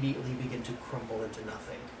immediately begin to crumble into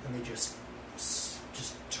nothing, and they just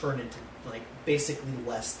turn into like basically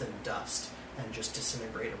less than dust and just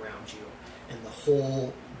disintegrate around you. And the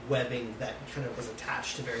whole webbing that kind of was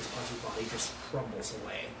attached to various parts of your body just crumbles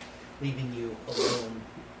away, leaving you alone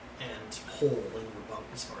and whole in your bunk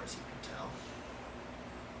as far as you can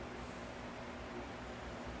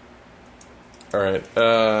tell. All right.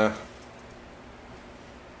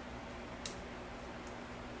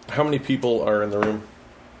 How many people are in the room?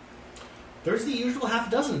 There's the usual half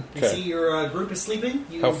dozen. You Okay. see your group is sleeping.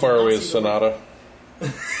 You How do far not away see is them. Sonata?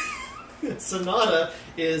 Sonata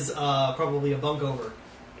is probably a bunk over.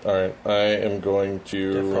 All right. I am going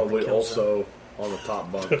to. Probably kill also on the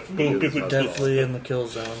top bunk. Definitely in the kill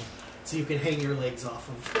zone. So you can hang your legs off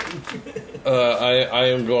of. I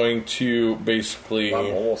am going to basically. I'm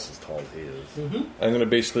almost as tall as he is. I'm going to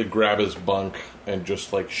basically grab his bunk and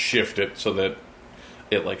just like shift it so that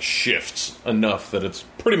it like shifts enough that it's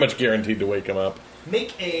pretty much guaranteed to wake him up.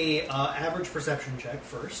 Make a average perception check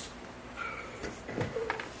first.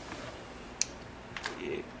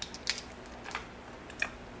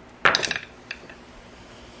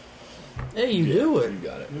 Hey, you do it. You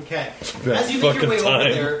got it. Okay. That As you make your fucking way time.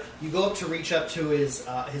 over there, you go up to reach up to his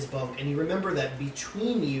bunk, and you remember that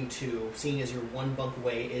between you two, seeing as you're one bunk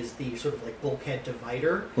away, is the sort of like bulkhead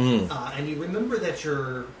divider. And you remember that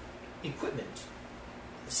your equipment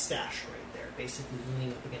is stashed right there, basically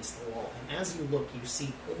leaning up against the wall. And as you look, you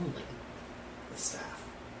see only the staff.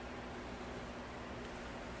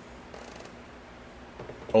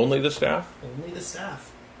 Only the staff? Only the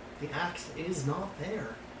staff. The axe is not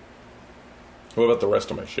there. What about the rest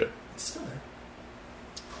of my shit? It's still there.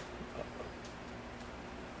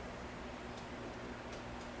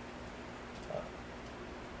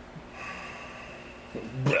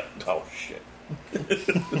 Oh shit.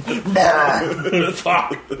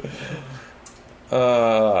 Fuck.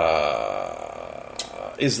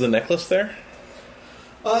 Is the necklace there?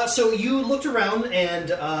 So you looked around,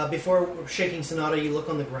 and before shaking Sonata, you look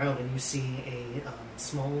on the ground and you see a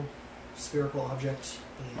small spherical object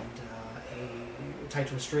and tied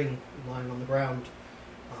to a string lying on the ground.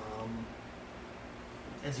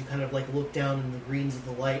 As you kind of like look down in the greens of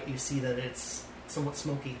the light, you see that it's somewhat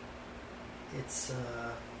smoky. It's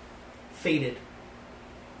faded.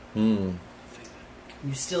 You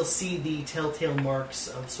still see the telltale marks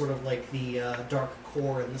of sort of like the dark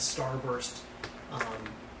core and the starburst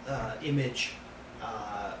image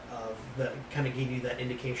of that kind of gave you that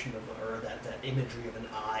indication of, or that imagery of an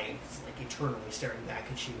eye, like eternally staring back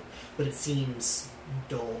at you, but it seems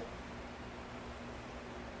dull.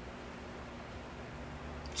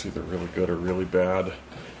 It's either really good or really bad.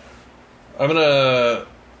 I'm gonna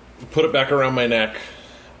put it back around my neck,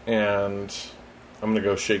 and I'm gonna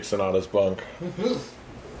go shake Sonata's bunk.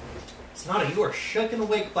 Sonata, you are shaken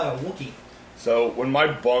awake by a Wookiee. So when my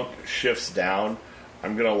bunk shifts down,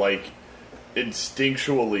 I'm gonna like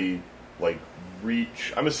instinctually like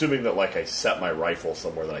reach. I'm assuming that like I set my rifle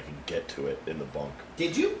somewhere that I can get to it in the bunk.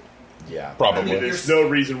 Did you? Yeah, Probably. I mean, there's no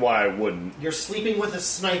reason why I wouldn't. You're sleeping with a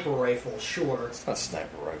sniper rifle, sure. It's not a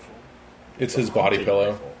sniper rifle. It's his body hunting pillow.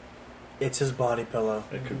 rifle. It's his body pillow.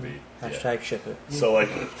 It could be. Yeah. Hashtag ship it. So like,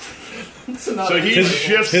 Sonata, so he His,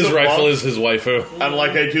 shifts his the rifle bunk, is his waifu. and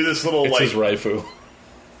like I do this little It's like his rifle.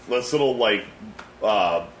 this little like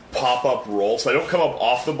pop-up roll. So I don't come up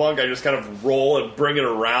off the bunk. I just kind of roll and bring it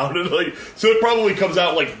around, and like so it probably comes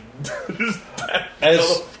out like just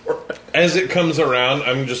As it comes around,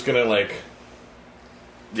 I'm just gonna like.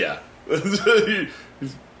 yeah.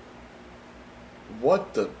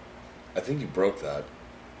 What the? I think you broke that.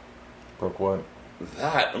 Broke what?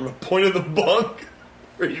 That I'm gonna point at the bunk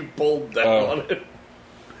where you pulled down Oh. on it.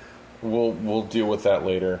 We'll deal with that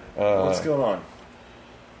later. What's going on?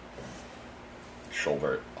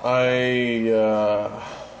 Shoulder. I'm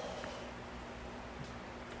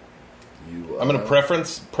going to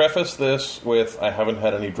preface this with I haven't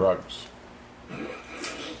had any drugs.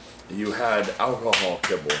 You had alcohol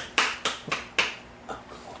kibble.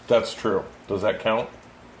 That's true. Does that count?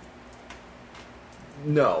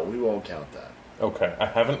 No, we won't count that. Okay. I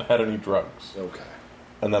haven't had any drugs. Okay.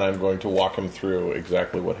 And then I'm going to walk him through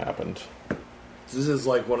exactly what happened. This is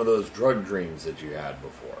like one of those drug dreams that you had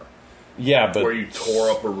before, Yeah, but where you tore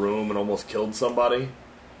up a room and almost killed somebody.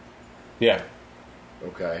 Yeah.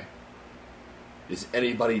 Okay. Is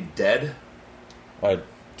anybody dead? I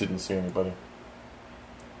didn't see anybody.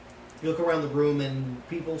 You look around the room and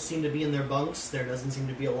people seem to be in their bunks. There doesn't seem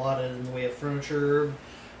to be a lot in the way of furniture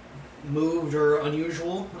moved or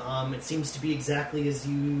unusual. It seems to be exactly as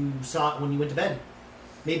you saw it when you went to bed.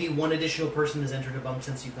 Maybe one additional person has entered a bunk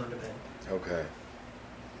since you've gone to bed. Okay.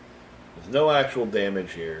 There's no actual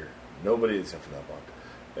damage here. Nobody, except for that bunk.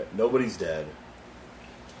 Nobody's dead.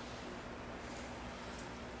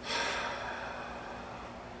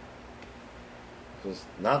 It's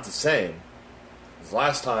not the same. Because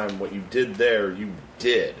last time, what you did there, you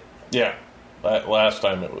did. Yeah. Last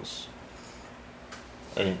time it was...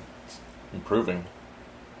 I mean, it's improving.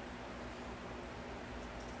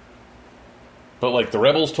 But, like, the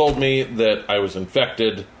rebels told me that I was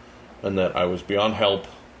infected and that I was beyond help.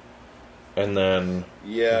 And then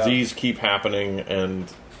these keep happening,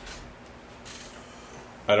 and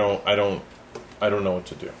I don't know what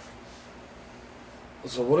to do.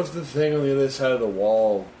 So what if the thing on the other side of the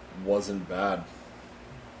wall wasn't bad?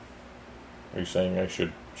 Are you saying I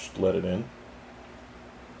should just let it in?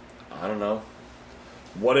 I don't know.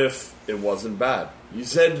 What if it wasn't bad? You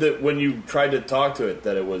said that when you tried to talk to it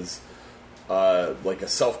that it was like a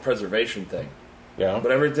self-preservation thing. Yeah.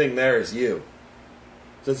 But everything there is you.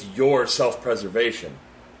 That's your self-preservation.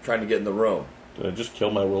 Trying to get in the room. Did I just kill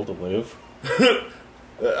my will to live?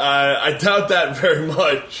 I doubt that very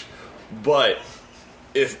much. But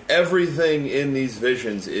if everything in these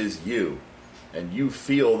visions is you, and you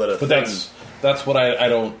feel that But that's what I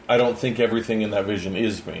don't think everything in that vision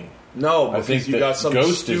is me. No, I because think you that got some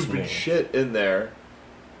Ghost is stupid me. shit in there.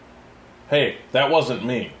 Hey, that wasn't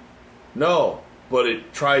me. No, but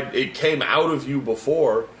it came out of you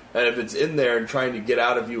before, and if it's in there and trying to get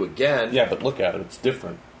out of you again... Yeah, but look at it. It's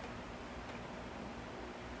different.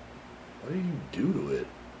 What do you do to it?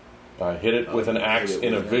 I hit it with an axe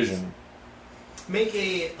in a vision. Make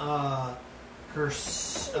a hard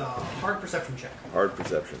perception check. Hard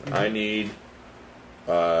perception. I need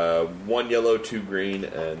 1 yellow, 2 green,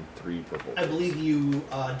 and 3 purple. I believe you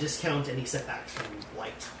discount any setbacks from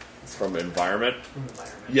light. From environment? From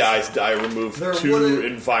environment. Yeah, I removed There 2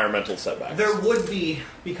 environmental setbacks. There would be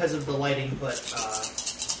because of the lighting, but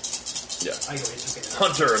Yeah. I always took it.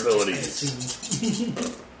 Hunter I abilities.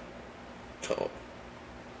 assumed.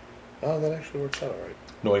 Oh, that actually works out alright.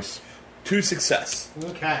 Noise. 2 success.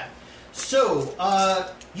 Okay. So,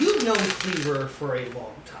 you've known Cleaver for a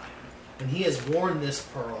long time, and he has worn this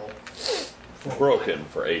pearl for a Broken while.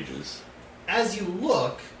 for ages. As you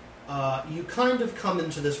look, you kind of come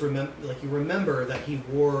into this, you remember that he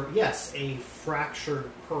wore, yes, a fractured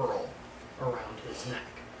pearl around his neck.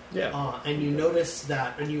 Yeah. And you notice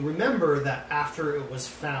that, and you remember that after it was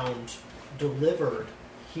found, delivered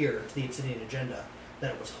here to the Obsidian Agenda,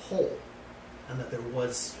 that it was whole, and that it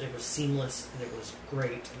was seamless, and it was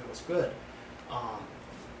great, and it was good.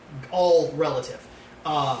 All relative.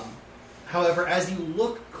 However, as you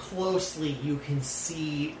look closely, you can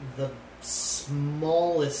see the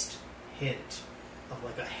smallest hint of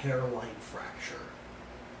like a hairline fracture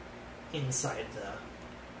inside the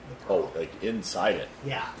pearl. Oh, like inside it.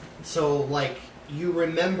 Yeah. So, like, you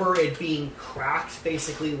remember it being cracked,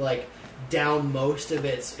 basically, like, down most of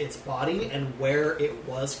its body, and where it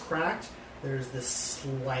was cracked, there's this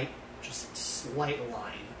slight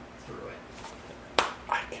line through it.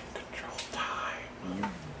 I can control time. You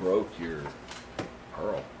broke your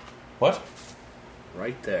pearl. What?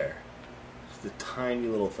 Right there. Just a tiny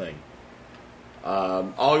little thing.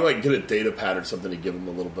 I'll like get a data pad or something to give them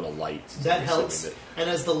a little bit of light. That helps. And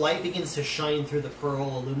as the light begins to shine through the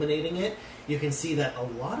pearl, illuminating it, you can see that a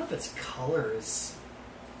lot of its color is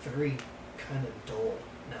very kind of dull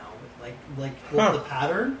now. Like the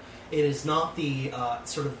pattern, it is not the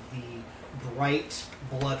sort of the bright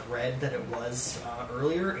blood red that it was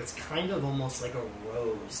earlier. It's kind of almost like a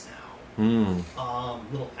rose now.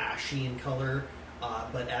 Little ashy in color.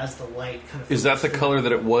 But as the light kind of... Is that the color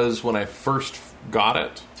that it was when I first got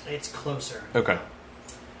it? It's closer. Okay.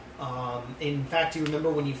 In fact, you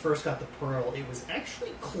remember when you first got the pearl, it was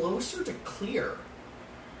actually closer to clear.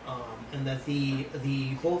 And that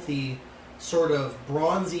both the sort of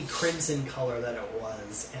bronzy crimson color that it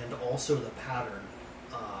was and also the pattern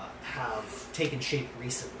have taken shape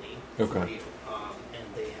recently for Okay. you. And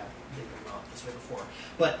they've been not this way before.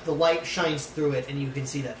 But the light shines through it, and you can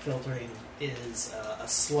see that filtering is a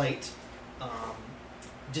slight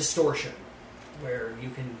distortion where you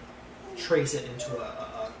can trace it into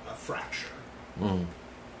a fracture.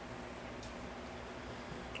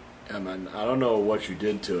 Yeah, man, I don't know what you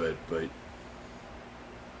did to it, but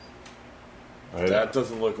that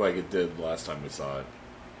doesn't look like it did last time we saw it.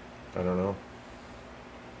 I don't know.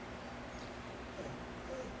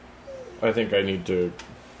 I think I need to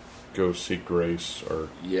go seek Grace or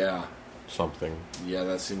Yeah. something. Yeah,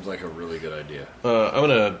 that seems like a really good idea. I'm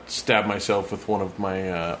gonna stab myself with one of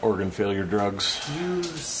my organ failure drugs. You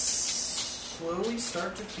slowly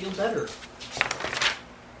start to feel better.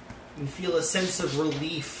 You feel a sense of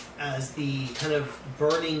relief as the kind of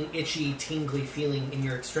burning, itchy, tingly feeling in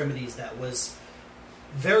your extremities that was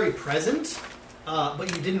very present, but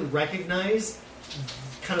you didn't recognize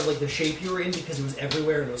kind of like the shape you were in because it was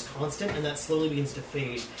everywhere and it was constant, and that slowly begins to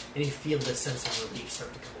fade, and you feel this sense of relief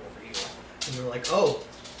start to come over you. And you're like, oh,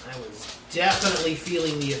 I was definitely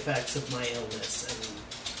feeling the effects of my illness. And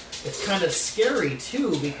it's kind of scary,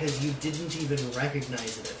 too, because you didn't even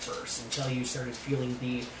recognize it at first until you started feeling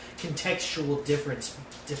the contextual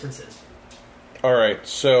differences. Alright,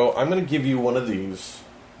 so I'm gonna give you one of these.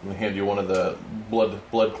 I'm gonna hand you one of the blood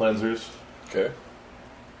cleansers. Okay.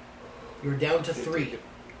 You're down to 3.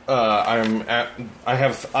 I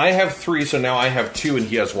have 3, so now I have 2 and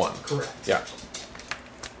he has 1. Correct. Yeah.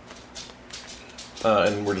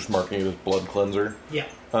 And we're just marking it as blood cleanser. Yeah.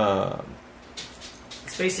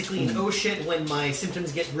 It's basically an oh shit, when my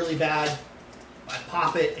symptoms get really bad, I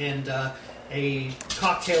pop it, and a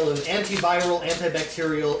cocktail of antiviral,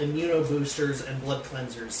 antibacterial, immunoboosters, and blood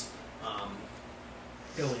cleansers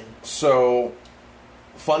go in. So,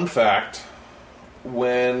 fun fact,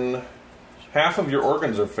 when half of your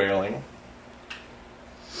organs are failing,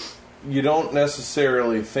 you don't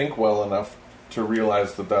necessarily think well enough to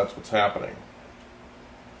realize that that's what's happening.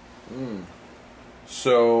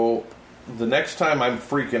 So, the next time I'm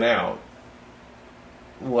freaking out,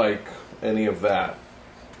 like any of that,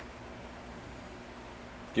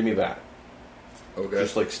 give me that. Okay.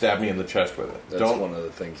 Just like stab me in the chest with it. That's one of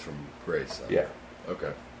the things from Grace. Then. Yeah.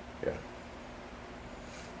 Okay. Yeah.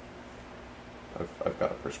 I've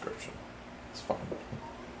got a prescription. It's fine.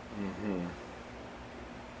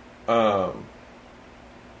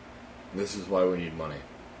 This is why we need money.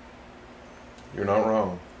 You're not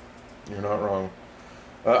wrong. You're not wrong.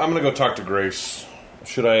 I'm going to go talk to Grace.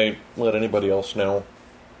 Should I let anybody else know?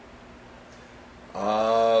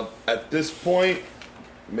 At this point,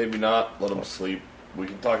 maybe not. Let them sleep. We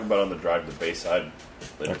can talk about it on the drive to Bayside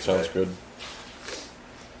later That sounds today. good.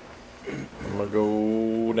 I'm going to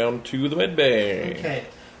go down to the med bay. Okay.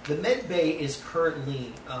 The med bay is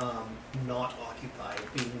currently not occupied,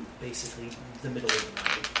 being basically the middle of the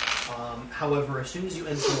night. However, as soon as you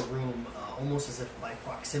enter a room, almost as if by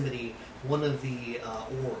proximity, one of the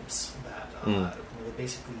orbs that one of the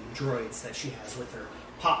basically droids that she has with her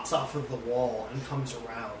pops off of the wall and comes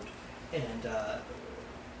around and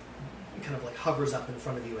kind of like hovers up in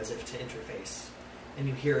front of you as if to interface. And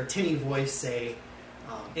you hear a tinny voice say,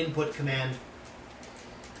 input command.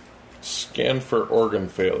 Scan for organ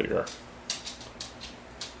failure.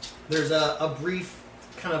 There's a brief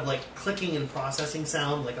kind of like clicking and processing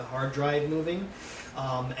sound, like a hard drive moving,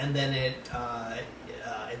 and then it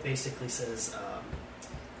basically says,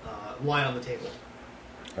 lie on the table.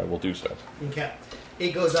 I will do so. Okay.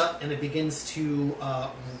 It goes up and it begins to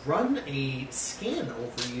run a scan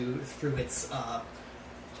over you through its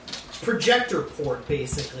projector port,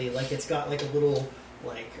 basically. Like it's got like a little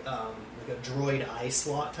like a droid eye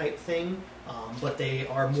slot type thing, but they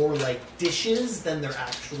are more like dishes than they're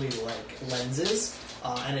actually like lenses.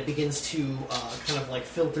 And it begins to kind of like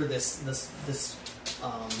filter this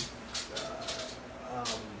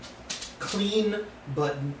clean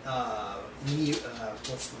but what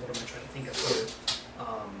am I trying to think of here?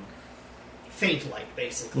 Faint light,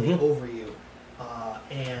 basically, over you.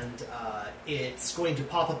 And it's going to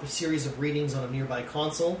pop up a series of readings on a nearby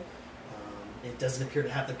console. It doesn't appear to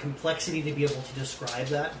have the complexity to be able to describe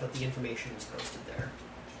that, but the information is posted there.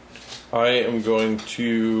 I am going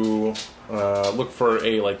to look for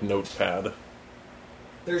a like notepad.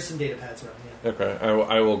 There's some data pads around, yeah. Okay,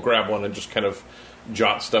 I will grab one and just kind of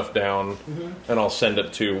jot stuff down, and I'll send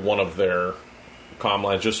it to one of their comm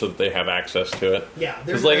lines just so that they have access to it. Yeah,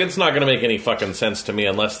 because like it's not going to make any fucking sense to me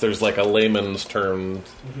unless there's like a layman's term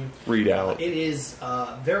readout. It is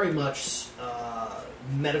very much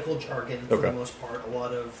medical jargon for the most part. A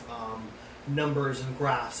lot of numbers and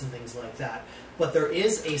graphs and things like that. But there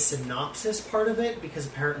is a synopsis part of it because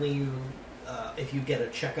apparently you, if you get a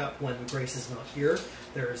checkup when Grace is not here,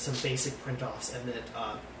 there are some basic print-offs, and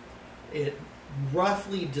it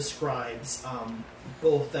roughly describes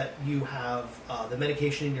both that you have the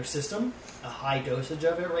medication in your system, a high dosage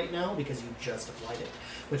of it right now because you just applied it,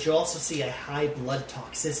 but you also see a high blood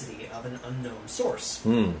toxicity of an unknown source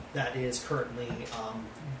that is currently,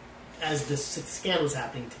 as this scan was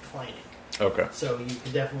happening, declining. Okay. So you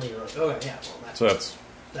can definitely like, oh yeah, well that's... So that's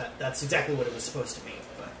that's exactly what it was supposed to be.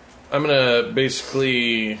 But I'm gonna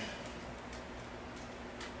basically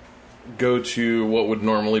go to what would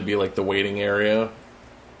normally be like the waiting area,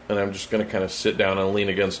 and I'm just gonna kind of sit down and lean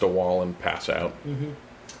against a wall and pass out.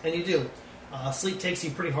 and you do. Sleep takes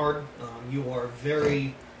you pretty hard. You are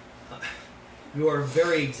very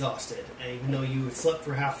exhausted, and even though you had slept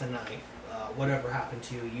for half the night, whatever happened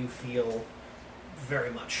to you, you feel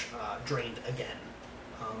very much drained again.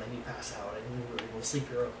 And you pass out, and you are able to sleep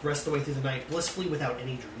your rest of the way through the night blissfully without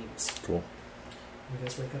any dreams. Cool. You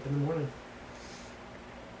guys wake up in the morning.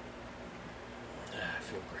 I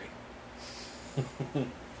feel great.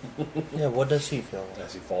 Yeah, what does he feel?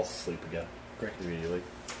 As he falls asleep again. Great. Immediately.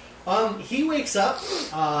 He wakes up,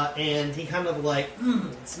 and he kind of like,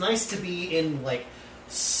 it's nice to be in like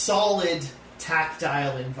solid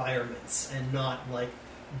tactile environments and not like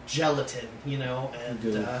gelatin, you know, and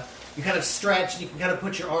you kind of stretch and you can kind of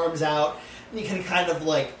put your arms out and you can kind of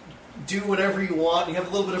like do whatever you want. You have a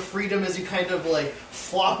little bit of freedom as you kind of like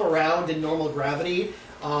flop around in normal gravity,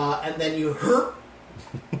 and then you hurt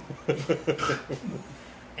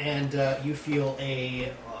and you feel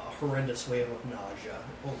a horrendous wave of nausea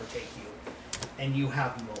overtake you, and you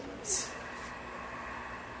have moments.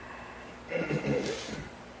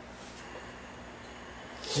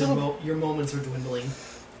 Your moments are dwindling.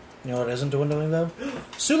 You know what isn't dwindling, though?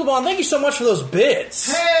 Suliban, thank you so much for those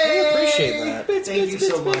bits. Hey! We appreciate that. Thank you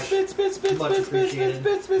so much. Much appreciated.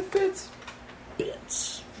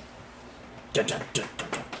 Bits. Dun, dun, dun, dun,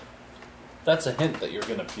 dun. That's a hint that you're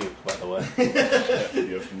gonna puke, by the way.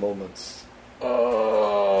 You have moments.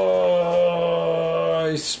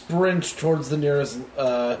 I sprint towards the nearest.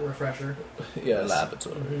 Refresher. Yes.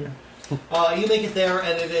 Laboratory. You make it there,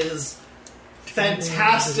 and it is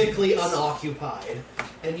fantastically unoccupied.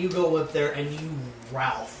 And you go up there, and you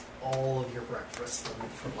Ralph all of your breakfast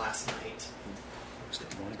from last night.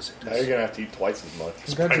 Now you're gonna have to eat twice as much.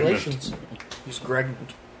 Congratulations. He's Greg.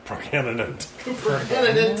 Progananant.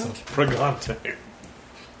 Pregnant. Pregante.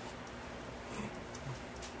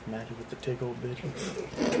 Maddie with the tickle, bitch.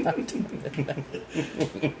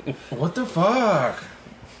 What the fuck?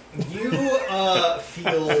 You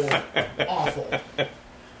feel awful.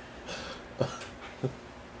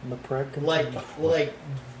 The preg Like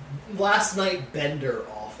last night Bender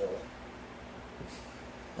awful.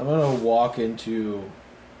 I'm gonna walk into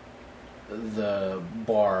the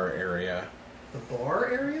bar area. The bar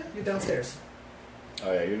area? You're downstairs.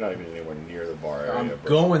 Oh yeah, you're not even anywhere near the bar area. I'm bro.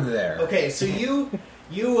 going there. Okay, so you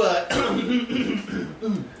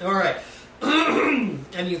all right,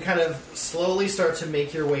 and you kind of slowly start to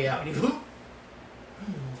make your way out.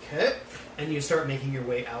 Okay, and you start making your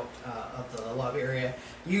way out of the lobby area.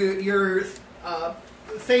 You're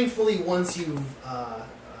thankfully once you've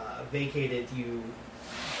vacated, you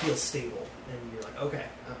feel stable, and you're like, okay,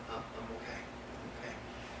 I'm okay,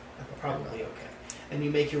 I'm probably okay, and you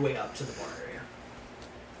make your way up to the bar area.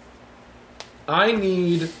 I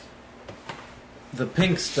need the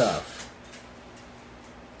pink stuff.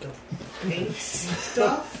 The pink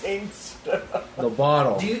stuff. The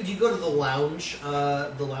bottle. Do you go to the lounge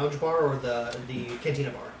bar or the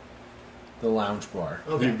cantina bar? The lounge bar.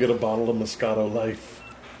 Okay. You get a bottle of Moscato Life.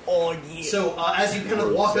 Oh yeah. So as you kind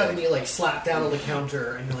of walk up and you like slap down on the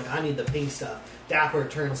counter and you're like, I need the pink stuff. Dapper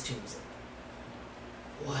turns to you and is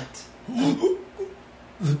like,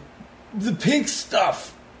 what? The pink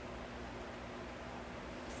stuff.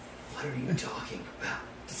 What are you talking about?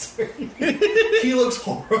 He looks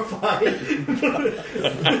horrified.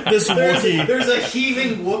 This Wookiee. There's a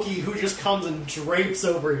heaving Wookiee who just comes and drapes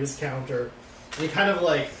over his counter. And he kind of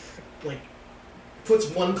like puts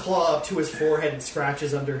one claw up to his forehead and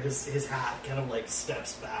scratches under his hat. Kind of like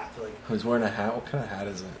steps back. Like He's wearing a hat. What kind of hat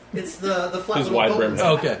is it? it's the flat His little wide-brimmed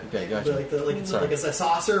boat. hat. Okay, gotcha. It's Sorry. like a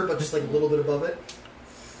saucer, but just like a little bit above it.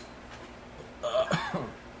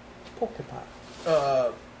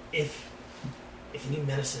 If you need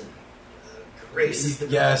medicine, Grace is the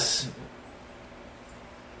girl. Yes.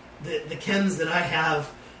 The chems that I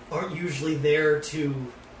have aren't usually there to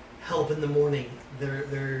help in the morning.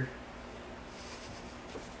 They're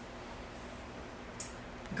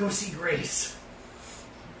go see Grace.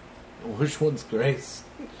 Which one's Grace?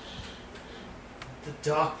 The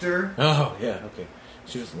doctor. Oh, yeah, okay.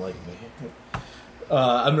 She doesn't like me.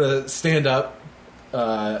 I'm going to stand up,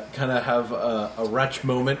 kind of have a wretch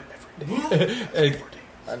moment. I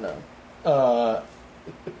know.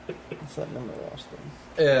 What's that number last thing?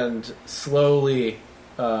 And slowly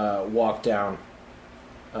walk down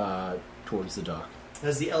towards the dock.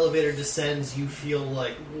 As the elevator descends, you feel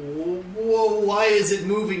like, whoa, why is it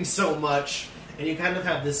moving so much? And you kind of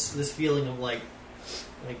have this feeling of like,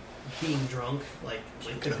 like being drunk, like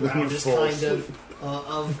the ground is kind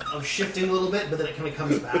of shifting a little bit, but then it kind of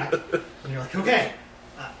comes back, and you're like, okay,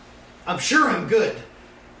 I'm sure I'm good.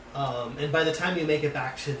 And by the time you make it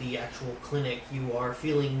back to the actual clinic, you are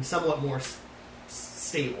feeling somewhat more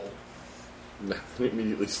stable.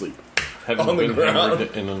 Immediately sleep. Having On the been ground.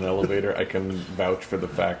 hammered in an elevator, I can vouch for the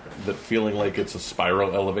fact that feeling like it's a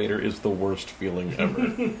spiral elevator is the worst feeling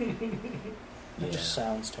ever. It just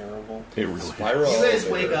sounds terrible. It really Spiral You guys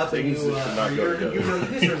elevator, wake up and things you that should not you go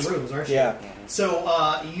guys are in rooms, aren't you? Yeah.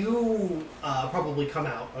 So you probably come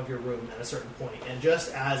out of your room at a certain point, and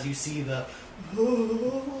just as you see the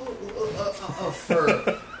of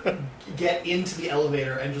fur get into the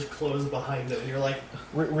elevator and just close behind them, you're like,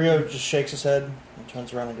 Rio just shakes his head and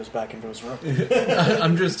turns around and goes back into his room.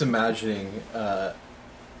 I'm just imagining a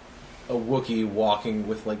Wookiee walking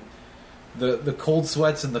with like the cold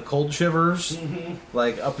sweats and the cold shivers,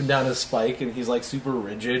 like up and down his spike, and he's like super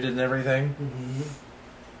rigid and everything.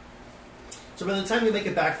 So by the time you make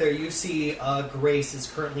it back there, you see Grace is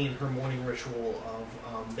currently in her morning ritual of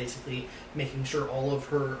basically making sure all of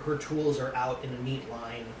her tools are out in a neat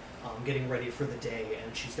line, getting ready for the day,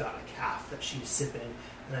 and she's got a calf that she's sipping,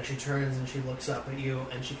 and then she turns and she looks up at you,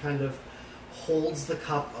 and she kind of holds the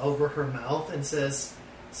cup over her mouth and says,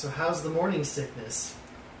 "So how's the morning sickness?"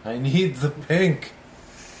 I need the pink.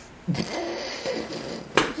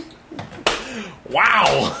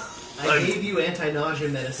 Wow! I gave you anti-nausea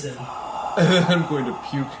medicine. I'm going to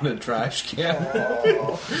puke in a trash can.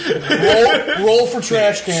 Roll for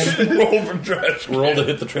trash can. Roll for trash. Roll to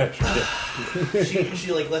hit the trash.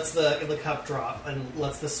 She like lets the cup drop and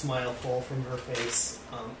lets the smile fall from her face,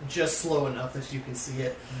 just slow enough that you can see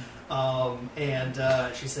it, and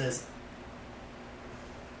she says,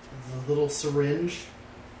 "The little syringe."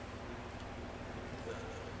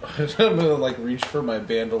 I'm gonna like reach for my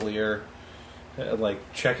bandolier, like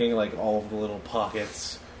checking like all of the little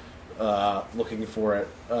pockets, looking for it,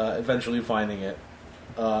 eventually finding it.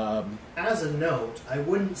 As a note, I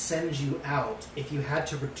wouldn't send you out if you had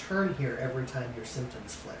to return here every time your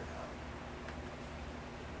symptoms flared up.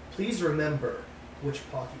 Please remember which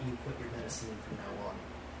pocket you put your medicine in from now on.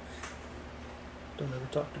 Don't ever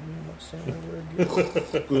talk to me about saying ever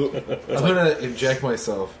again. I'm gonna inject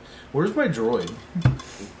myself. Where's my droid?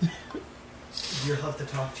 You'll have to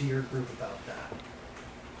talk to your group about that.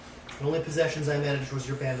 The only possessions I managed was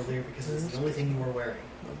your bandolier because it's the only thing you were wearing.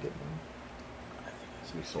 I'll get one.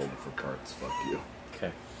 We sold it for carts. Fuck you.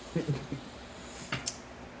 Okay.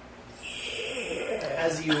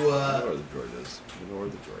 As you, I know where the droid is. You know where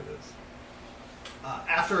the droid is.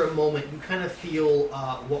 after a moment, you kind of feel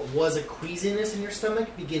what was a queasiness in your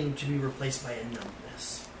stomach begin to be replaced by a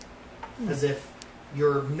numbness. As if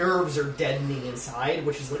your nerves are deadening inside,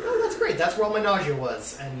 which is like, oh, that's great, that's where all my nausea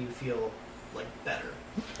was. And you feel, like, better.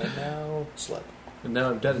 And now slept. And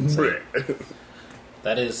now I'm dead inside.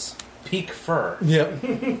 That is peak fur. Yep.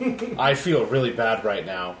 I feel really bad right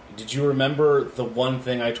now. Did you remember the one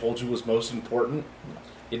thing I told you was most important?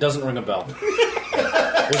 It doesn't ring a bell.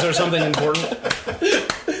 Was there something important?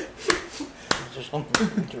 Is there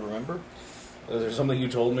something to remember? Was there something you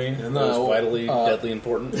told me that No, was vitally, deadly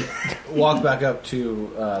important? Walk back up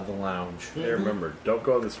to the lounge. Hey, remember, don't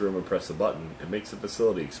go in this room and press the button. It makes the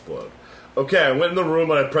facility explode. Okay, I went in the room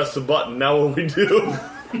and I pressed the button. Now what do we do?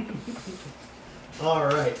 All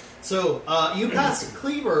right. So you pass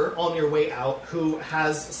Cleaver on your way out, who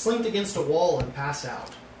has slinked against a wall and passed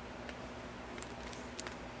out.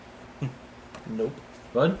 Nope.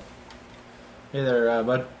 Bud? Hey there,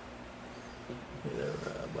 bud.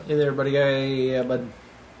 Hey there, buddy guy. Yeah, bud.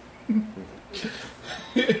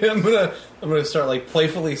 I'm gonna start like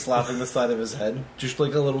playfully slapping the side of his head, just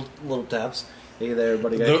like a little taps. Hey there,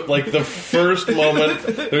 buddy guy. The first moment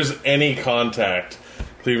there's any contact,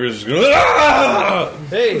 Cleaver's just going, "Ah!"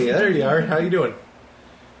 Hey, there you are. How you doing?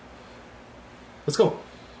 Let's go.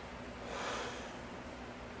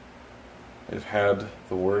 I've had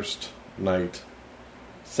the worst night.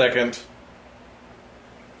 Second,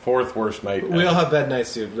 fourth worst night. We all have bad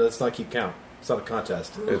nights, dude. Let's not keep count. It's not a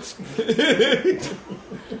contest. It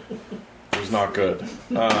was not good.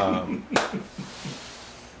 Come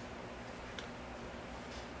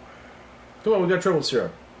on, we got trouble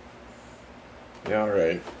syrup. Yeah, all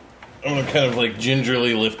right. I'm gonna kind of like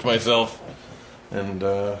gingerly lift myself, and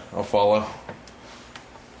I'll follow.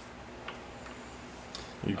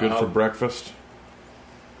 You good for breakfast?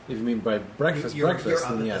 If you mean by breakfast, You're then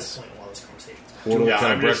up at yes. this point while this conversation's What Yeah, kind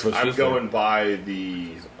I'm, of breakfast I'm is there? going by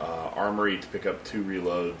the armory to pick up 2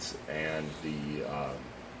 reloads and the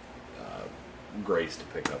Grace to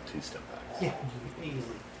pick up 2 step packs. Yeah,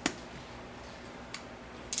 easily.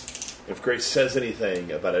 If Grace says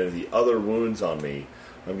anything about any of the other wounds on me,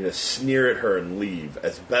 I'm going to sneer at her and leave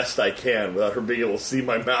as best I can without her being able to see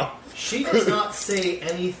my mouth. She does not say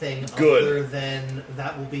anything Good. other than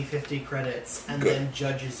that will be 50 credits, and Good. then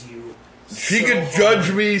judges you. She so can hard.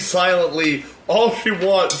 judge me silently all she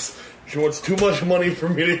wants. She wants too much money for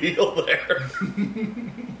me to heal there.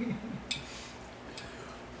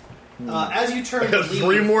 As you turn I to have leave,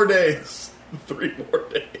 3 more days. 3 more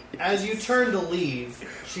days. as you turn to leave,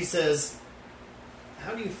 she says,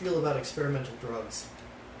 "How do you feel about experimental drugs?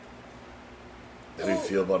 How do you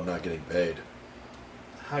feel about not getting paid?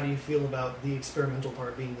 How do you feel about the experimental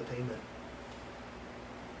part being the payment?"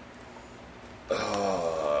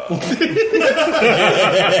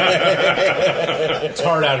 It's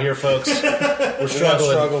hard out here, folks. We're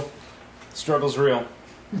struggling. Struggle's real.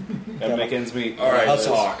 Gotta make ends meet. All right,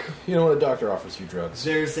 Hustles. talk. You know what? A doctor offers you drugs.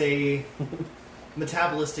 There's a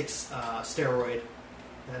metabolistic steroid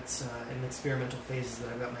that's in experimental phases that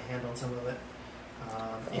I've got my hand on some of it.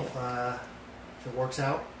 If it works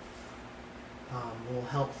out, will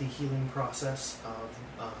help the healing process of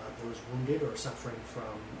those wounded or suffering from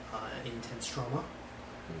intense trauma.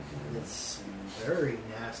 With some very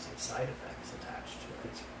nasty side effects attached to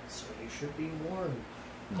it, so you should be warned.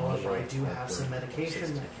 However, I do have some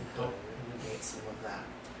medication that can help negate some of that.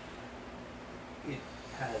 It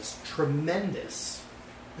has tremendous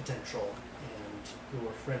potential, and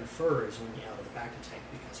your friend Fur is only out of the back tank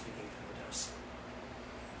because we gave him a dose.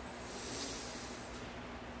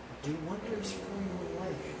 Do wonders for your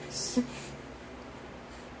legs.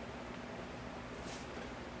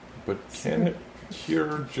 But can it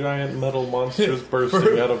cure giant metal monsters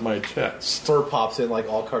bursting out of my chest? Fur pops in like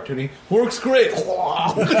all cartoony. Works great.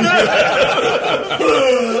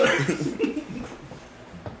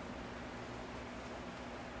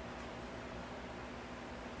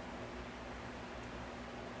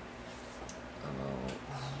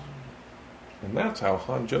 And that's how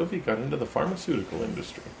Han Jovi got into the pharmaceutical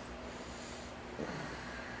industry.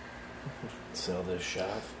 Sell this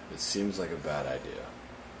shop. It seems like a bad idea.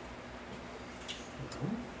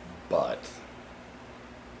 But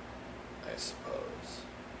I suppose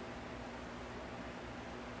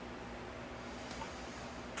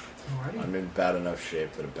Alrighty. I'm in bad enough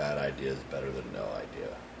shape that a bad idea is better than no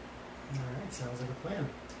idea. Alright, sounds like a plan.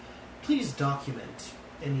 Please document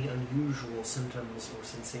any unusual symptoms or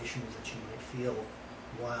sensations that you might feel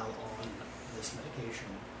while on this medication.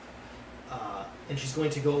 And she's going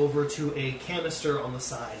to go over to a canister on the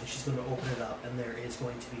side, and she's going to open it up, and there is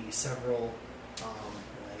going to be several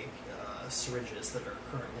syringes that are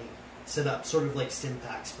currently set up, sort of like stim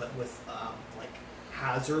packs, but with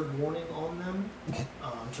hazard warning on them.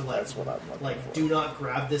 To That's what I'm looking for. do not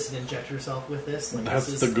grab this and inject yourself with this. Like, That's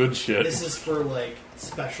this the is, good shit. This is for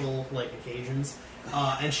special occasions.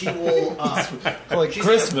 And she will Like she's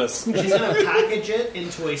Christmas. She's going to package it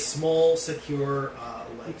into a small, secure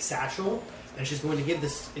satchel, and she's going to give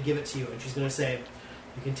it to you. And she's going to say,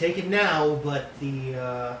 "You can take it now, but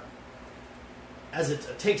as it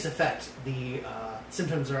takes effect, the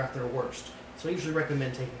symptoms are at their worst. So I usually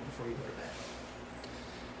recommend taking it before you go to bed,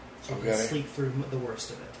 so you can Okay. sleep through the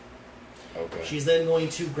worst of it." Okay. She's then going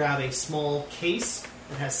to grab a small case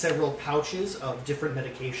that has several pouches of different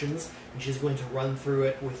medications, and she's going to run through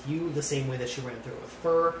it with you the same way that she ran through it with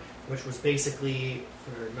Fur, which was basically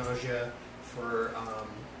for nausea, for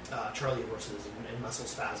Charlie horses and muscle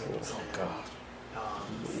spasms.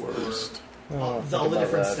 The worst. All the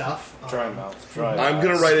different stuff. Dry mouth. Dry I'm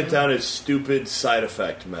going to write it down as stupid side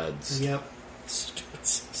effect meds. Yep.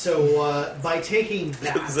 So by taking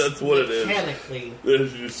that, That's what it is. mechanically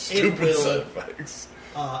There's just stupid will- side effects.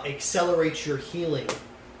 accelerate your healing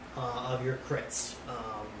of your crits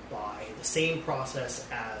by the same process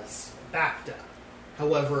as Bacta.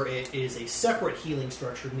 However, it is a separate healing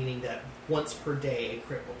structure, meaning that once per day a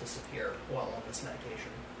crit will disappear while on this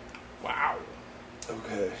medication. Wow.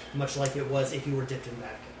 Okay. Much like it was if you were dipped in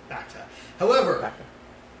Bacta. However,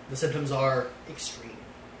 the symptoms are extreme.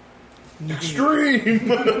 Extreme!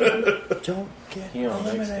 Don't get You know,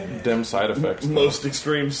 next eliminated. Dem side effects. Most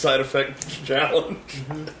extreme side effect challenge.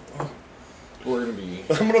 We're gonna be.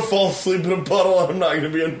 I'm going to fall asleep in a puddle and I'm not going to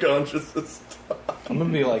be unconscious this time. I'm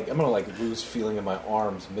gonna lose feeling in my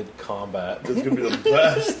arms mid combat. It's going to be the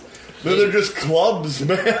best. No, they're just clubs,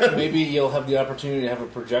 man. Maybe you'll have the opportunity to have a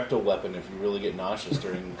projectile weapon if you really get nauseous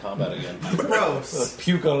during combat again. Gross.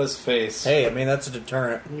 Puke on his face. Hey, I mean, that's a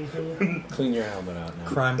deterrent. Clean your helmet out now.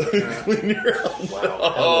 Crime deterrent.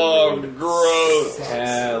 Wow. Oh, gross.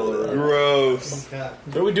 Hell. Gross. Okay.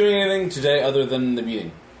 Are we doing anything today other than the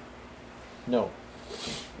meeting? No.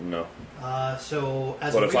 No. So,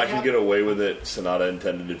 as But a if I can recap- get away with it, Sonata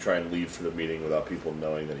intended to try and leave for the meeting without people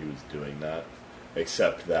knowing that he was doing that.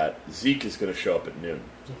 Except that Zeke is going to show up at noon.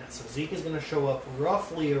 Yeah, so Zeke is going to show up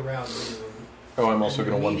roughly around noon. Oh, I'm also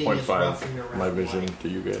And going the to meeting is 1.5 roughly around, my vision like, to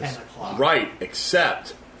you 10 guys. o'clock. Right,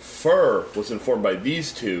 except Fur was informed by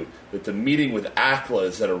these two that the meeting with Akla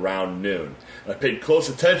is at around noon. And I paid close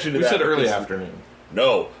attention to We that. said early because- afternoon.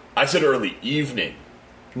 No, I said early evening.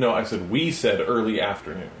 No, I said we said early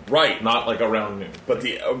afternoon. Right. Not like around noon. But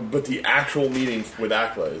the actual meeting with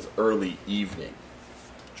Akla is early evening.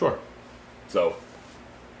 Sure. So,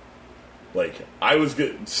 like,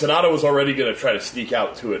 Sonata was already going to try to sneak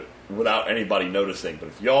out to it without anybody noticing. But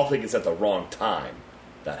if y'all think it's at the wrong time,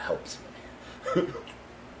 that helps me.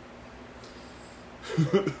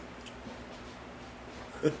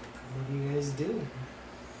 What do you guys do?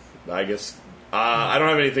 I guess I don't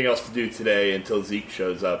have anything else to do today until Zeke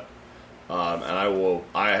shows up, and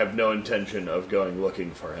I have no intention of going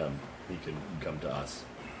looking for him. He can come to us.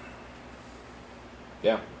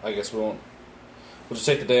 Yeah, I guess we won't. We'll just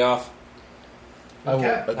take the day off. I will. Okay.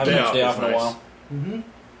 A Haven't had a day is off in a nice. while.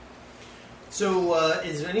 So,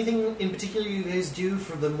 is there anything in particular you guys do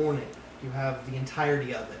for the morning? You have the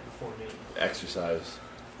entirety of it before noon. Exercise.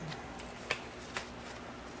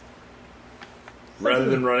 Rather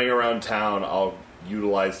than running around town, I'll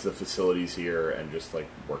utilize the facilities here and just like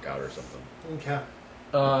work out or something. Okay.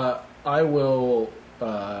 I will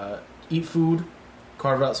eat food,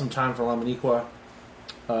 carve out some time for Lamaniqua,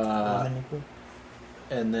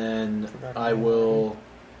 and then I will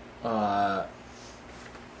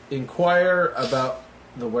inquire about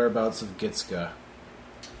the whereabouts of Gitska.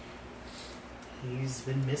 He's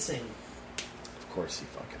been missing. Of course he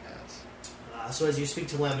fucking has. So as you speak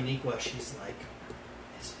to Lamaniqua, she's like,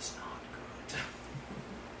 "This is not good."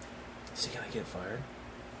 Is he gonna get fired?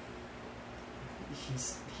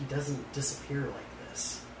 He doesn't disappear like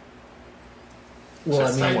this. Well,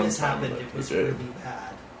 Last time one this time happened, that it was he did. really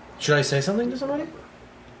bad. Should I say something to somebody?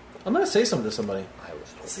 I'm gonna say something to somebody. I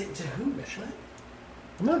was told. Say to who? What?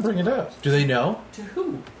 I'm gonna bring it up. Do they know? To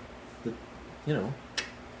who? You know,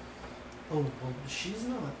 Oh well, she's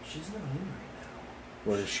not in right now.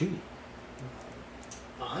 what is she?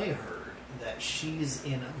 I heard that she's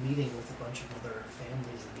in a meeting with a bunch of other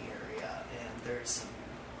families in the area, and there's some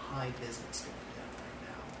high business going down right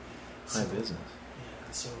now. High business.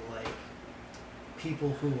 Yeah, so like people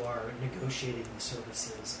who are negotiating the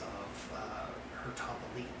services of her top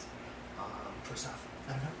elite for stuff.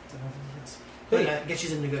 I don't know what it is. But Hey. I guess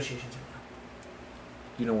she's in negotiations right now.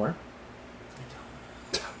 You know where?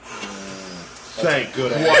 I don't know. Thank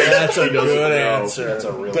good Christ answer. That's a he doesn't good know. answer. That's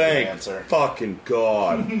a real Thank good answer. fucking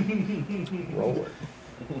God. Roll it.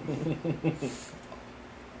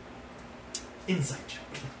 Insight check.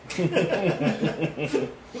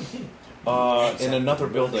 In another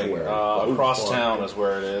building Where? across Oh, town is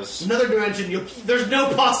where it is. Another dimension. There's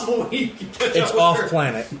no possible way you can catch It's up with off her.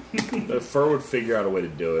 planet. Fur would figure out a way to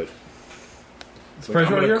do it. It's like, Price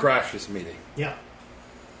I'm right going to here? crash this meeting. Yeah.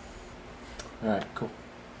 All right, cool.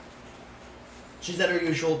 She's at her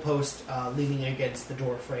usual post, leaning against the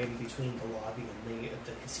door frame between the lobby and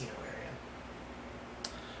the casino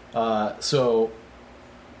area. So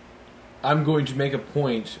I'm going to make a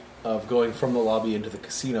point of going from the lobby into the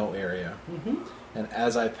casino area, and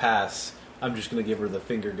as I pass, I'm just going to give her the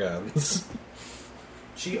finger guns.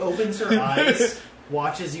 She opens her eyes,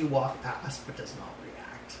 watches you walk past, but does not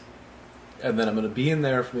react. And then I'm going to be in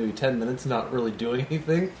there for maybe 10 minutes, not really doing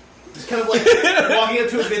anything. Just kind of like walking up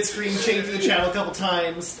to a bid screen, changing the channel a couple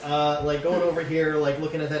times, like going over here, like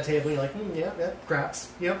looking at that table, and you're like, yeah, craps,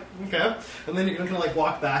 yep, okay. And then you're gonna like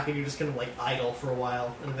walk back, and you're just gonna like idle for a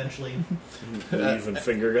while, and eventually, Even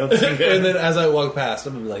finger guns. And then as I walk past,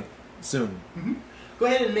 I'm going to be like, soon. go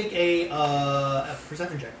ahead and make a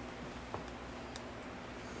perception check.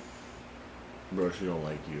 Bro, she don't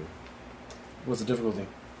like you. What's the difficulty?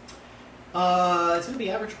 It's gonna be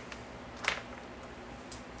average.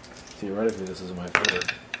 Theoretically, this is my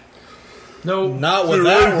favorite. No, Not with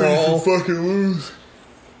that roll. Fucking lose.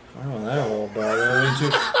 I don't know that roll, but What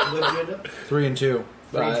did you end up? 3 and 2.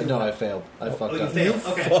 3 and 2. No, I failed. I fucked Oh, you up. failed.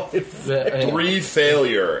 Okay. 3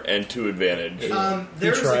 failure and 2 advantage.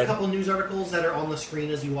 There's a tried. couple news articles that are on the screen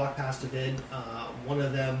as you walk past a vid. One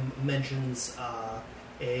of them mentions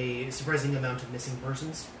a surprising amount of missing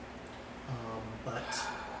persons, but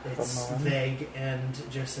it's vague and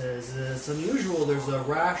just says it's unusual. There's a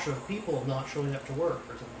rash of people not showing up to work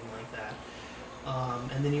or something like that.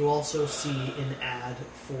 And then you also see an ad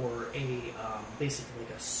for a basically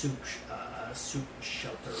like a soup soup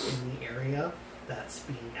shelter in the area that's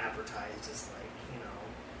being advertised as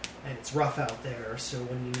like and it's rough out there. So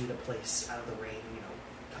when you need a place out of the rain,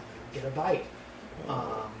 come and get a bite.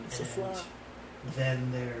 It's a and flat.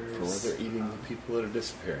 then For where there's they're eating the people that are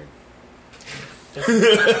disappearing.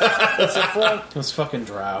 Those fucking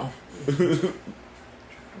drow.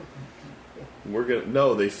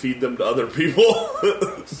 No, they feed them to other people.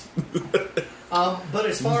 But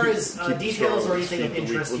as far as Keep details strong, or anything of feed the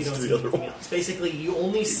interest, you weak don't ones to see the other anything one. else. Basically, you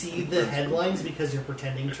only see the headlines because you're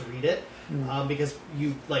pretending to read it, because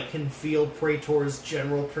you can feel Praetor's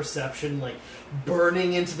general perception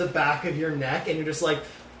burning into the back of your neck, and you're just like,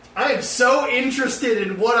 I am so interested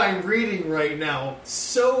in what I'm reading right now.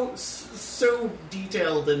 So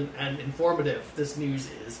detailed and informative this news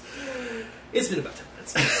is. It's been about 10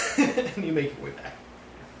 minutes, and you make your way back.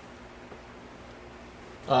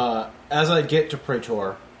 As I get to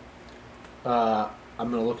Praetor, I'm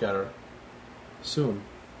going to look at her soon.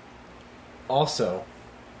 Also,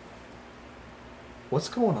 what's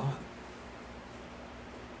going on?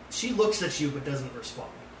 She looks at you but doesn't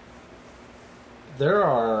respond. There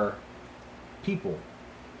are people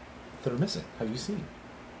that are missing. Have you seen?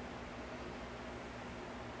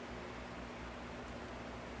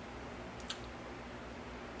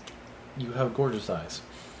 You have gorgeous eyes.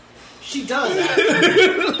 She does,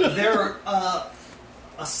 actually. They're a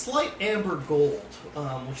slight amber gold,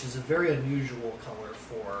 which is a very unusual color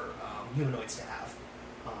for humanoids to have.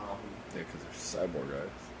 Yeah, because they're cyborg eyes.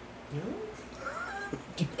 You know?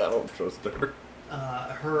 I don't trust her.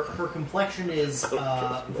 Her complexion is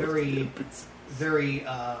very, very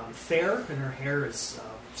fair, and her hair is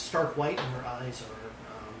stark white, and her eyes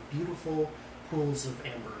are beautiful pools of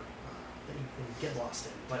amber that you can get lost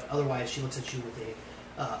in. But otherwise, she looks at you with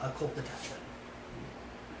a cult attachment.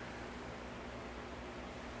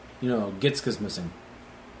 You know, Gitska's missing.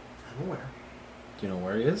 I'm aware. Do you know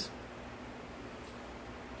where he is?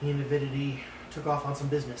 He and Avidity took off on some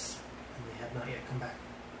business, and they have not yet come back.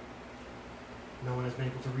 No one has been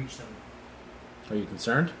able to reach them. Are you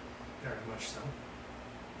concerned? Very much so.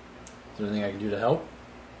 Is there anything I can do to help?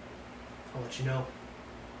 I'll let you know.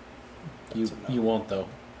 You won't, though.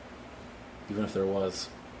 Even if there was.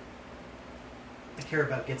 I care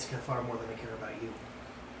about Gitska far more than I care about you.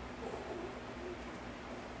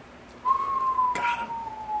 Got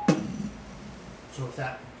him. So if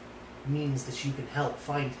that means that you can help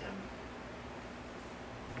find him,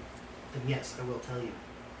 then yes, I will tell you.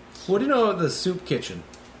 What do you know about the soup kitchen?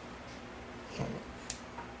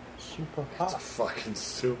 Super It's a hot. fucking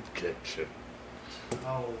soup kitchen.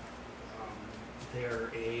 Oh,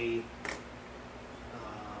 they're a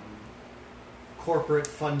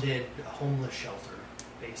corporate-funded homeless shelter,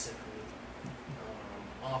 basically.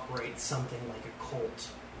 Operates something like a cult.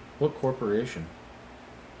 What corporation?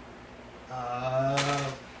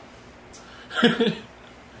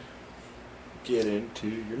 Get into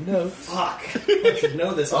your notes. Fuck! I should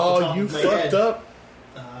know this off the top Oh, you of my fucked head. up.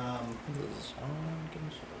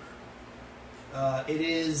 It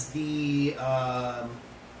is the. Oh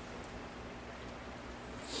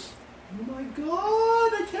my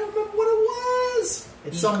god! I can't remember what it was.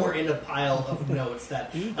 It's somewhere in a pile of notes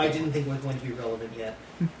that I didn't think was going to be relevant yet.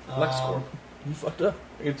 LexCorp. You fucked up.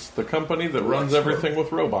 It's the company that runs everything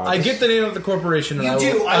with robots. I get the name of the corporation. And You I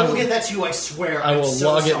do. will, I will get that to you. I swear. I I'm will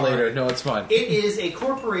so log it sorry. later. No, it's fine. It is a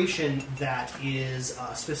corporation that is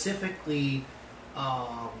specifically.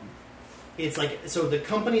 It's like so. The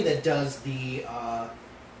company that does the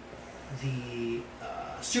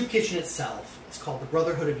soup kitchen itself is called the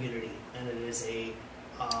Brotherhood of Unity, and it is a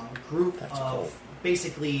group of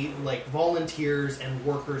basically like volunteers and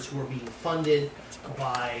workers who are being funded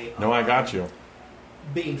by. No, I got you.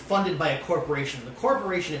 Being funded by a corporation. The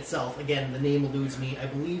corporation itself, again, the name eludes me. I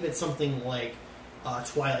believe it's something like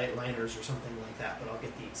Twilight Liners or something like that, but I'll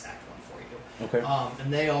get the exact one for you. Okay.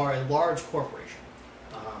 And they are a large corporation.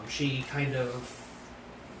 She kind of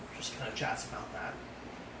chats about that.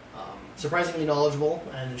 Surprisingly knowledgeable,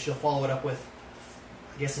 and she'll follow it up with,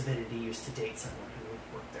 I guess Avidity used to date someone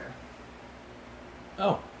who worked there.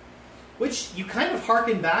 Oh. Which you kind of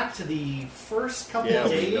harken back to the first couple Yeah,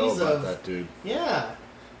 of we days know about of that dude. Yeah,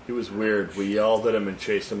 He was weird. We yelled at him and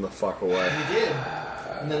chased him the fuck away. he did.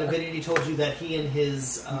 And then Avidity told you that he and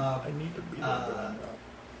his need to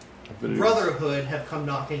be Brotherhood have come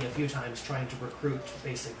knocking a few times trying to recruit,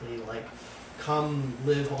 basically, like, come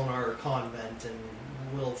live on our convent and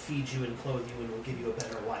we'll feed you and clothe you and we'll give you a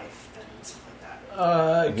better life and stuff like that.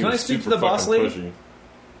 And he Can I was speak to super the boss fucking lady?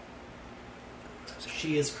 pushy.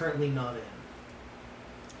 She is currently not in.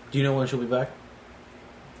 Do you know when she'll be back?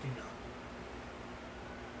 Do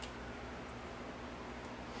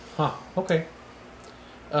not. Huh. Okay.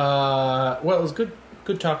 Well, it was good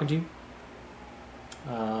talking to you.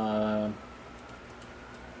 We'll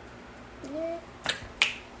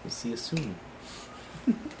see you soon.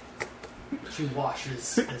 She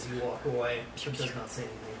washes as you walk away. She does not say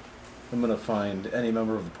anything. I'm going to find any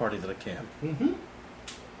member of the party that I can. Mm-hmm.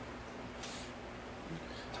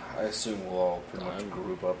 I assume we'll all pretty much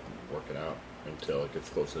group up. Work it out until it gets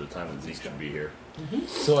closer to time and Zeke should be here.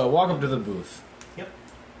 So I walk up to the booth. Yep.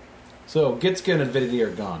 So Gitska and Avidity are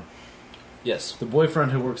gone. Yes. The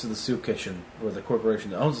boyfriend who works at the soup kitchen, or the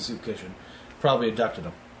corporation that owns the soup kitchen, probably abducted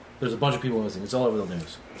him. There's a bunch of people missing. It's all over the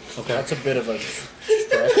news. Okay. That's a bit of a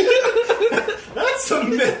That's a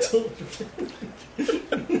mental.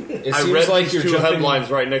 It I seems read like these you're two jumping.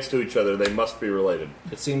 headlines right next to each other. They must be related.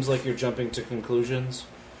 It seems like you're jumping to conclusions.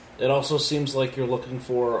 It also seems like you're looking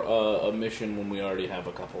for a mission when we already have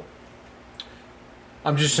a couple.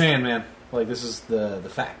 I'm just saying, man. Like, this is the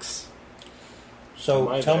facts. So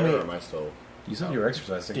Am I tell there, me, or am I still? You said you were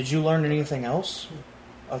exercising. did you learn anything else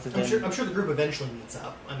other than I'm sure the group eventually meets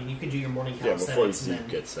up. I mean, you can do your morning Yeah, before calisthenics Zeke and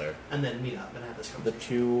gets there. then meet up and have this the conversation.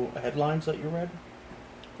 two headlines that you read?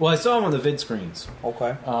 Well, I saw him on the vid screens.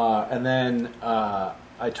 Okay. And then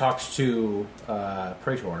I talked to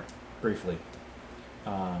Praetor briefly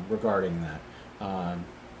regarding that.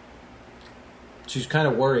 She's kind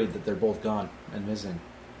of worried that they're both gone and missing.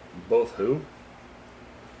 Both who?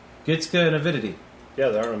 Gitska and Avidity. Yeah,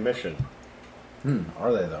 they're on a mission.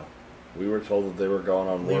 Are they, though? We were told that they were gone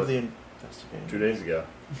on Leave work the investigation. 2 days ago.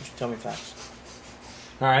 Just tell me facts.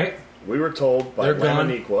 All right. We were told by They're gone.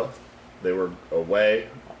 Lamaniqua they were away.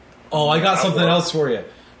 Oh, I got something Outwork. else for you.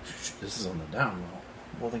 This is on the down low.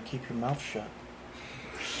 Well, then keep your mouth shut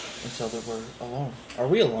until that we're alone. Are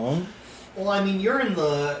we alone? Well, I mean, you are in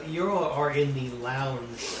the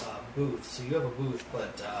lounge booth, so you have a booth,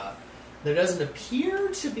 but there doesn't appear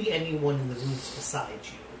to be anyone in the booths beside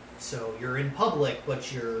you. So you're in public,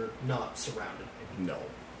 but you're not surrounded. No.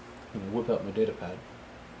 I'm going to whip out my data pad.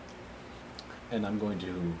 And I'm going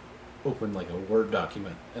to open like a Word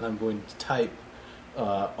document. And I'm going to type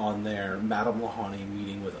on there, Madame Lahani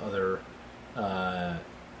meeting with other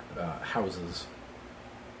houses.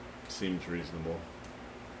 Seems reasonable.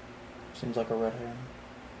 Seems like a red herring.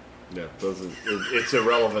 Yeah, it's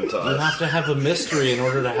irrelevant to You us. have to have a mystery in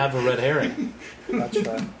order to have a red herring. That's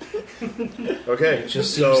right. Okay, It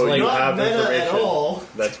just so seems like- you Not have meta information. at all.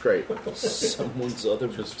 That's great.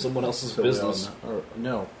 Someone else's So we all business. know- or,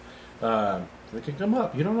 no. They can come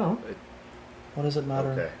up. You don't know. What does it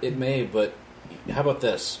matter? Okay. It may, but how about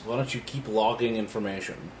this? Why don't you keep logging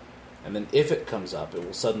information? And then if it comes up, it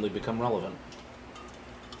will suddenly become relevant.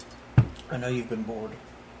 I know you've been bored.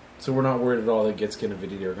 So we're not worried at all that Gitska and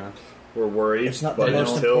Avidity are gone. We're worried, It's not the but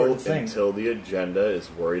most important thing. until the agenda is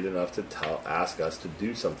worried enough to ask us to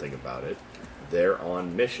do something about it, they're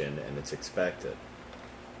on mission and it's expected.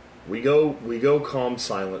 We go calm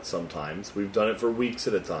silent sometimes. We've done it for weeks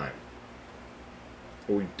at a time.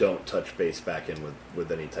 But we don't touch base back in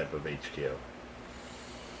with any type of HQ.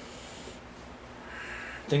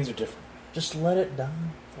 Things are different. Just let it die.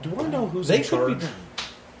 Do I know who's They in could be charge?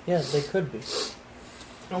 Yeah, they could be.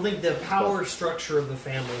 I don't think the power structure of the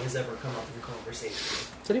family has ever come up in conversation.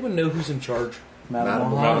 Does anyone know who's in charge?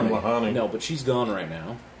 Madame Madame Lahani. Lahani. No, but she's gone right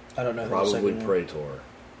now. I don't know. who the Probably second is. Praetor.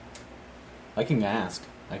 I can ask.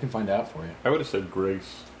 I can find out for you. I would have said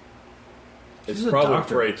Grace. It's She's a probably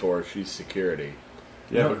doctor. Praetor. She's security.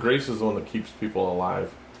 Yeah, No. but Grace is the one that keeps people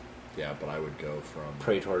alive. Yeah, but I would go from...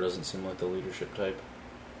 Praetor doesn't seem like the leadership type.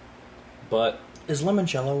 But Is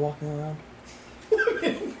Limoncello walking around?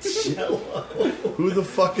 Who the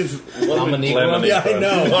fuck is Lamaniqua? Yeah, I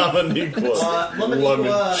know. Lamaniqua? Lamaniqua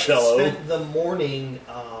Limoncello. spent the morning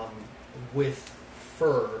with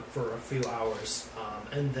Fur for a few hours,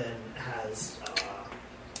 and then has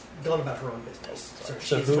gone about her own business. So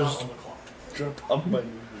So she's who's- not on the clock.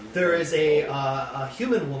 There is a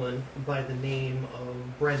human woman by the name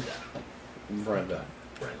of Brenda. Brenda.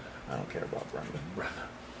 I don't care about Brenda.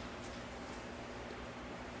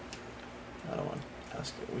 I don't want to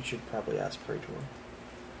ask it. We should probably ask Praetor.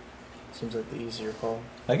 Seems like the easier call.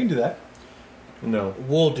 I can do that. No.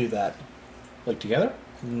 We'll do that. Like together?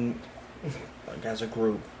 Like as a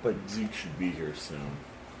group. But Zeke should be here soon.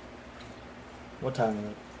 what time is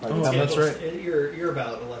it? Like, Oh, that's right. You're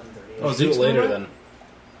about 11:30. Oh, let's do it Zeke's later going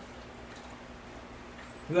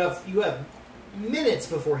then. You have minutes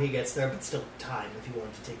before he gets there, but still time if you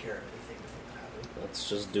wanted to take care of anything before that happened. Let's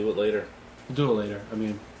just do it later. We'll do it later. I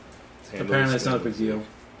mean, Handle apparently this it's not a thing big with deal. Zeke.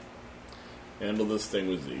 Handle this thing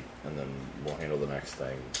with Zeke, and then we'll handle the next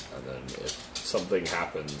thing. And then if something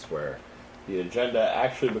happens where the agenda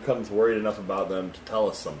actually becomes worried enough about them to tell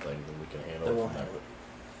us something, then we can handle Then it we'll from there. handle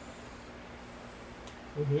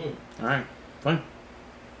it. Mm-hmm. All right. Fine.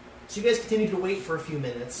 So you guys continue to wait for a few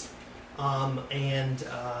minutes, and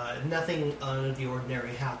nothing out of the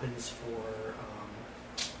ordinary happens for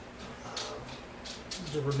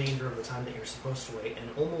the remainder of the time that you're supposed to wait. And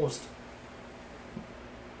almost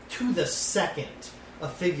to the second, a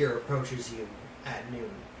figure approaches you at noon.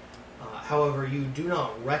 However, you do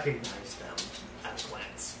not recognize them at a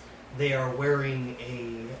glance. They are wearing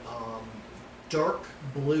a dark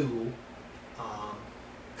blue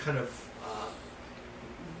kind of...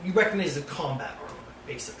 you recognize the combat armor,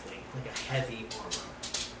 basically, like a heavy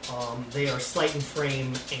armor. They are slight in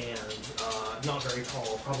frame and not very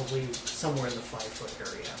tall, probably somewhere in the 5-foot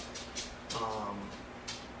area.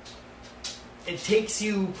 It takes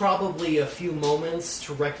you probably a few moments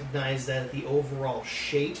to recognize that the overall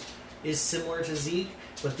shape is similar to Zeke,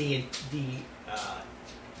 but the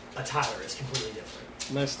attire is completely different.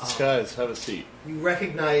 Nice disguise. Have a seat. You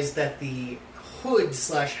recognize that the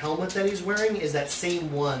hood/helmet that he's wearing is that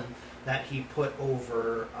same one that he put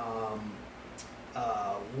over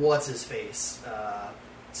what's his face,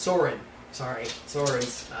 Soren. Sorry,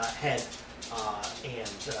 Soren's head, and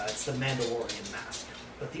it's the Mandalorian mask,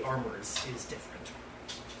 but the armor is different.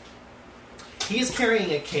 He is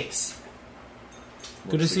carrying a case.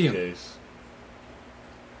 Good to see you. Case?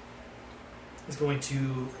 He's going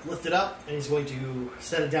to lift it up, and he's going to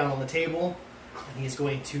set it down on the table, and he's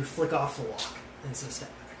going to flick off the lock, and he's going to step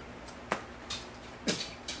back.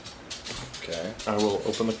 Okay. I will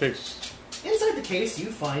open the case. Inside the case, you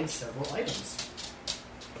find several items.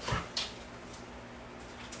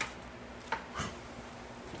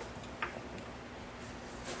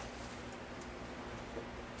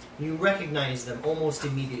 You recognize them almost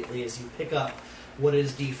immediately as you pick up what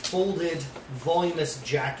is the folded, voluminous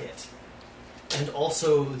jacket and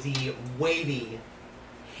also the wavy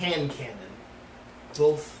hand cannon,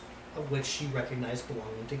 both of which you recognize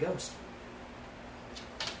belonging to Ghost.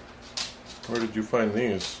 Where did you find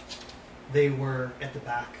these? They were at the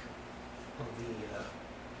back of the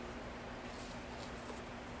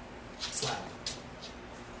slab.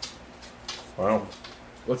 Wow.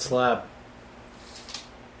 What slab?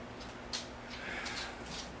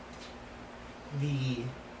 The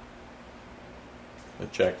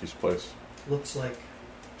At Jackie's place. looks like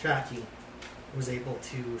Jackie was able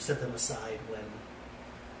to set them aside when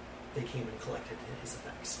they came and collected his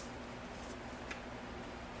effects.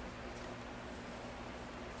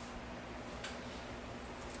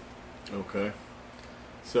 Okay.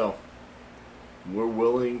 So, we're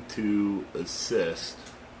willing to assist,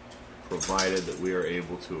 provided that we are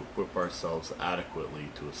able to equip ourselves adequately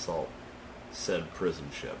to assault said prison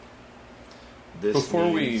ship. This Before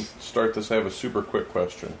we means- start this, I have a super quick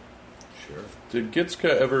question. Sure. Did Gitska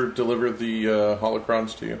ever deliver the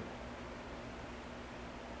holocrons to you?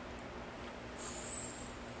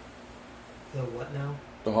 The what now?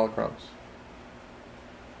 The holocrons?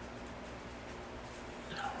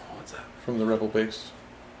 What's that? From the rebel base?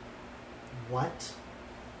 What?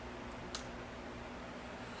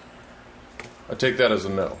 Mm, I take that as a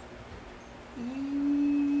no.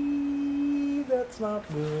 That's not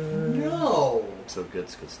good. No! So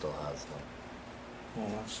Gitska still has them.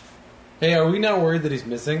 Almost. Hey, are we not worried that he's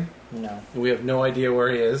missing? No. We have no idea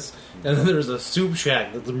where he is. And then there's a soup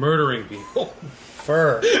shack that's murdering people.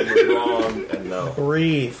 Fur. You're wrong and no.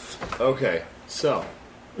 Brief. Okay, so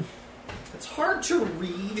It's hard to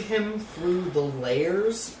read him through the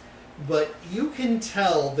layers, but you can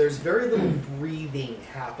tell there's very little breathing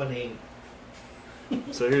happening.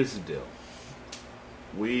 here's the deal.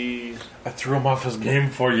 I threw him off his game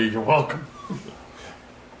for you. You're welcome.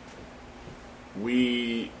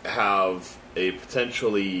 We have a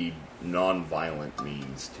potentially non-violent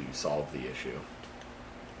means to solve the issue.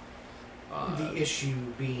 The issue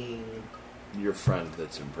being... Your friend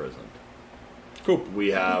that's imprisoned. Cool. We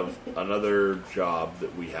have another job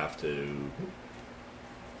that we have to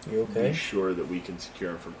You be okay? sure that we can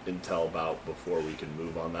secure intel about before we can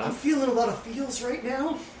move on I'm that. feeling a lot of feels right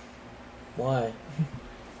now. Why?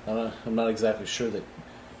 I'm not exactly sure that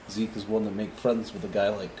Zeke is one to make friends with a guy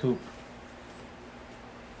like Coop.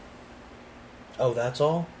 Oh, that's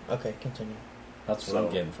all? Okay, continue. That's what So,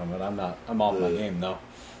 I'm getting from it. I'm off my game, though.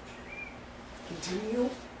 Continue?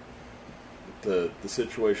 The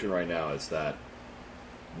situation right now is that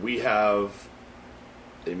we have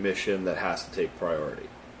a mission that has to take priority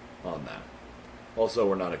on that. Also,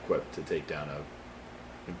 we're not equipped to take down a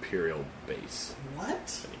Imperial base What?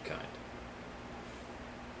 of any kind.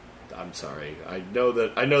 I'm sorry. I know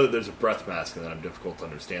that there's a breath mask and that I'm difficult to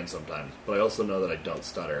understand sometimes, but I also know that I don't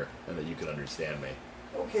stutter and that you can understand me.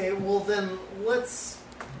 Okay, well then, let's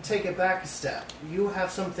take it back a step. You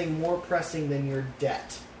have something more pressing than your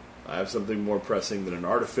debt. I have something more pressing than an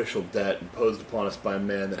artificial debt imposed upon us by a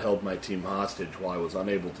man that held my team hostage while I was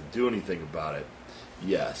unable to do anything about it.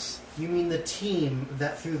 Yes. You mean the team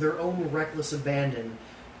that, through their own reckless abandon,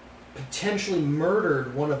 potentially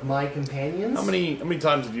murdered one of my companions? How many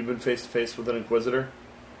times have you been face to face with an Inquisitor?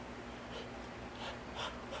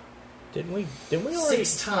 Didn't we already?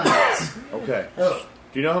 6 times. Okay. Oh,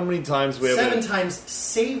 Do you know how many times we have 7 times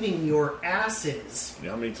saving your asses. You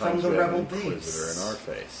know how many from times the we have an rebel Inquisitor base. in our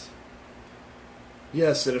face?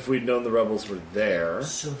 Yes, and if we'd known the rebels were there...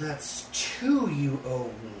 So that's 2 you owe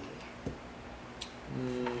me.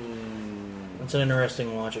 That's an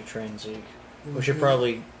interesting logic train, Zeke. We should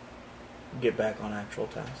probably get back on actual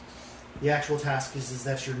tasks. The actual task is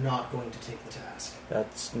that you're not going to take the task. Not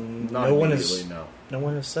That's immediately, no no.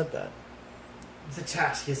 one has said that. The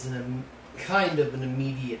task is kind of an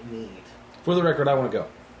immediate need. For the record, I want to go.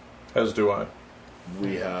 As do I.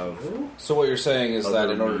 We have... So what you're saying is that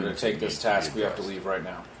Other in order to means take that this need to task, be we have to addressed. leave right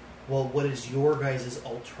now. Well, what is your guys'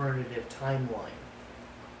 alternative timeline?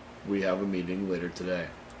 We have a meeting later today.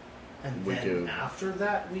 And We then do. after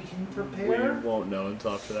that, we can We prepare? won't know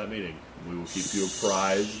until after that meeting. We will keep you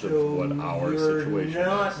apprised So of what our you're situation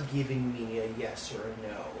not is. giving me a yes or a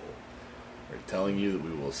no. We're telling you that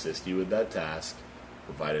we will assist you with that task,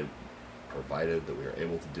 provided that we are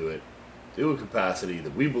able to do it to a capacity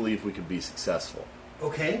that we believe we can be successful.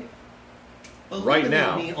 Okay? Right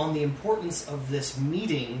now- Illuminate me on the importance of this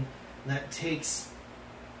meeting that takes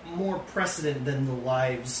more precedent than the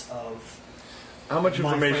lives of How much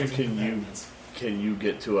my information friends and can you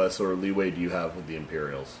get to us, or leeway do you have with the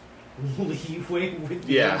Imperials? companions. Leeway with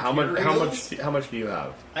the Yeah, Imperials? how much do you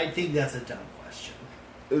have? I think that's a dumb question.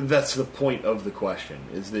 That's the point of the question,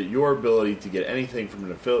 is that your ability to get anything from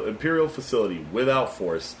an Imperial facility without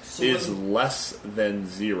force So is let me- less than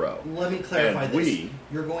 0. Let me clarify And this.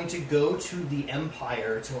 You're going to go to the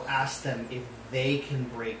Empire to ask them if they can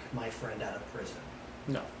break my friend out of prison.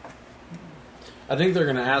 No. I think they're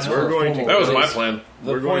going to ask We're for a going to- formal That was my raise. plan.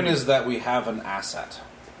 The We're going point to- is that we have an asset.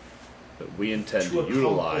 That we intend To to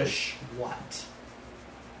utilize accomplish what?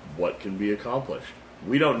 what can be accomplished.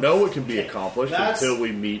 We don't know what can be Okay, accomplished that's- until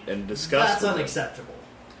we meet and discuss That's with them. unacceptable.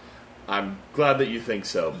 I'm glad that you think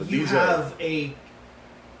so, but You these have a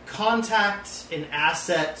contact, an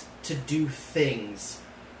asset to do things.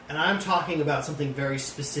 And I'm talking about something very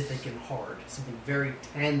specific and hard, something very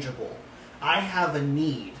tangible. I have a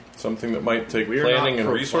need. Something that might take are we are planning not and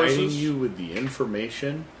providing resources. you with the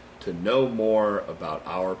information to know more about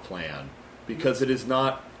our plan because it is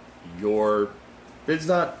not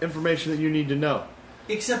information that you need to know.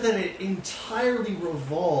 Except that it entirely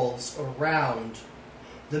revolves around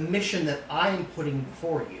the mission that I'm putting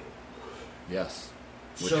before you. Yes.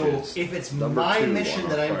 Which So is if it's number my 2 on mission our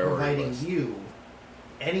that I'm priority providing list. you,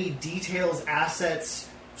 any details, assets,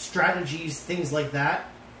 strategies, things like that,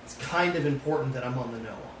 it's kind of important that I'm on the know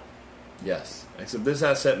on. Yes. Except this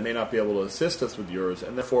asset may not be able to assist us with yours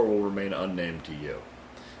and therefore will remain unnamed to you.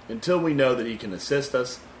 Until we know that he can assist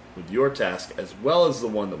us with your task as well as the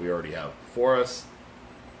one that we already have before us,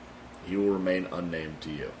 he will remain unnamed to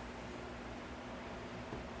you.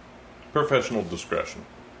 Professional discretion.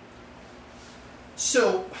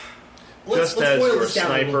 So, let's Just as boil your this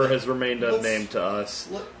down a little sniper bit. has remained Let's- unnamed to us,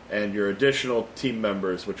 let- and your additional team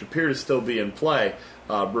members, which appear to still be in play,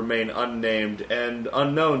 remain unnamed and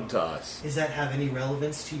unknown to us. Does that have any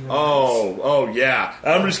relevance to your lives? Oh, yeah.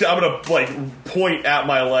 I'm gonna like point at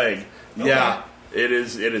my leg. Yeah, it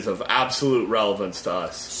is of absolute relevance to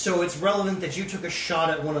us. So it's relevant that you took a shot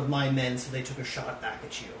at one of my men, so they took a shot back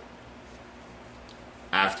at you.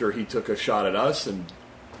 After he took a shot at us, and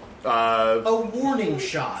A warning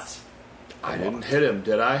shot. I didn't hit him,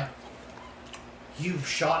 did I? You've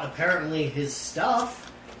shot apparently his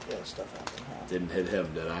stuff. Yeah, stuff happened. Didn't hit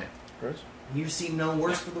him, did I? Chris? You seem no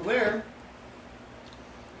worse for the wear.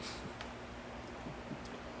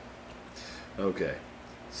 Okay.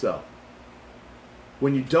 So,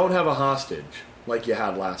 when you don't have a hostage, like you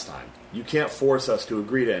had last time, you can't force us to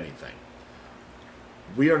agree to anything.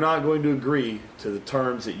 We are not going to agree to the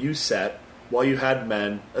terms that you set while you had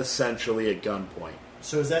men essentially at gunpoint.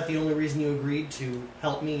 So is that the only reason you agreed to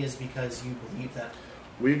help me? Is because you believe that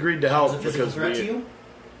We agreed to I was help a physical because threat to you?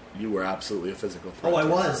 you were absolutely a physical threat. Oh, I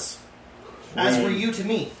to us. was. As were you to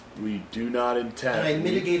me. We do not intend. And I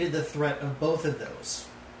mitigated the threat of both of those.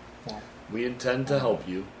 We intend to help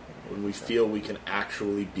you when we feel we can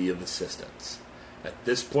actually be of assistance. At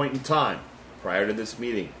this point in time, prior to this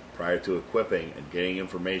meeting, prior to equipping and getting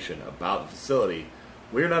information about the facility,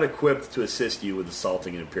 we are not equipped to assist you with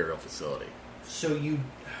assaulting an Imperial facility. So you...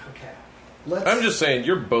 Okay. I'm just saying,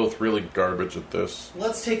 you're both really garbage at this.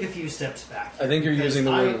 Let's take a few steps back. I think you're because using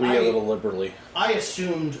the word "we" a little liberally. I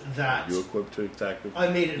assumed that You equipped to attack with? I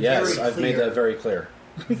made it Yes, very clear I've made that very clear.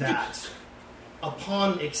 that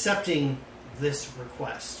upon accepting this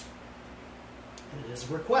request, and it is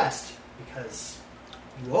a request because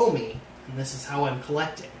you owe me, and this is how I'm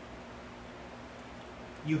collecting.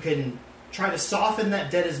 You can try to soften that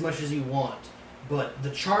debt as much as you want, but the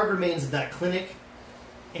charge remains of that clinic,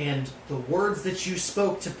 and the words that you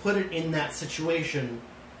spoke to put it in that situation,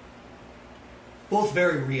 both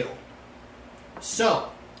very real. So,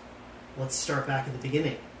 let's start back at the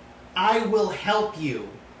beginning. I will help you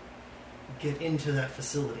get into that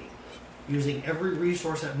facility, using every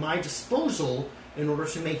resource at my disposal in order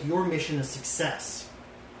to make your mission a success.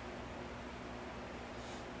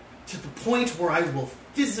 To the point where I will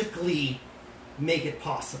physically make it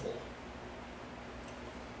possible.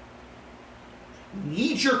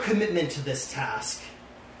 Need your commitment to this task,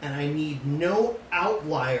 and I need no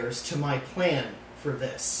outliers to my plan for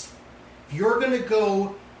this. If you're going to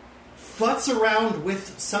go futz around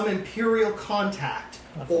with some Imperial contact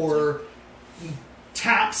or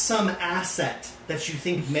tap some asset that you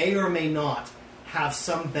think may or may not have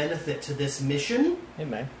some benefit to this mission, Hey,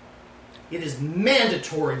 man. it is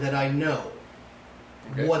mandatory that I know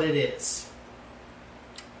what it is.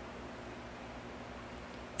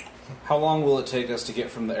 How long will it take us to get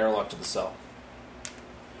from the airlock to the cell?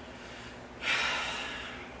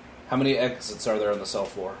 How many exits are there on the cell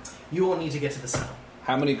floor? You won't need to get to the cell.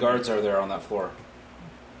 How many guards are there on that floor?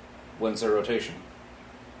 When's their rotation?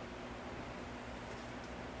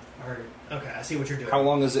 Okay, I see what you're doing. How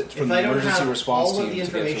long is it from If the I don't emergency have response all of team the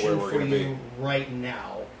to get to where information we're for going to be? you right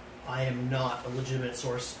now, I am not a legitimate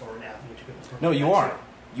source or an avenue to get No, you information. are.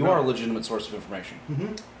 You are a legitimate source of information.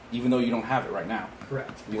 Mm-hmm. Even though you don't have it right now.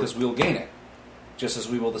 Correct. Because we'll gain it. Just as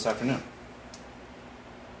we will this afternoon.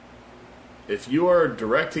 If you are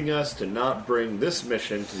directing us to not bring this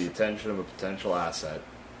mission to the attention of a potential asset,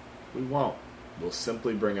 we won't. We'll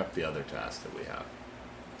simply bring up the other task that we have,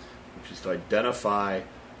 which is to identify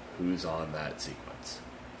who's on that sequence.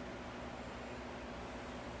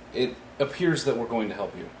 It appears that we're going to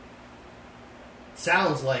help you.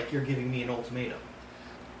 Sounds like you're giving me an ultimatum.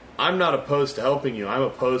 I'm not opposed to helping you. I'm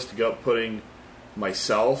opposed to putting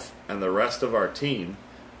myself and the rest of our team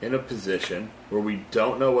in a position where we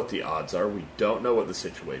don't know what the odds are, we don't know what the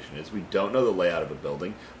situation is, we don't know the layout of a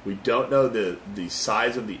building, we don't know the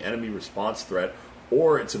size of the enemy response threat,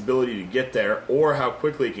 or its ability to get there, or how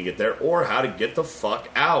quickly it can get there, or how to get the fuck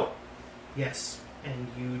out. Yes, and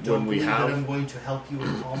you don't believe that I'm going to help you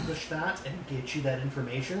accomplish that and get you that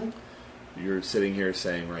information? You're sitting here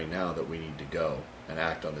saying right now that we need to go and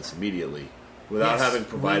act on this immediately without Yes, having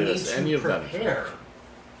provided us any of that information.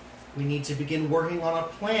 We need to begin working on a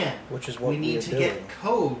plan. Which is what we need we are to doing. get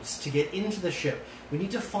codes to get into the ship. We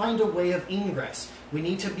need to find a way of ingress. We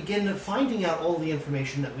need to begin finding out all the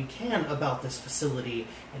information that we can about this facility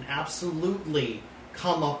and absolutely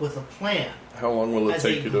come up with a plan. How long will it as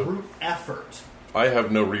take a you to... group effort. I have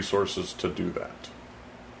no resources to do that.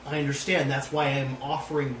 I understand. That's why I'm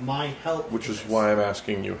offering my help. Which for is this. why I'm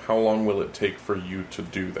asking you, how long will it take for you to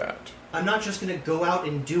do that? I'm not just going to go out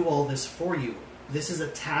and do all this for you. This is a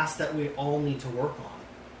task that we all need to work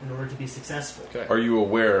on in order to be successful. Okay. Are you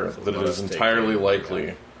aware So that it let is us take entirely it. likely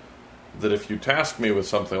Okay. that if you task me with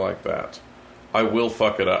something like that, I will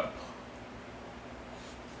fuck it up?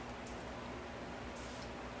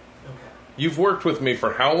 Okay. You've worked with me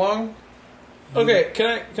for how long? Okay,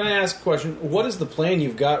 can I ask a question? What is the plan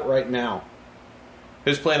you've got right now?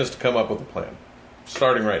 His plan is to come up with a plan.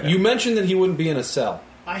 Starting right now. You mentioned that he wouldn't be in a cell.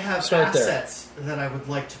 I have Start there. assets that I would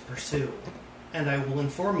like to pursue, and I will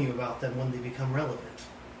inform you about them when they become relevant.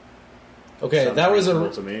 Okay, Sounds that was reasonable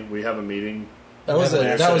a to me. We have a meeting that was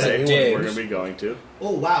a today. dig. We're going to be going to.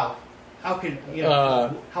 Oh wow! How could you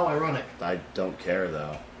know? How ironic! I don't care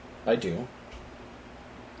though. I do.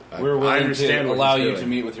 We're I willing understand to what allow he's you doing. to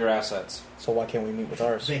meet with your assets. So why can't we meet with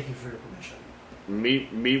ours? Thank you for your permission.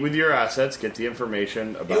 Meet with your assets. Get the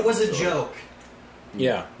information about. It was the a facility. joke.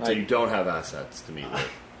 Yeah. So you don't have assets to meet with.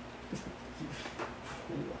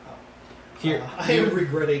 Here, I am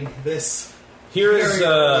regretting this. here is very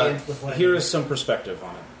early into the plan. here is some perspective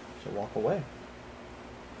on it. So walk away.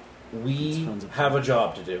 We have a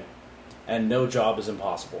job to do, and no job is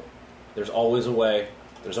impossible. There's always a way.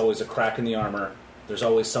 There's always a crack in the armor. There's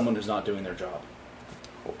always someone who's not doing their job.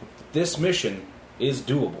 This mission is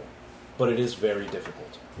doable, but it is very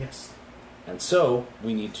difficult. Yes. And so,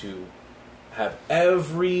 we need to have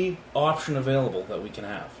every option available that we can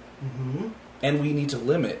have. Mm-hmm. And we need to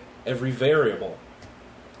limit every variable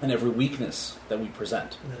and every weakness that we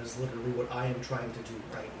present. And that is literally what I am trying to do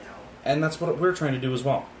right now. And that's what we're trying to do as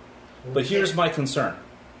well. Well, But we here's can't- my concern.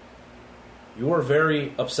 You are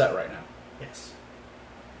very upset right now. Yes.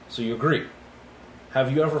 So you agree.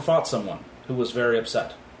 Have you ever fought someone who was very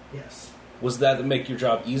upset? Yes. Was that make your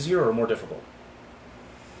job easier or more difficult?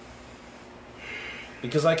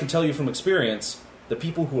 Because I can tell you from experience, the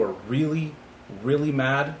people who are really, really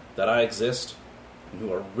mad that I exist, and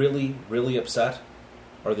who are really, really upset,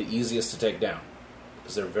 are the easiest to take down.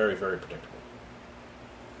 Because they're very, very predictable.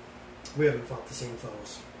 We haven't fought the same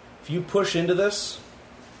foes. If you push into this,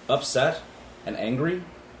 upset and angry,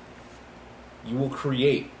 you will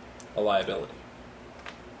create a liability.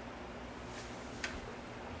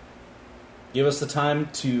 Give us the time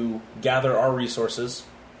to gather our resources,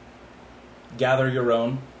 gather your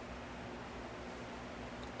own,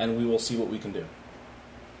 and we will see what we can do.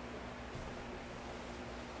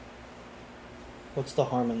 What's the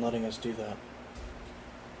harm in letting us do that?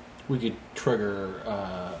 We could trigger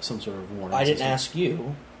some sort of warning. I didn't system. ask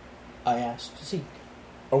you. I asked Zeke.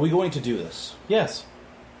 Are we going to do this? Yes.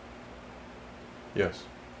 Yes.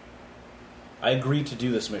 I agree to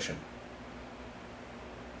do this mission.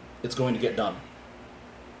 It's going to get done.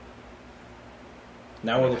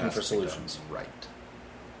 Now we're It looking has for to be done solutions. Right.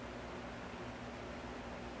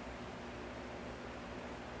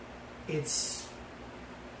 It's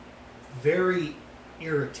very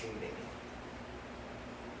irritating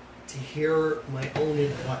to hear my own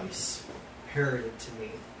advice parroted to me.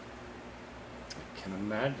 I can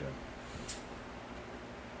imagine.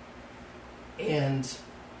 And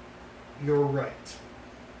you're right.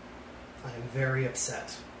 I am very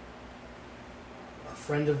upset. A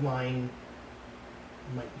friend of mine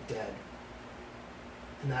might be dead.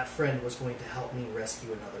 And that friend was going to help me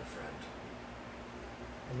rescue another friend.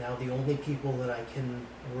 And now the only people that I can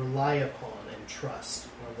rely upon and trust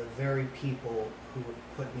are the very people who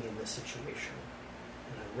have put me in this situation.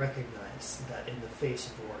 And I recognize that in the face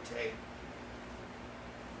of Duarte,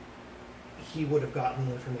 he would have gotten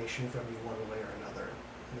the information from you one way or another.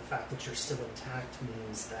 And the fact that you're still intact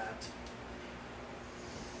means that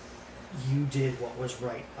you did what was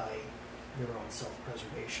right by your own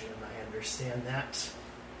self-preservation, and I understand that,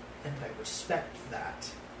 and I respect that.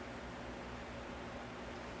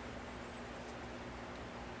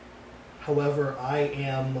 However, I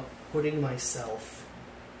am putting myself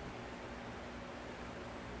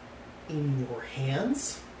in your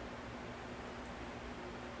hands,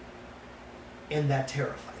 and that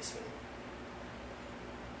terrifies me.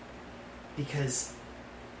 Because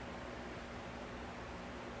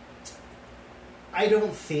I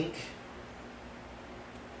don't think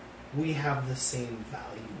we have the same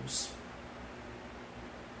values.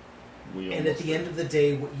 And at the end of the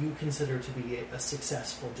day, what you consider to be a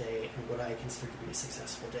successful day and what I consider to be a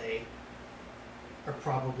successful day are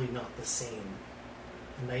probably not the same.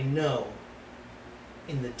 And I know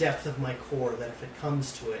in the depth of my core that if it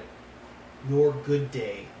comes to it, your good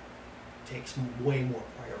day takes way more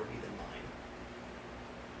priority than mine.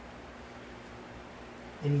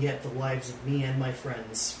 And yet the lives of me and my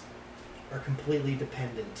friends are completely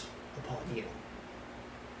dependent upon you.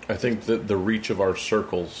 I think that the reach of our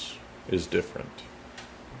circles is different.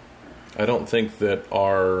 I don't think that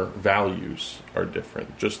our values are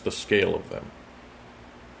different, just the scale of them.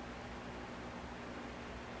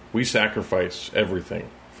 We sacrifice everything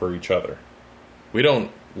for each other. We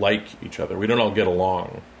don't like each other. We don't all get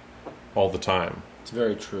along all the time. It's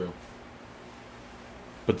very true.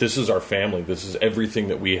 But this is our family. This is everything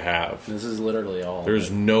that we have. This is literally all.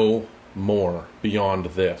 There's no more beyond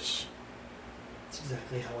this. That's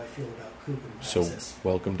exactly how I feel about Coop and So, Praxis.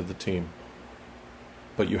 welcome to the team.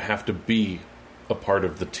 But you have to be a part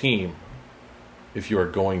of the team if you are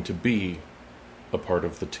going to be a part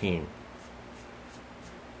of the team.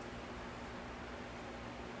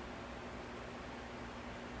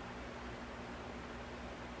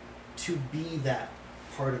 To be that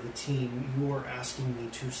part of the team, you are asking me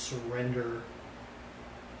to surrender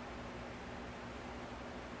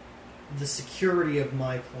the security of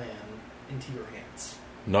my plan into your hands.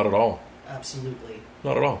 Not at all. Absolutely.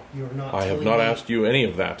 Not at all. You're not I have telling not me asked you any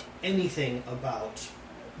of that. anything about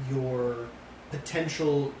your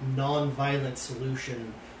potential non-violent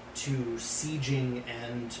solution to sieging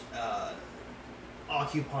and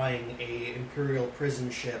occupying a Imperial prison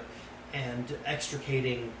ship and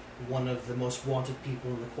extricating one of the most wanted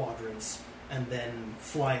people in the quadrants and then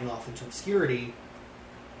flying off into obscurity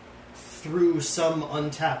through some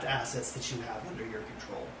untapped assets that you have under your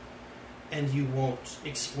control. And you won't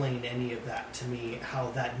explain any of that to me,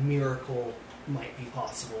 how that miracle might be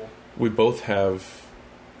possible. We both have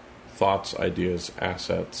thoughts, ideas,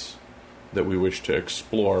 assets that we wish to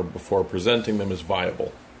explore before presenting them as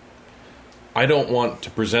viable. I don't want to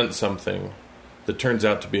present something that turns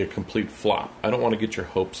out to be a complete flop. I don't want to get your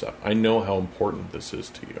hopes up. I know how important this is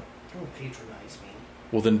to you. Don't patronize me.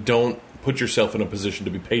 Well, then don't put yourself in a position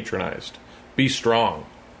to be patronized. Be strong.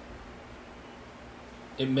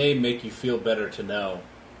 It may make you feel better to know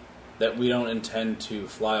that we don't intend to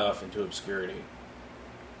fly off into obscurity.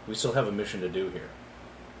 We still have a mission to do here.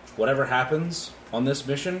 Whatever happens on this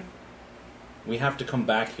mission, we have to come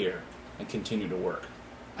back here and continue to work.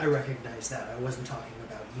 I recognize that. I wasn't talking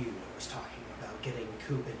about you. I was talking about getting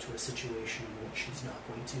Coop into a situation in which he's not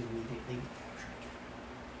going to immediately be captured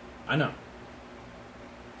again. I know.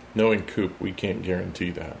 Knowing Coop, we can't guarantee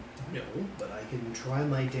that. No, but I can try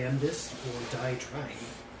my damnedest or die trying.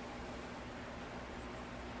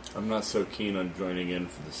 I'm not so keen on joining in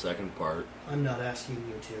for the second part. I'm not asking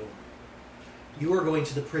you to. You are going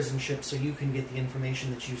to the prison ship so you can get the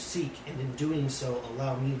information that you seek, and in doing so,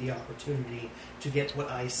 allow me the opportunity to get what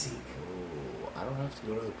I seek. Oh, I don't have to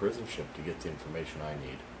go to the prison ship to get the information I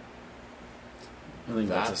need. I think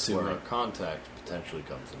that's That's where assuming. our contact potentially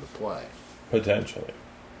comes into play. Potentially.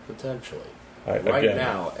 Potentially. Right Right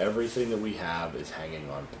now, everything that we have is hanging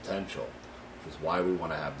on potential, which is why we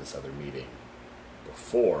want to have this other meeting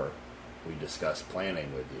before we discuss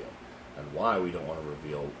planning with you, and why we don't want to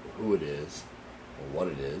reveal who it is or what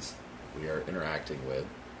it is we are interacting with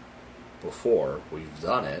before we've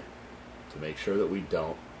done it, to make sure that we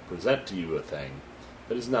don't present to you a thing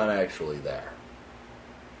that is not actually there.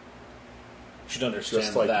 You should understand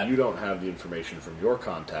Just like that you don't have the information from your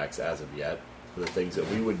contacts as of yet for the things that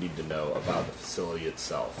we would need to know about the facility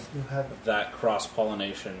itself. You have that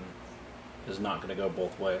cross-pollination is not going to go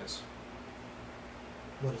both ways.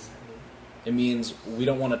 what does that mean? It means we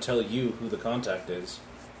don't want to tell you who the contact is.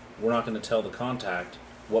 We're not going to tell the contact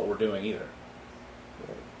what we're doing either.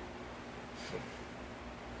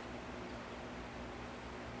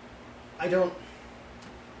 I don't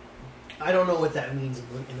know what that means in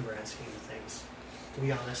the grand scheme of things, to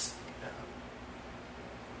be honest.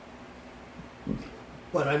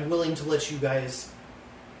 But I'm willing to let you guys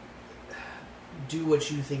do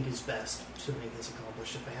what you think is best to make this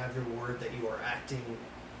accomplished. If I have your word that you are acting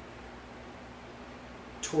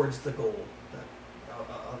towards the goal that,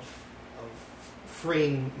 of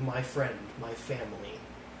freeing my friend, my family,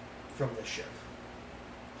 from the ship.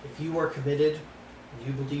 If you are committed, and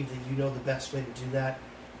you believe that you know the best way to do that,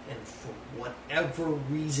 and for whatever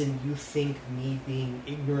reason you think me being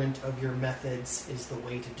ignorant of your methods is the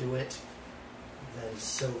way to do it, then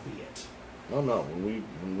so be it. No,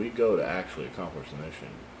 when we go to actually accomplish the mission,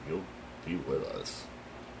 you'll be with us.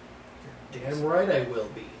 You're damn right I will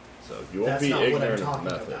be. So you won't That's be not what I'm ignorant of the talking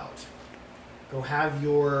method. about. Go have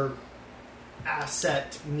your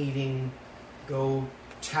asset meeting. Go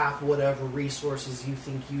tap whatever resources you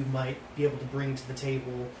think you might be able to bring to the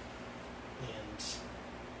table. And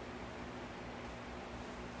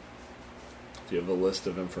Do you have a list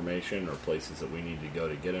of information or places that we need to go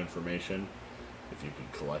to get information? If you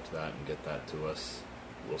could collect that and get that to us,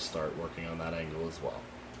 we'll start working on that angle as well.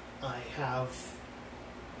 I have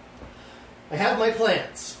my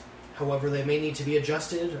plans. However, they may need to be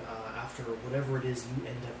adjusted after whatever it is you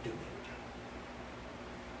end up doing.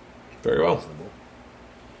 Very well. Reasonable.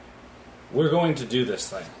 We're going to do this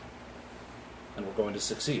thing. And we're going to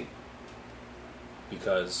succeed.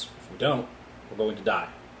 Because if we don't, we're going to die.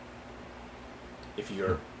 If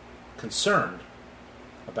you're concerned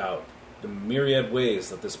about the myriad ways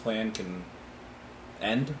that this plan can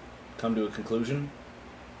end, come to a conclusion,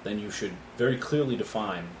 then you should very clearly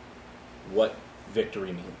define what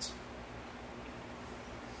victory means.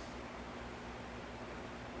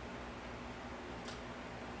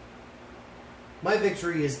 My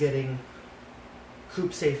victory is getting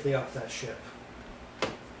Coop safely off that ship.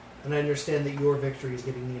 And I understand that your victory is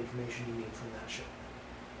getting the information you need from that ship.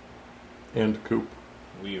 And Coop.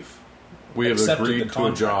 We have accepted agreed the to a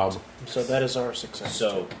contract. job. So that is our success.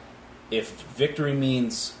 So, if victory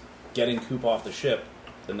means getting Coop off the ship,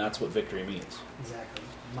 then that's what victory means. Exactly.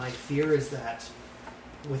 My fear is that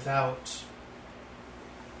without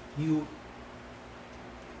you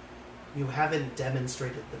haven't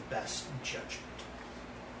demonstrated the best judgment.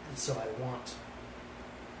 And so I want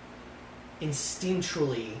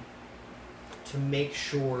instinctually to make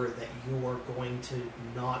sure that you're going to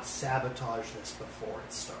not sabotage this before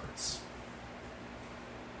it starts.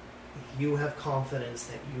 If you have confidence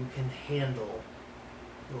that you can handle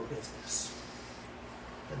your business,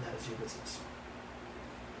 then that is your business.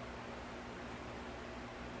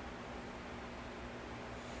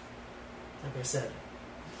 Like I said,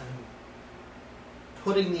 I'm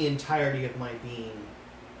putting the entirety of my being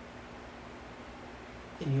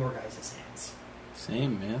in your guys' hands.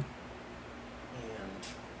 Same, man. And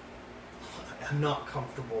I'm not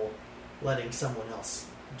comfortable letting someone else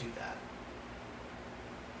do that.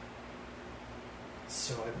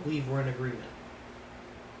 So I believe we're in agreement.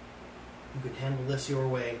 You can handle this your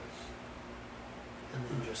way, and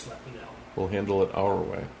then just let me know. We'll handle it our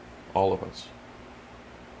way. All of us.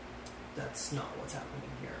 That's not what's happening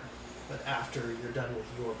here. But after you're done with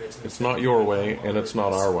your business... It's not your way, become and it's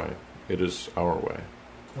not business. our way. It is our way.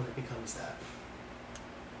 When it becomes that.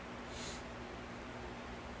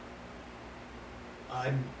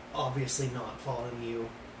 I'm obviously not following you.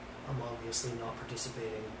 I'm obviously not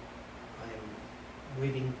participating. I am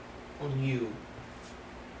waiting on you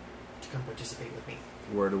to come participate with me.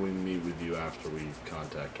 Where do we meet with you after we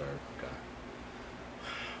contact our guy?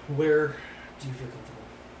 Where do you feel comfortable?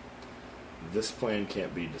 This plan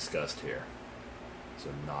can't be discussed here. So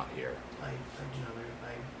not here. I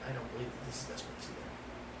don't believe that this is the best place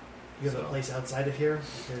either. You have So- a place outside of here?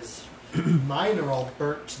 Because mine are all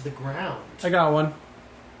burnt to the ground. I got one.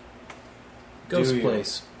 Ghost Do you?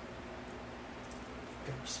 place.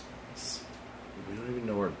 Ghost place. We don't even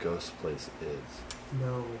know where Ghost Place is.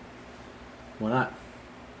 No. Why not?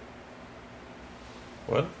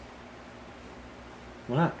 What?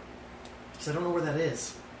 Why not? Because I don't know where that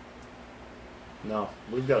is. No,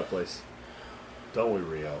 we've got a place. Don't we,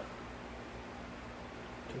 Rio?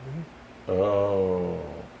 Oh.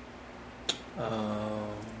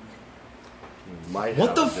 We might What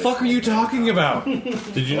have the a fuck are you visual talking about? Did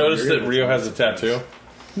you Well, notice you're that gonna Rio tell has a us tattoo?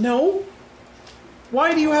 No.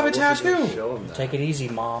 Why do you have a We're just gonna tattoo? show him that. Take it easy,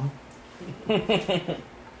 Mom. It's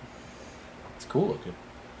cool looking.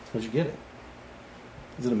 Where'd you get it?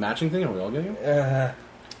 Is it a matching thing? Are we all getting it?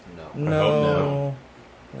 No.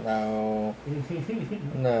 No.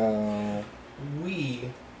 No. We,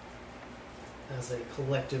 as a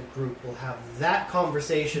collective group, will have that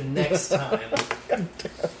conversation next time.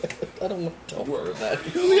 I don't want to tell her that.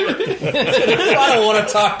 I don't want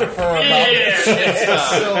to talk to her about it.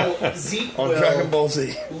 So Zeke On Dragon will Ball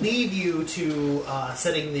Z. leave you to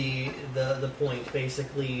setting the point.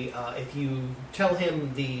 Basically, if you tell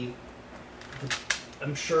him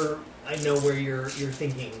I'm sure I know where you're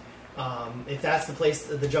thinking. If that's the place,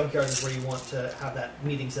 the junkyard is where you want to have that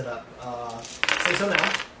meeting set up. Say so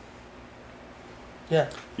now. Yeah.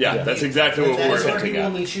 Yeah, that's exactly what That we're is where hinting he will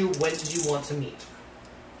at. meet you. When did you want to meet?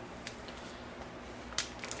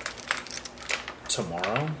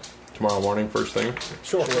 Tomorrow? Tomorrow morning, first thing.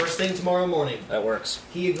 Sure. First thing tomorrow morning. That works.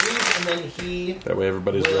 He agrees, and then he That way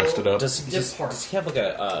everybody's Will- rested up. Does Depart. he have like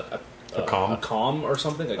a comm? A comm or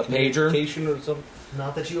something? A pager? communication or something?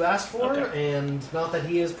 not that you asked for, Okay. and not that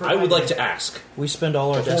he is. I Providing. would like to ask We spend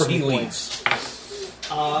all our before he destiny points.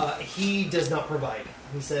 leaves. He does not provide.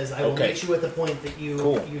 He says, "I will Okay. meet you at the point that you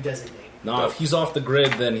Cool. you designate." No, if he's off the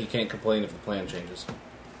grid, then he can't complain if the plan changes.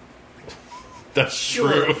 That's Sure,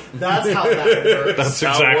 true. that's how that works. That's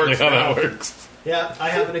how it exactly works how now. that works. Yeah, I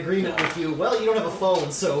have an agreement with you. Well, you don't have a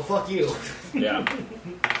phone, so fuck you. Yeah.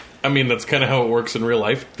 I mean, that's kind of how it works in real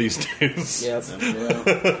life these days. Yep.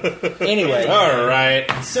 Yeah. Anyway. All right.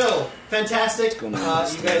 So, fantastic. going You on?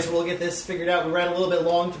 guys will get this figured out. We ran a little bit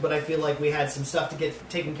long, but I feel like we had some stuff to get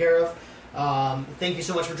taken care of. Thank you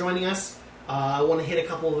so much for joining us. I want to hit a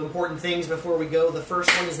couple of important things before we go. The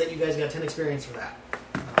first one is that you guys got 10 experience for that.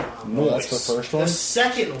 No, that's the first one. The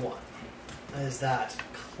second one is that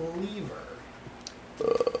Cleaver,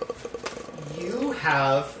 you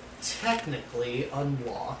have technically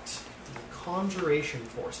unlocked the Conjuration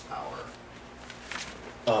Force power.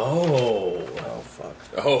 Oh. Oh, fuck.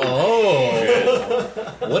 Oh.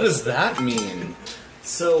 What does that mean?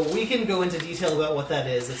 So we can go into detail about what that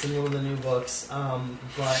is. It's in one of the new books.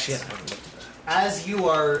 But Shit, I haven't looked at that. as you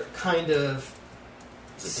are kind of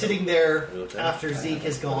sitting there Okay. after Zeke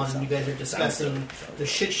has gone and you guys are discussing the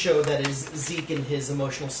shit show that is Zeke and his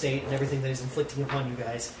emotional state and everything that he's inflicting upon you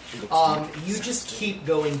guys, you just keep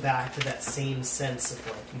going back to that same sense of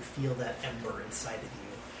like you feel that ember inside of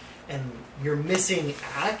you. And your missing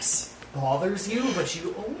axe bothers you, but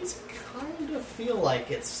you always kind of feel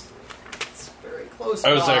like it's very close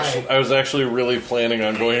I by. was actually really planning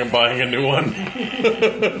on going and buying a new one.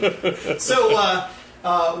 So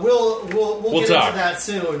we'll get talk. into that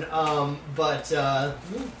soon. But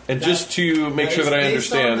And just to make sure that I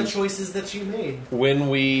based on understand, the choices that you made. when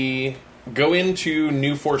we go into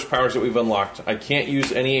new force powers that we've unlocked, I can't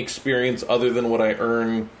use any experience other than what I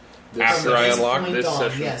earn after From I this unlock. point this on,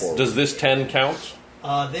 session yes. forward. Does this 10 count?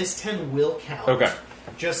 This 10 will count. Okay.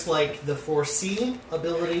 Just like the foresee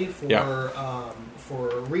ability Yeah.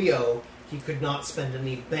 for Rio, he could not spend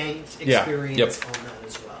any banked Yeah, experience yep. on that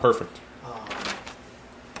as well. Perfect.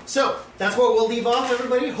 So that's where we'll leave off,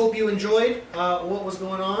 everybody. Hope you enjoyed what was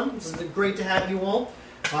going on. This is great to have you all.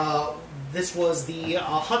 This was the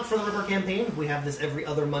Hunt for the River campaign. We have this every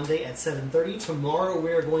other Monday at 7:30. Tomorrow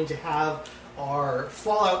we're going to have our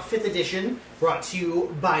Fallout 5th edition brought to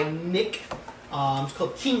you by Nick. It's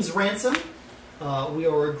called King's Ransom. We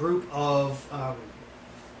are a group of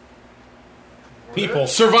People.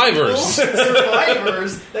 Survivors.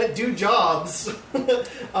 survivors that do jobs.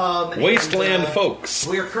 Wasteland and, folks.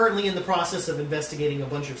 We are currently in the process of investigating a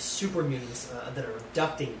bunch of super mutants that are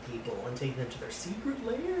abducting people and taking them to their secret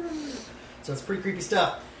lairs. So it's pretty creepy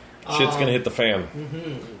stuff. Shit's gonna hit the fan.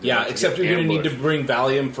 Yeah, except you're going to need to bring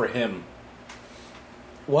Valium for him.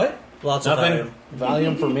 What? Lots Nothing. of value.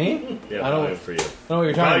 Valium for me? Yeah, I don't Valium for you. know what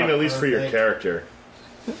you're talking Valium about. at least for your Perfect. character.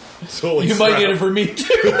 Holy You might crap. get it for me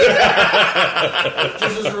too.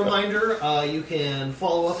 Just as a reminder, you can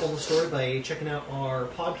follow up on the story by checking out our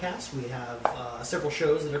podcast. We have several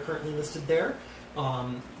shows that are currently listed there.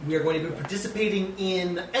 We are going to be participating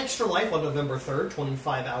in Extra Life on November 3rd,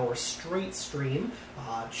 25-hour straight stream,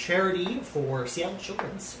 charity for Seattle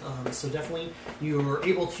Children's. So definitely you're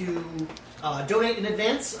able to donate in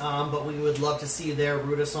advance, but we would love to see you there,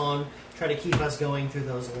 root us on, try to keep us going through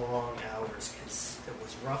those long hours, because it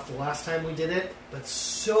was rough the last time we did it, but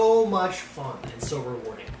so much fun and so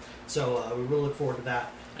rewarding. So we really look forward to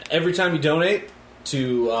that. Every time you donate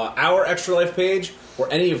to our Extra Life page or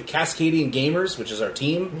any of Cascadian Gamers, which is our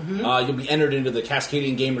team, you'll be entered into the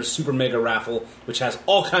Cascadian Gamers Super Mega Raffle, which has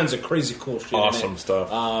all kinds of crazy cool shit in Awesome it.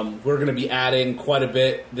 stuff. We're going to be adding quite a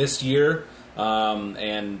bit this year,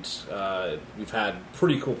 and we've had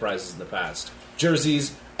pretty cool prizes in the past.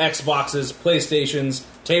 Jerseys, Xboxes, PlayStations,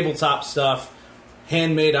 tabletop stuff,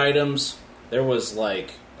 handmade items. There was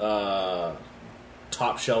like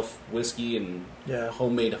top shelf whiskey and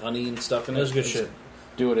homemade honey and stuff in it. That was good shit.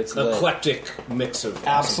 Do it. It's An lit. eclectic mix of awesome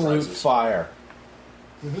Absolute prizes. fire.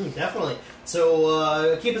 Definitely.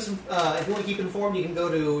 So keep us. If you want to keep informed, you can go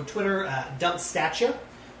to Twitter at DumpStatia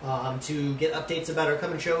to get updates about our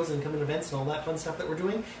coming shows and coming events and all that fun stuff that we're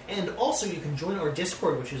doing. And also, you can join our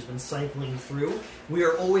Discord, which has been cycling through. We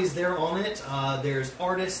are always there on it. There's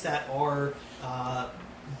artists that are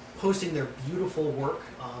posting their beautiful work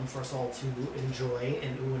for us all to enjoy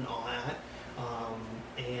and ooh and ah at.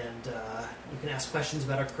 And you can ask questions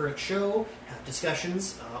about our current show, have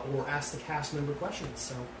discussions, or ask the cast member questions.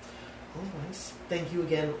 So, otherwise, thank you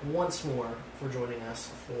again once more for joining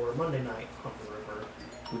us for Monday Night Hunt for the River.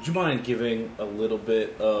 Would you mind giving a little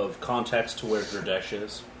bit of context to where Dradesh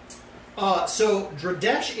is? So,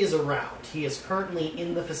 Dradesh is around. He is currently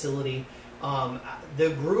in the facility. The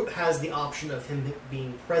group has the option of him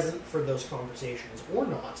being present for those conversations or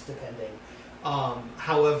not, depending.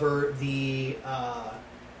 However, the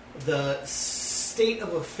state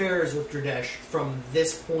of affairs with Dradesh from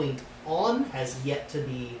this point on has yet to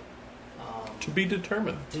be To be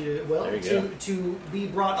determined. There you go. to be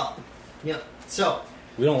brought up. Yep. So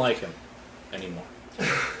We don't like him anymore.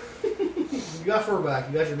 you got fur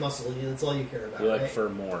back, you got your muscle. That's all you care about. We like right? fur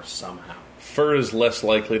more somehow. Fur is less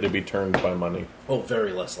likely to be turned by money. Oh,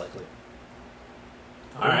 very less likely.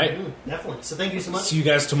 All right. Definitely. So thank you so much. See you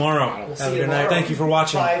guys tomorrow. We'll Have see a you good night. tomorrow. Thank you for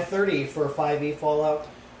watching. 5:30 for 5e Fallout.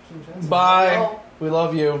 Bye. We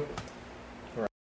love you.